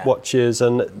and stopwatches,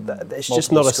 and it's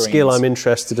just not a skill I'm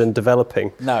interested in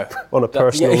developing on a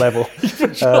personal level.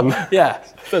 Yeah,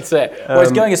 that's it.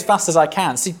 Whereas going as fast as I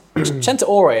can. See,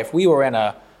 Centauro, if we were in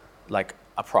a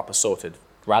proper sorted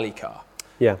rally car,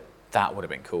 that would have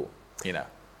been cool,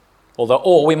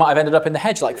 or we might have ended up in the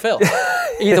hedge like Phil.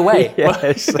 Either way,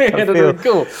 I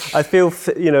feel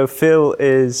Phil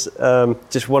is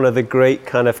just one of the great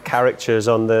kind of characters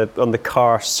on the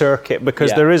car circuit,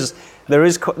 because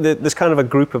there's kind of a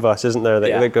group of us, isn't there,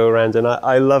 that go around, and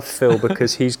I love Phil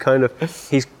because he's kind of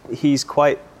he's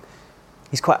quite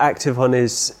active on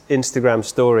his Instagram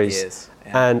stories. He is,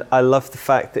 and I love the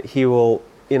fact that he'll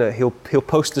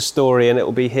post a story and it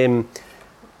will be him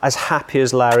as happy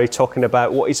as Larry talking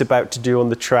about what he's about to do on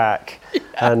the track,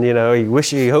 and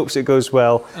he hopes it goes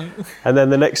well, and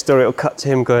then the next story it'll cut to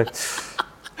him going,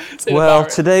 well,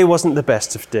 today wasn't the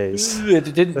best of days.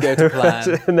 It didn't go to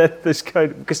plan. And then this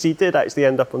because he did actually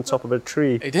end up on top of a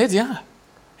tree. He did, yeah.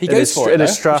 He goes for it, in a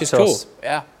Stratos. Which is cool.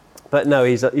 Yeah. But no,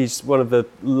 he's one of the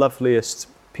loveliest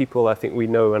people I think we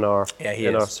know in our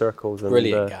circles.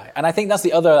 Brilliant guy. And I think that's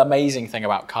the other amazing thing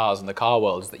about cars and the car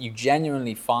world, is that you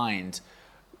genuinely find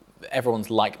everyone's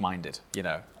like-minded.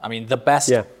 I mean,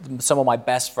 some of my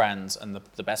best friends and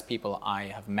the best people I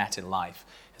have met in life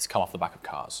has come off the back of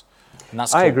cars, and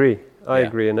that's cool. I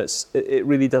agree, and it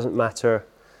really doesn't matter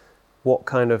what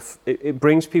kind of it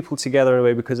brings people together in a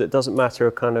way, because it doesn't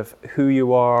matter kind of who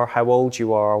you are, how old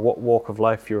you are, what walk of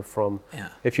life you're from.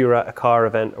 If you're at a car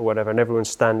event or whatever and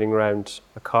everyone's standing around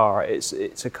a car, it's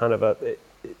a kind of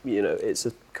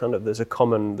there's a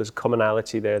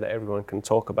commonality there that everyone can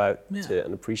talk about it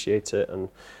and appreciate it, and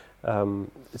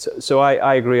so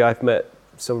I agree. I've met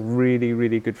some really,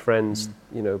 really good friends,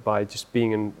 by just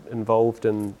being involved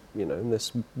in in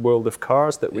this world of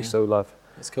cars that we so love.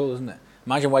 It's cool, isn't it?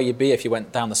 Imagine where you'd be if you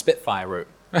went down the Spitfire route.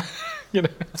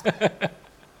 It's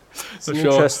an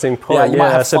interesting point.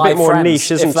 It's a bit more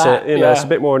niche, isn't it? It's a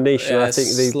bit more niche, and I think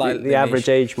the average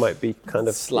age might be kind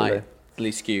of slightly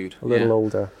skewed, a little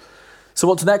older. So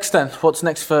what's next then? What's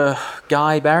next for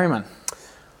Guy Berryman?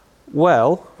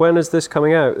 Well, when is this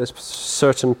coming out? This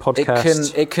certain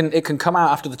podcast. It can come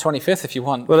out after the 25th if you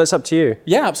want. Well, it's up to you.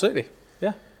 Yeah, absolutely.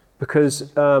 Yeah.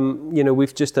 Because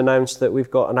we've just announced that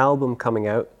we've got an album coming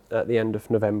out at the end of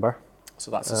November.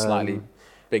 So that's a slightly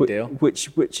big deal.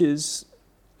 Which is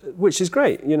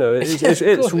great.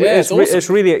 It's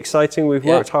really exciting. We've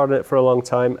worked hard on it for a long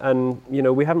time, and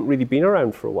we haven't really been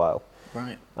around for a while.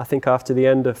 Right. I think after the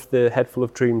end of the Head Full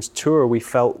of Dreams tour, we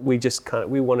felt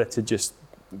we wanted to just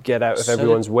get out of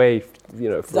everyone's way,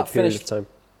 for a period of time.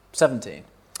 2017.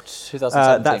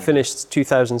 That finished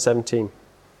 2017.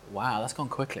 Wow, that's gone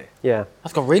quickly. Yeah,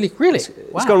 that's gone really.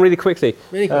 It's gone really quickly.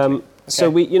 Really quickly. Okay.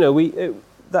 So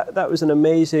that was an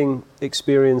amazing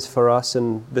experience for us,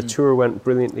 and the tour went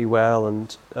brilliantly well.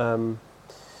 And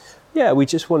we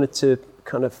just wanted to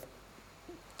kind of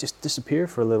just disappear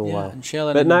for a little while. And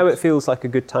chill. But now it feels like a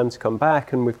good time to come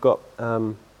back, and we've got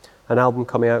an album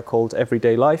coming out called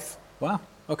Everyday Life. Wow.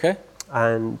 Okay.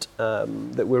 And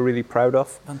that we're really proud of.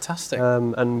 Fantastic.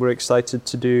 And we're excited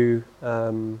to do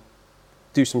some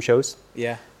shows.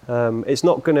 Yeah. It's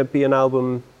not going to be an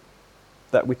album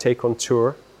that we take on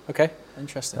tour. Okay.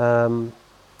 Interesting.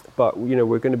 But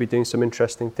we're going to be doing some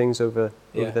interesting things over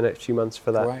the next few months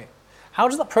for that. Right. How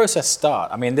does that process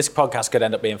start? I mean, this podcast could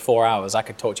end up being 4 hours. I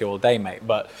could talk to you all day, mate.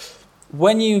 But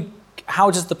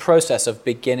how does the process of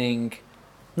beginning,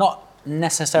 not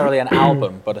necessarily an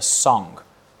album, but a song,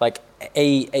 like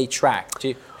a track?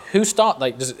 Who start?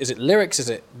 Like, is it lyrics? Is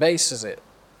it bass? Is it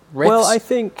riffs? Well, I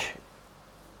think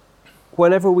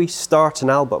whenever we start an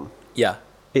album,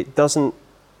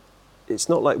 it's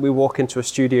not like we walk into a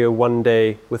studio one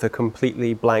day with a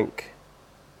completely blank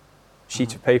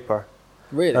sheet of paper.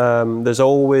 Really? There's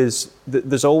always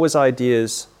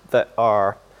ideas that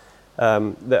are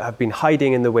that have been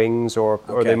hiding in the wings, or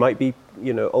they might be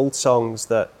old songs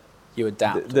that you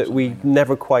adapt that we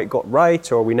never quite got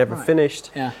right, or we never finished.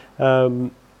 Yeah.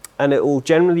 And it will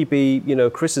generally be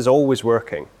Chris is always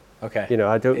working. Okay.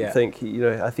 I don't think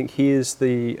I think he is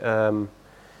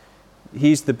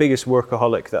he's the biggest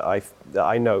workaholic that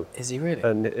I know. Is he really?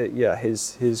 And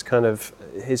his kind of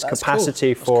his That's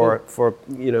capacity cool. for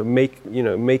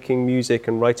making music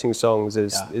and writing songs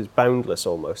is boundless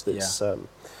almost. It's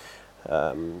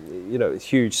it's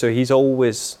huge. So he's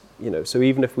always so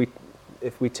even if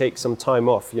we take some time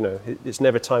off, it's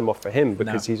never time off for him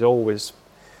because he's always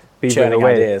beavering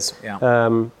away. Ideas.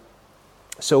 Yeah.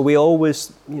 So we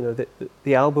always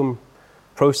the album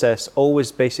process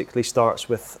always basically starts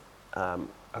with a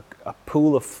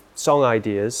pool of song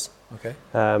ideas,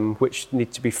 which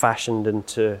need to be fashioned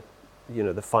into,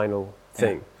 the final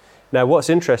thing. Yeah. Now, what's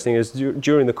interesting is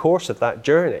during the course of that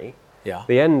journey,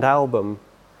 the end album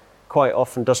quite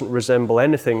often doesn't resemble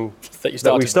anything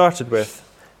that we started with.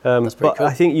 But cool.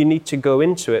 I think you need to go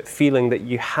into it feeling that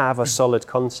you have a solid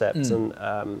concept and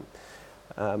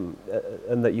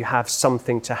that you have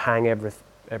something to hang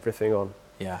everything on.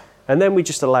 Yeah. And then we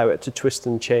just allow it to twist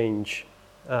and change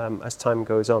as time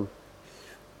goes on.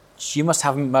 You must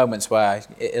have moments where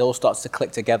it all starts to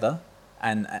click together,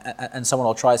 and someone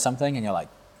will try something, and you're like,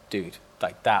 dude,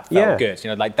 like that felt good.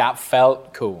 Like that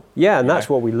felt cool. Yeah, and that's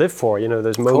what we live for.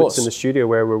 There's moments in the studio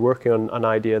where we're working on an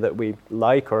idea that we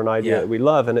like or an idea that we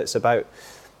love, and it's about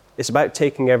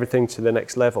taking everything to the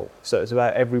next level. So it's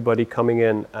about everybody coming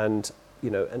in and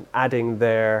and adding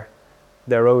their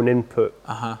own input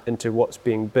into what's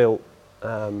being built.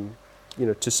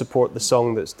 To support the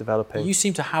song that's developing. You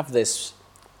seem to have this,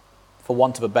 for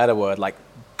want of a better word, like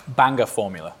banger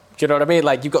formula. Do you know what I mean?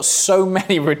 Like you've got so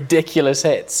many ridiculous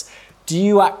hits. Do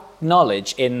you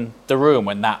acknowledge in the room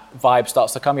when that vibe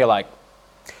starts to come, you're like,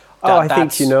 I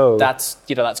think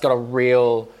that's got a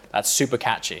real, that's super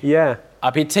catchy. Yeah.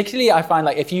 Particularly, I find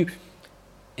like if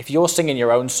you're singing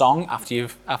your own song after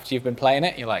you've been playing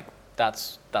it, you're like,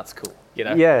 that's cool.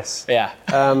 Yes. Yeah.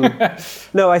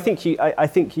 No, I think you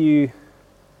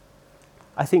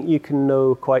can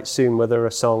know quite soon whether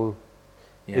a song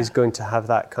is going to have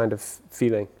that kind of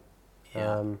feeling.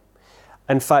 Yeah.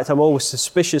 In fact, I'm always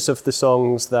suspicious of the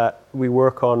songs that we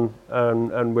work on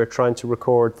and we're trying to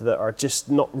record that are just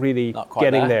not really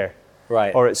getting there.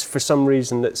 Right. Or it's for some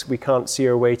reason that we can't see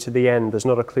our way to the end. There's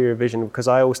not a clear vision, because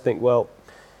I always think, well,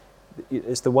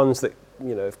 it's the ones that,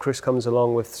 if Chris comes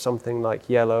along with something like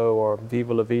Yellow or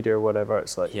Viva La Vida or whatever,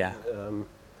 it's like,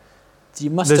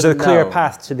 there's a clear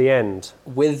path to the end.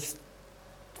 With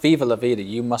Viva La Vida,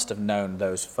 you must have known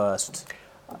those first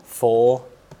 4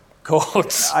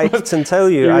 chords. I can tell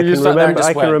you, I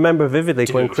can remember vividly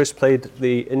when Chris played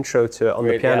the intro to it on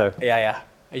the piano. Yeah.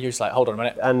 You're just like, hold on a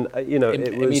minute. And,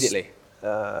 it was... Immediately.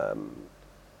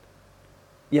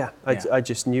 I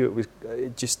just knew it was.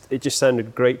 It just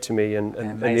sounded great to me, and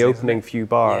Amazing, the opening few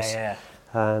bars. Yeah.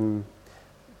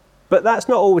 But that's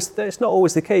not always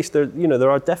the case. There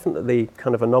are definitely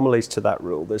kind of anomalies to that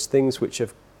rule. There's things which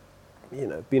have,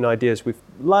 been ideas we've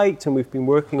liked and we've been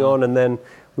working on, and then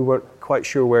we weren't quite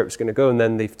sure where it was going to go, and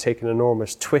then they've taken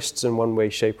enormous twists in one way,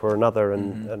 shape, or another,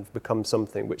 and become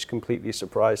something which completely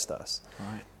surprised us.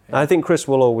 Right. Yeah. I think Chris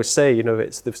will always say,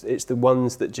 it's the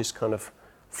ones that just kind of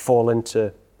fall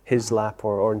into his lap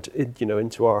or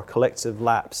into our collective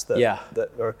laps that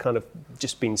are kind of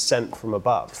just being sent from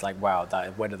above. It's like, wow,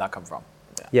 where did that come from?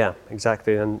 Yeah,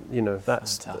 exactly, and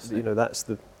that's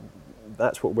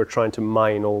that's what we're trying to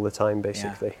mine all the time,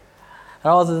 basically.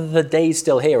 Yeah. Are the days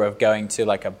still here of going to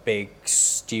like a big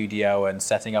studio and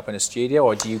setting up in a studio,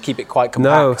 or do you keep it quite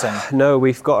compact? No,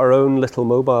 we've got our own little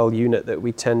mobile unit that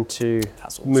we tend to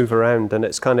move around, and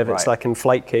it's kind of it's like in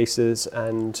flight cases,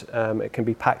 and it can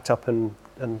be packed up and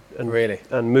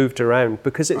moved around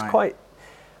because it's quite.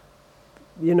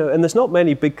 And there's not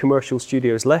many big commercial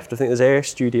studios left. I think there's Air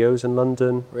Studios in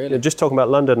London. Really? Just talking about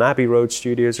London, Abbey Road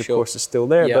Studios, of course, is still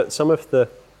there. But some of the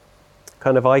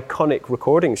kind of iconic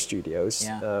recording studios,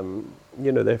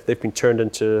 they've been turned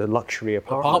into luxury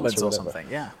apartments or something.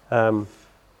 Yeah.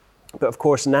 But of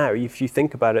course, now, if you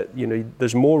think about it,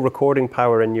 there's more recording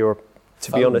power in your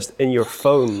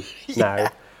phone now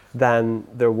than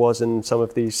there was in some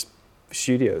of these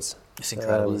studios. It's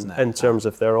incredible, isn't it? In terms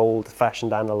of their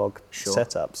old-fashioned analog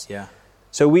setups. Yeah.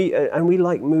 So we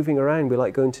like moving around. We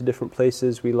like going to different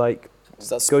places. We like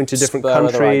going to different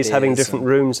countries, having different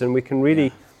rooms, and we can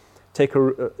really take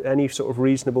any sort of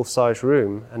reasonable-sized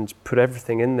room and put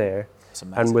everything in there.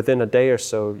 And within a day or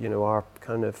so, our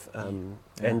kind of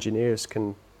engineers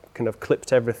can have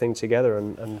clipped everything together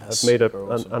and have made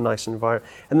a nice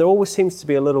environment. And there always seems to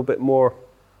be a little bit more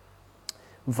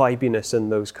vibiness in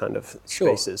those kind of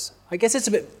spaces. I guess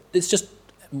it's just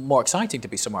more exciting to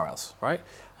be somewhere else, right?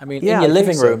 I mean, in your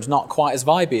living room's not quite as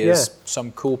vibey as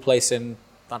some cool place in,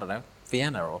 I don't know,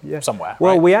 Vienna or somewhere.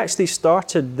 Well, right? we actually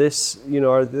started this,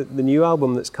 the new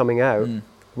album that's coming out,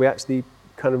 we actually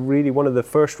kind of really, one of the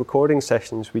first recording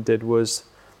sessions we did was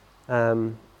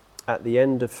at the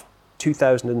end of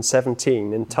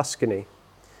 2017 in Tuscany.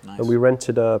 Nice. And we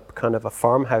rented a kind of a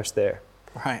farmhouse there.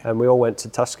 Right. And we all went to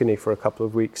Tuscany for a couple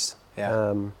of weeks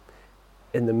in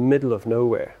the middle of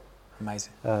nowhere.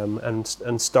 Amazing.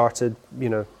 And started,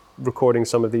 recording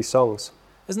some of these songs.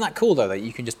 Isn't that cool, though, that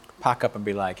you can just pack up and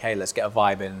be like, hey, let's get a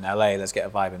vibe in LA, let's get a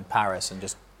vibe in Paris, and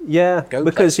just go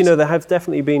because, places. there have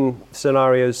definitely been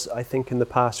scenarios, I think, in the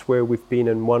past where we've been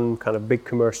in one kind of big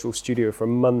commercial studio for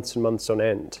months and months on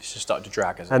end. It's just started to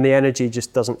drag, isn't it? And the energy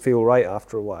just doesn't feel right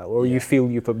after a while, or you feel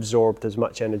you've absorbed as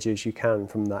much energy as you can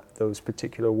from those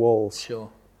particular walls. Sure.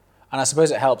 And I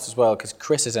suppose it helps as well, because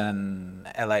Chris is in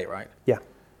LA, right? Yeah.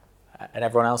 And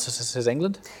everyone else is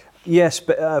England? Yes,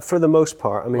 but for the most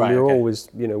part, I mean, we're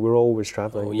always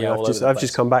traveling. I've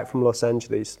just come back from Los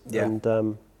Angeles,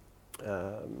 and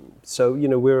so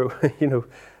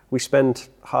we spend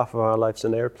half of our lives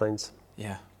in airplanes.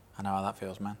 Yeah, I know how that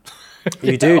feels, man.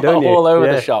 You do, don't you? All over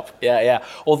the shop. Yeah.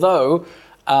 Although,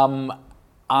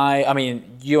 I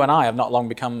mean, you and I have not long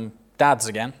become dads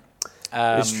again.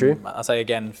 It's true. I'll say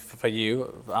again for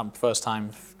you, first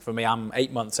time for me. I'm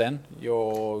 8 months in.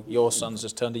 Your son's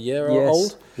just turned a year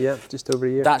old. Yeah, just over a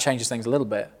year. That changes things a little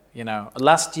bit.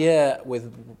 Last year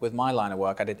with my line of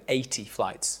work, I did 80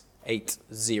 flights. 80.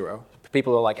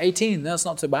 People are like 18. That's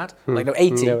not too bad. Like no,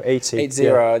 80. No, 80. 80.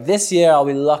 Yeah. This year I'll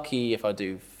be lucky if I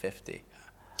do 50.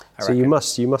 So you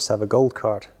must have a gold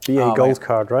card. BA gold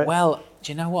card, right? Well,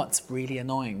 do you know what's really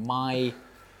annoying? My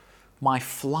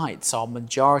flights are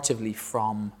majoritively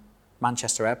from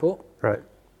Manchester Airport. Right.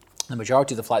 The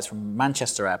majority of the flights from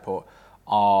Manchester Airport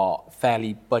are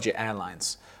fairly budget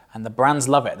airlines. And the brands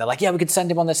love it. They're like, yeah, we could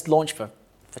send him on this launch for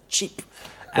cheap.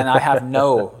 And I have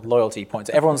no loyalty points.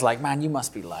 Everyone's like, man, you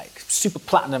must be like super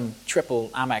platinum, triple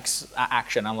Amex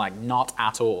action. I'm like, not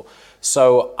at all.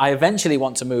 So I eventually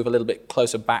want to move a little bit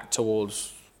closer back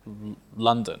towards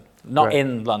London. Not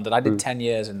in London. I did 10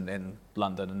 years in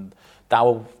London, and that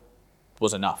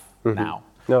was enough now.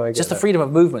 No, I get just the freedom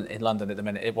of movement in London at the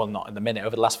minute. Well, not in the minute.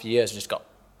 Over the last few years, it just got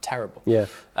terrible. Yeah.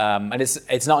 And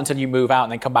it's not until you move out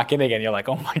and then come back in again, you're like,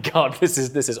 oh my God, this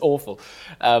is awful.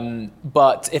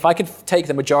 But if I could take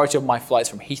the majority of my flights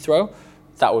from Heathrow,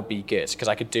 that would be good, because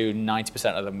I could do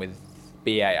 90% of them with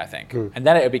BA, I think. And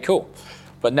then it would be cool.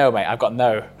 But no, mate, I've got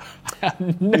no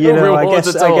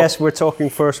rewards at all. I guess we're talking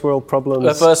first world problems.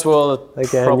 The first world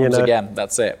problems again. Again,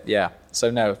 that's it, yeah. So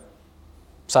no,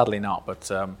 sadly not,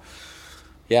 but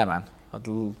yeah, man,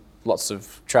 lots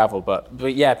of travel.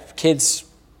 But yeah, kids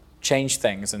change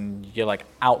things and your like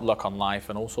outlook on life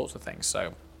and all sorts of things.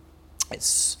 So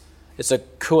it's a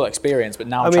cool experience. But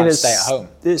now I'm trying to stay at home.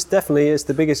 It's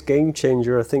the biggest game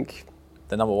changer, I think,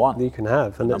 the number one you can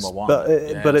have. And number one.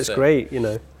 But it's great, you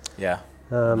know. Yeah.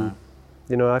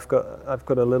 You know, I've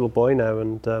got a little boy now,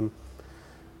 and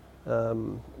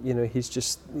you know, he's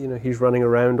just, you know, he's running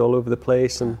around all over the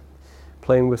place and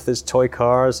playing with his toy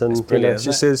cars, and you know, it's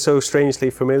just so strangely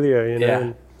familiar, you know. Yeah.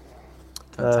 And,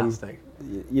 Fantastic.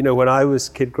 you know, when I was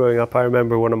a kid growing up, I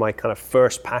remember one of my kind of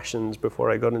first passions before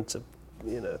I got into,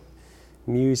 you know,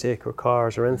 music or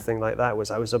cars or anything like that was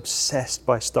I was obsessed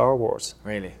by Star Wars.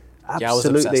 Really?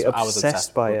 Absolutely I was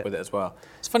obsessed by it. with it as well.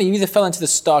 It's funny, you either fell into the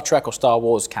Star Trek or Star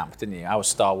Wars camp, didn't you? I was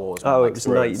Star Wars. Oh, it was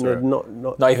not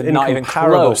even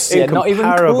close. Yeah, not even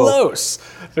close.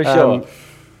 For sure.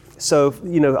 So,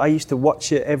 you know, I used to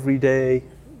watch it every day.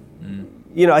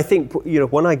 You know, I think, you know,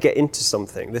 when I get into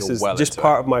something, this is just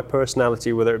part of my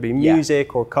personality, whether it be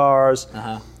music or cars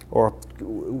or,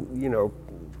 you know,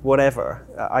 whatever.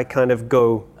 I kind of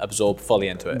go... absorb fully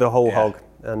into it. The whole hog.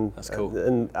 And that's cool.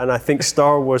 And I think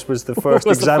Star Wars was the first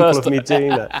example of me doing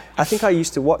that. I think I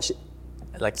used to watch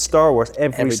like Star Wars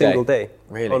every single day.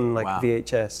 Really? On like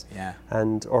VHS. Yeah.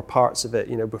 And or parts of it,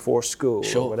 you know, before school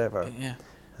or whatever. Yeah.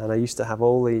 And I used to have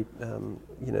all the,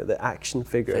 you know, the action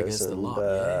figures. And, the lot.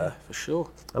 Yeah, for sure.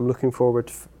 I'm looking forward,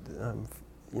 to,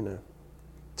 you know,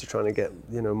 to trying to get,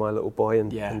 you know, my little boy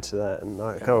into that. And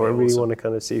I really want to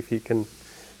kind of see if he can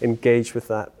engage with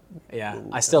that. Yeah,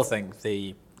 I still think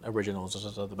the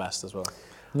originals are the best as well.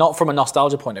 Not from a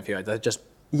nostalgia point of view. They're just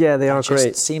they are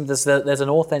great. Seem there's an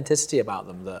authenticity about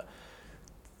them that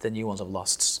the new ones have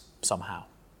lost somehow.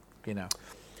 You know.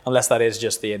 Unless that is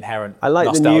just the inherent. I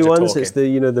like the new ones. Talking. It's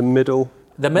the middle.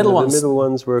 The middle ones. The middle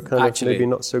ones were kind of maybe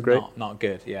not so great. Not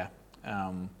good. Yeah.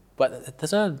 But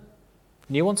there's a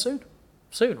new one soon,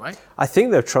 right? I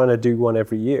think they're trying to do one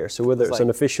every year. So whether it's an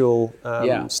official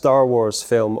Star Wars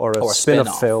film or a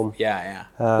spin-off film,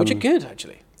 which are good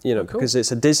actually. You know, because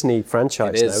it's a Disney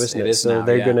franchise now, isn't it? It is so now,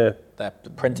 they're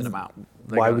printing them out.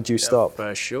 Why would you stop?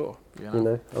 For sure. You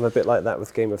know, I'm a bit like that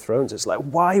with Game of Thrones. It's like,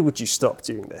 why would you stop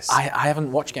doing this? I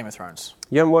haven't watched Game of Thrones.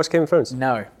 You haven't watched Game of Thrones?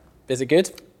 No. Is it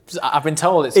good? I've been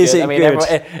told it's good. I mean,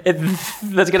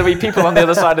 there's going to be people on the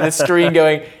other side of the screen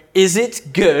going, "Is it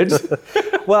good?"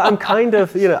 Well, I'm kind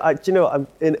of, you know, I'm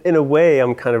in a way,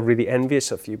 I'm kind of really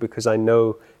envious of you because I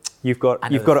know you've got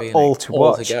it all to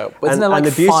watch. To go. But isn't there like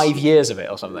 5 years of it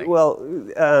or something? Well,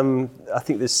 I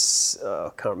think there's I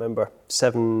can't remember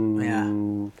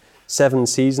seven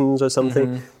seasons or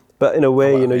something. But in a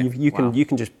way, you know, you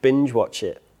can just binge watch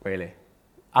it. Really,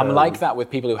 I'm like that with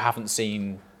people who haven't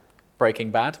seen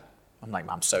Breaking Bad.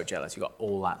 I'm so jealous. You got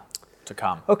all that to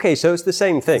come. Okay, so it's the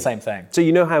same thing. It's the same thing. So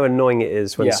you know how annoying it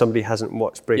is when somebody hasn't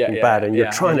watched Breaking Bad and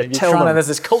you're trying to tell them. There's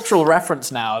this cultural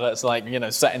reference now that's like, you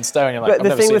know, set in stone. You're like, but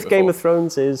the thing with Game of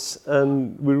Thrones is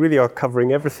we really are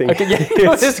covering everything. Okay,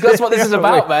 that's what this is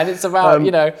about, man. It's about,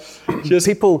 you know, just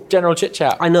people, general chit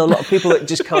chat. I know a lot of people that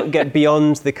just can't get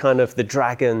beyond the kind of the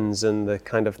dragons and the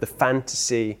kind of the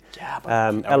fantasy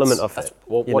element of it.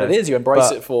 What it is, you embrace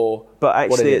it for. But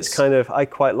actually, it's kind of, I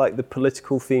quite like the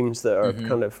political themes that are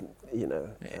kind of, you know,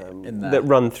 that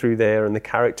run through there, and the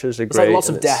characters are great. There's like lots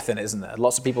of death in it, isn't there?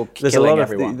 Lots of people killing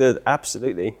everyone.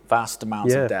 Absolutely. Vast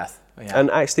amounts of death. Yeah.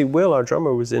 And actually, Will, our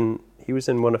drummer, was in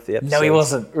one of the episodes. No, he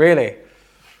wasn't. Really?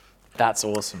 That's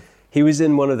awesome. He was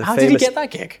in one of the How famous... did he get that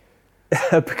gig?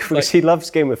 Because he loves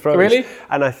Game of Thrones. Really?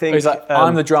 And I think... he's like,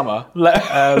 I'm the drummer.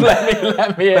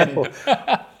 Let me in.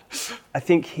 I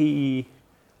think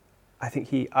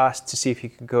he asked to see if he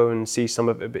could go and see some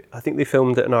of it. I think they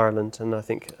filmed it in Ireland, and I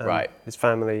think his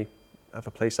family have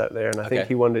a place out there, and I think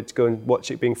he wanted to go and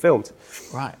watch it being filmed.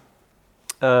 Right.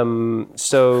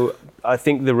 So I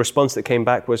think the response that came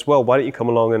back was, well, why don't you come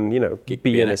along and, you know,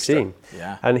 be in a scene?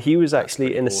 Yeah. And he was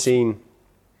actually in a scene,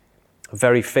 a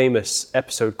very famous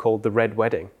episode called The Red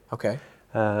Wedding. Okay.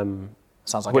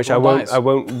 Sounds like which I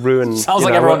won't ruin. Sounds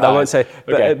like everyone dies. I won't say.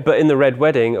 But in the Red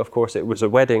Wedding, of course, it was a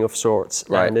wedding of sorts,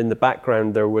 and in the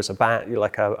background there was a band,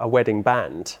 like a wedding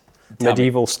band,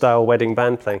 medieval style wedding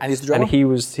band playing. And he's the drummer. And he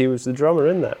was the drummer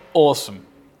in that. Awesome.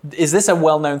 Is this a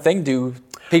well-known thing? Do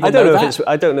people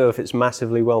I don't know if it's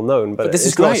massively well known, but this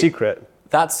it's not a secret.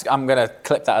 I'm gonna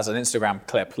clip that as an Instagram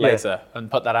clip later and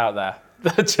put that out there.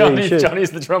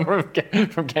 Johnny's the drummer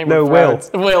from Game of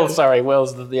Thrones. Will's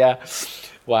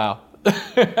wow.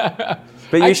 But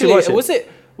you should watch it.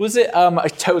 Was it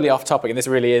totally off topic, and this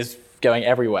really is going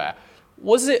everywhere.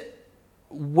 Was it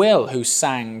Will who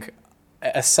sang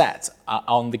a set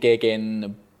on the gig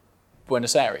in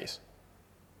Buenos Aires?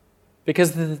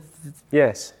 Because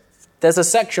yes, there's a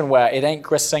section where it ain't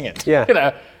Chris singing. Yeah. You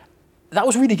know, That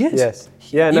was really good. Yes.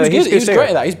 Yeah, He no, was he's good. a good He was singer. great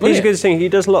at that. He's brilliant. He's a good singer. He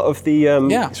does a lot of the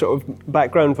Yeah. sort of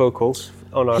background vocals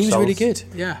on our He was songs. really good.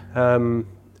 Yeah.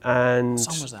 And What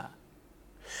song was that?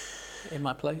 In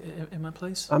my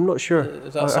place. I'm not sure.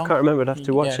 Is that a I song? can't remember. I'd have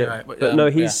to watch Yeah, it. right, But no,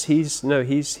 he's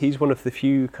one of the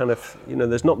few kind of,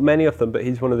 there's not many of them, but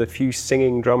he's one of the few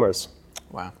singing drummers.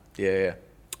 Wow. Yeah.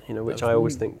 Which I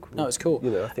always think. No, it's cool.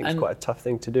 I think it's And quite a tough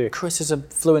thing to do. Chris is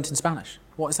fluent in Spanish.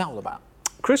 What is that all about?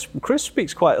 Chris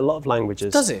speaks quite a lot of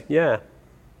languages. Does he? Yeah.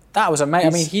 That was amazing.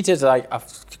 I mean, he did like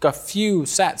a few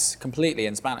sets completely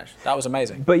in Spanish. That was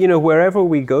amazing. But wherever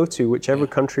we go to, whichever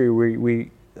country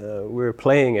we're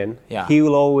playing in, Yeah. he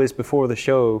will always before the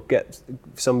show get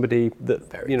somebody that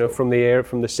Very cool.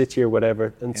 from the city or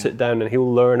whatever and sit down and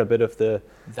he'll learn a bit of the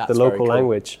That's local very cool.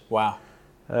 language. Wow.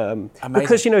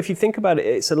 Because if you think about it,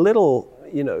 it's a little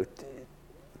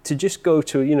to just go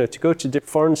to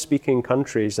foreign speaking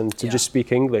countries and to just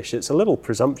speak English. It's a little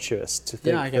presumptuous to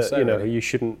think I guess that so, really. you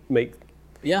shouldn't make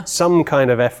Yeah. some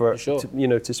kind of effort Sure.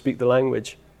 to speak the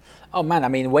language. Oh man, I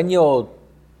mean, when you're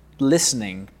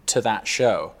listening to that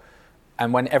show,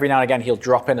 and when every now and again he'll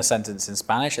drop in a sentence in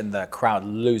Spanish, and the crowd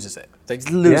loses it. They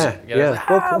lose it. You know, Yeah.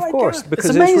 Well, of my course, God. because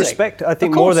It's it's amazing. respect. I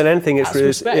think Of more course. than anything, it's That's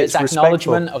respect. It's respectful.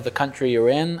 acknowledgement of the country you're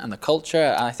in and the culture.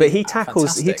 And I think But he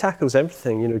fantastic. tackles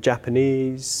everything.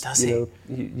 Japanese. Does he?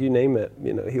 You name it.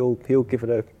 He'll give it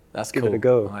a. That's give cool. it a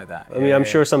go. I like that. I mean, I'm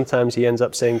sure sometimes he ends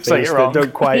up saying things you're that wrong.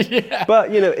 don't quite. Yeah. But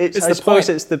it's It's I the suppose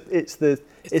point. it's the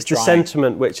trying.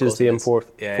 sentiment which is course the it is.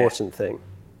 Yeah. important thing.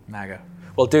 Mega.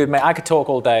 Well, dude, mate, I could talk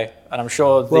all day, and I'm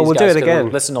sure these Well, we'll do guys it could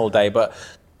again. listen all day, but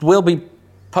we'll be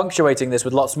punctuating this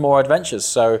with lots more adventures.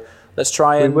 So let's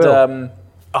try and. will.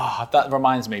 That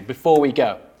reminds me. Before we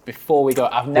go,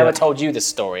 I've never Yeah. told you this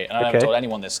story, and I never Okay. told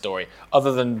anyone this story,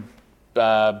 other than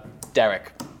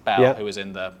Derek Bell, Yeah. who was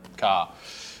in the car.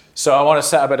 So I want to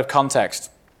set a bit of context.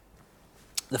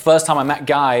 The first time I met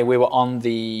Guy, we were on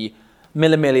the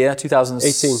Mille Miglia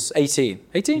 2018.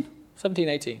 18? 17,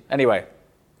 18. Anyway,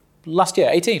 last year,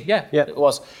 18, yeah, it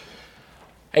was.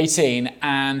 18,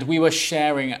 and we were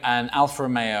sharing an Alfa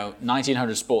Romeo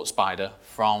 1900 Sport Spider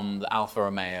from the Alfa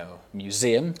Romeo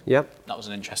Museum. Yep. That was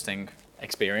an interesting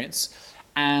experience.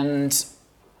 And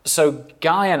so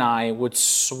Guy and I would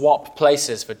swap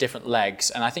places for different legs,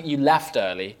 and I think you left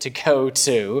early to go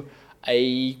to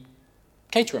a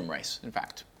Caterham race, in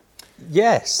fact.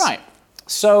 Yes. Right.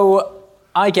 So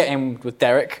I get in with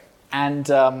Derek, and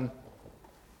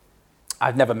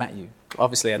I've never met you,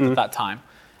 obviously, at that time.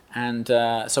 And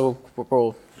so we're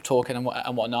all talking and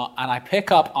whatnot, and I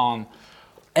pick up on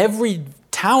every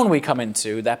town we come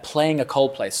into, they're playing a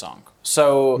Coldplay song.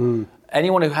 So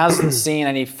anyone who hasn't seen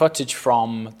any footage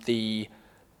from the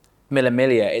Mille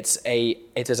Miglia,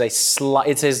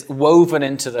 it is woven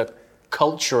into the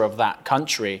culture of that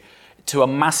country to a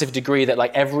massive degree that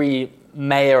like every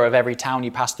mayor of every town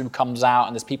you pass through comes out,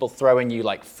 and there's people throwing you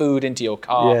like food into your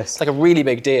car. Yes. It's like a really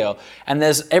big deal. And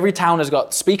every town has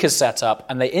got speakers set up,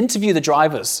 and they interview the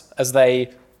drivers as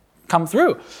they come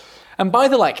through. And by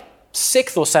the like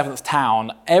 6th or 7th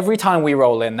town, every time we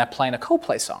roll in, they're playing a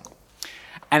Coldplay song.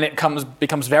 And it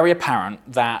becomes very apparent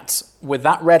that with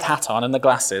that red hat on and the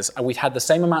glasses, and we'd had the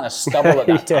same amount of stubble at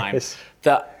that time, Yes.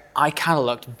 that I kind of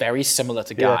looked very similar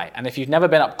to Guy. Yeah. And if you've never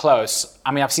been up close,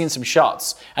 I mean, I've seen some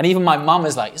shots, and even my mum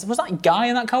is like, was that Guy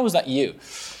in that car, or was that you?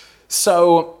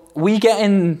 So we get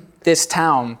in this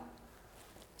town,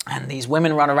 and these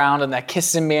women run around, and they're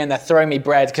kissing me, and they're throwing me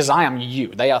bread, because I am you.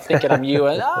 They are thinking I'm you,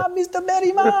 and, Mr.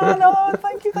 Berryman, oh,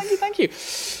 thank you.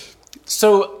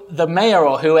 So the mayor,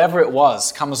 or whoever it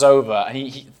was, comes over,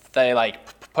 and they like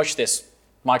push this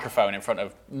microphone in front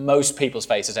of most people's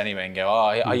faces anyway and go,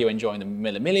 are you enjoying the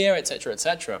Mille Miglia, etc.,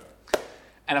 etc.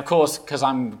 And of course, because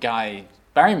I'm Guy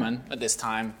Berryman at this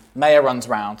time, Mayor runs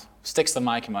round, sticks the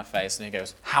mic in my face, and he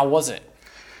goes, how was it?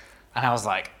 And I was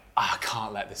like, I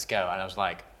can't let this go. And I was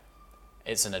like,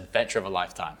 it's an adventure of a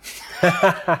lifetime.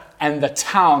 And the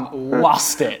town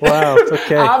lost it. Wow,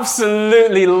 okay.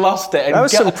 Absolutely lost it. And That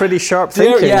was some pretty sharp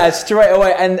thinking. Yeah, straight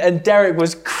away. And Derek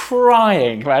was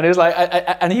crying, man. It was like,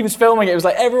 and he was filming it. It was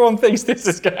like, everyone thinks this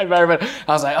is Guy Berryman.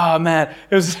 I was like, oh man,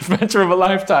 it was an adventure of a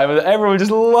lifetime. And everyone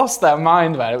just lost their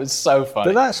mind, man. It was so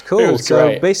funny. But that's It cool. was So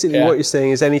great. basically, Yeah. what you're saying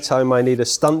is, anytime I need a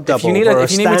stunt double If you need, or if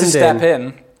a you need me to step stand-in,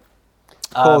 in,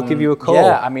 I'll give you a call.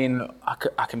 yeah, I mean,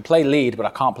 I can play lead, but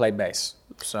I can't play bass.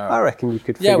 So I reckon you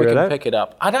could yeah, we figure it can out. pick it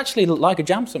up. I'd actually like a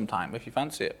jam sometime if you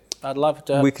fancy it. I'd love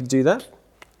to We could do that.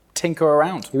 tinker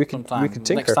around We could sometime.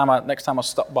 tinker. Next time I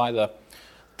stop by the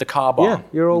car barn. Yeah,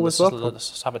 you're always welcome. Let's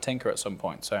just have a tinker at some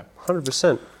point. So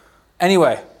 100%.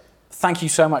 anyway, thank you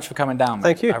so much for coming down. Mate.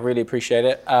 Thank you. I really appreciate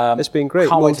it. It's been great.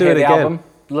 Can't We'll wait to do hear it the again. album.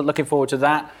 Looking forward to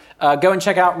that. Go and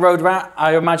check out Road Rat.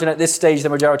 I imagine at this stage the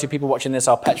majority of people watching this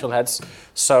are petrol heads,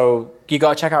 so you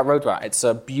got to check out Road Rat. It's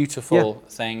a beautiful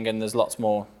thing, and there's lots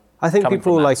more. I think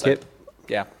people will like it.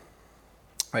 Yeah,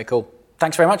 very cool.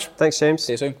 Thanks very much. Thanks, James.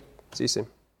 See you soon. See you soon.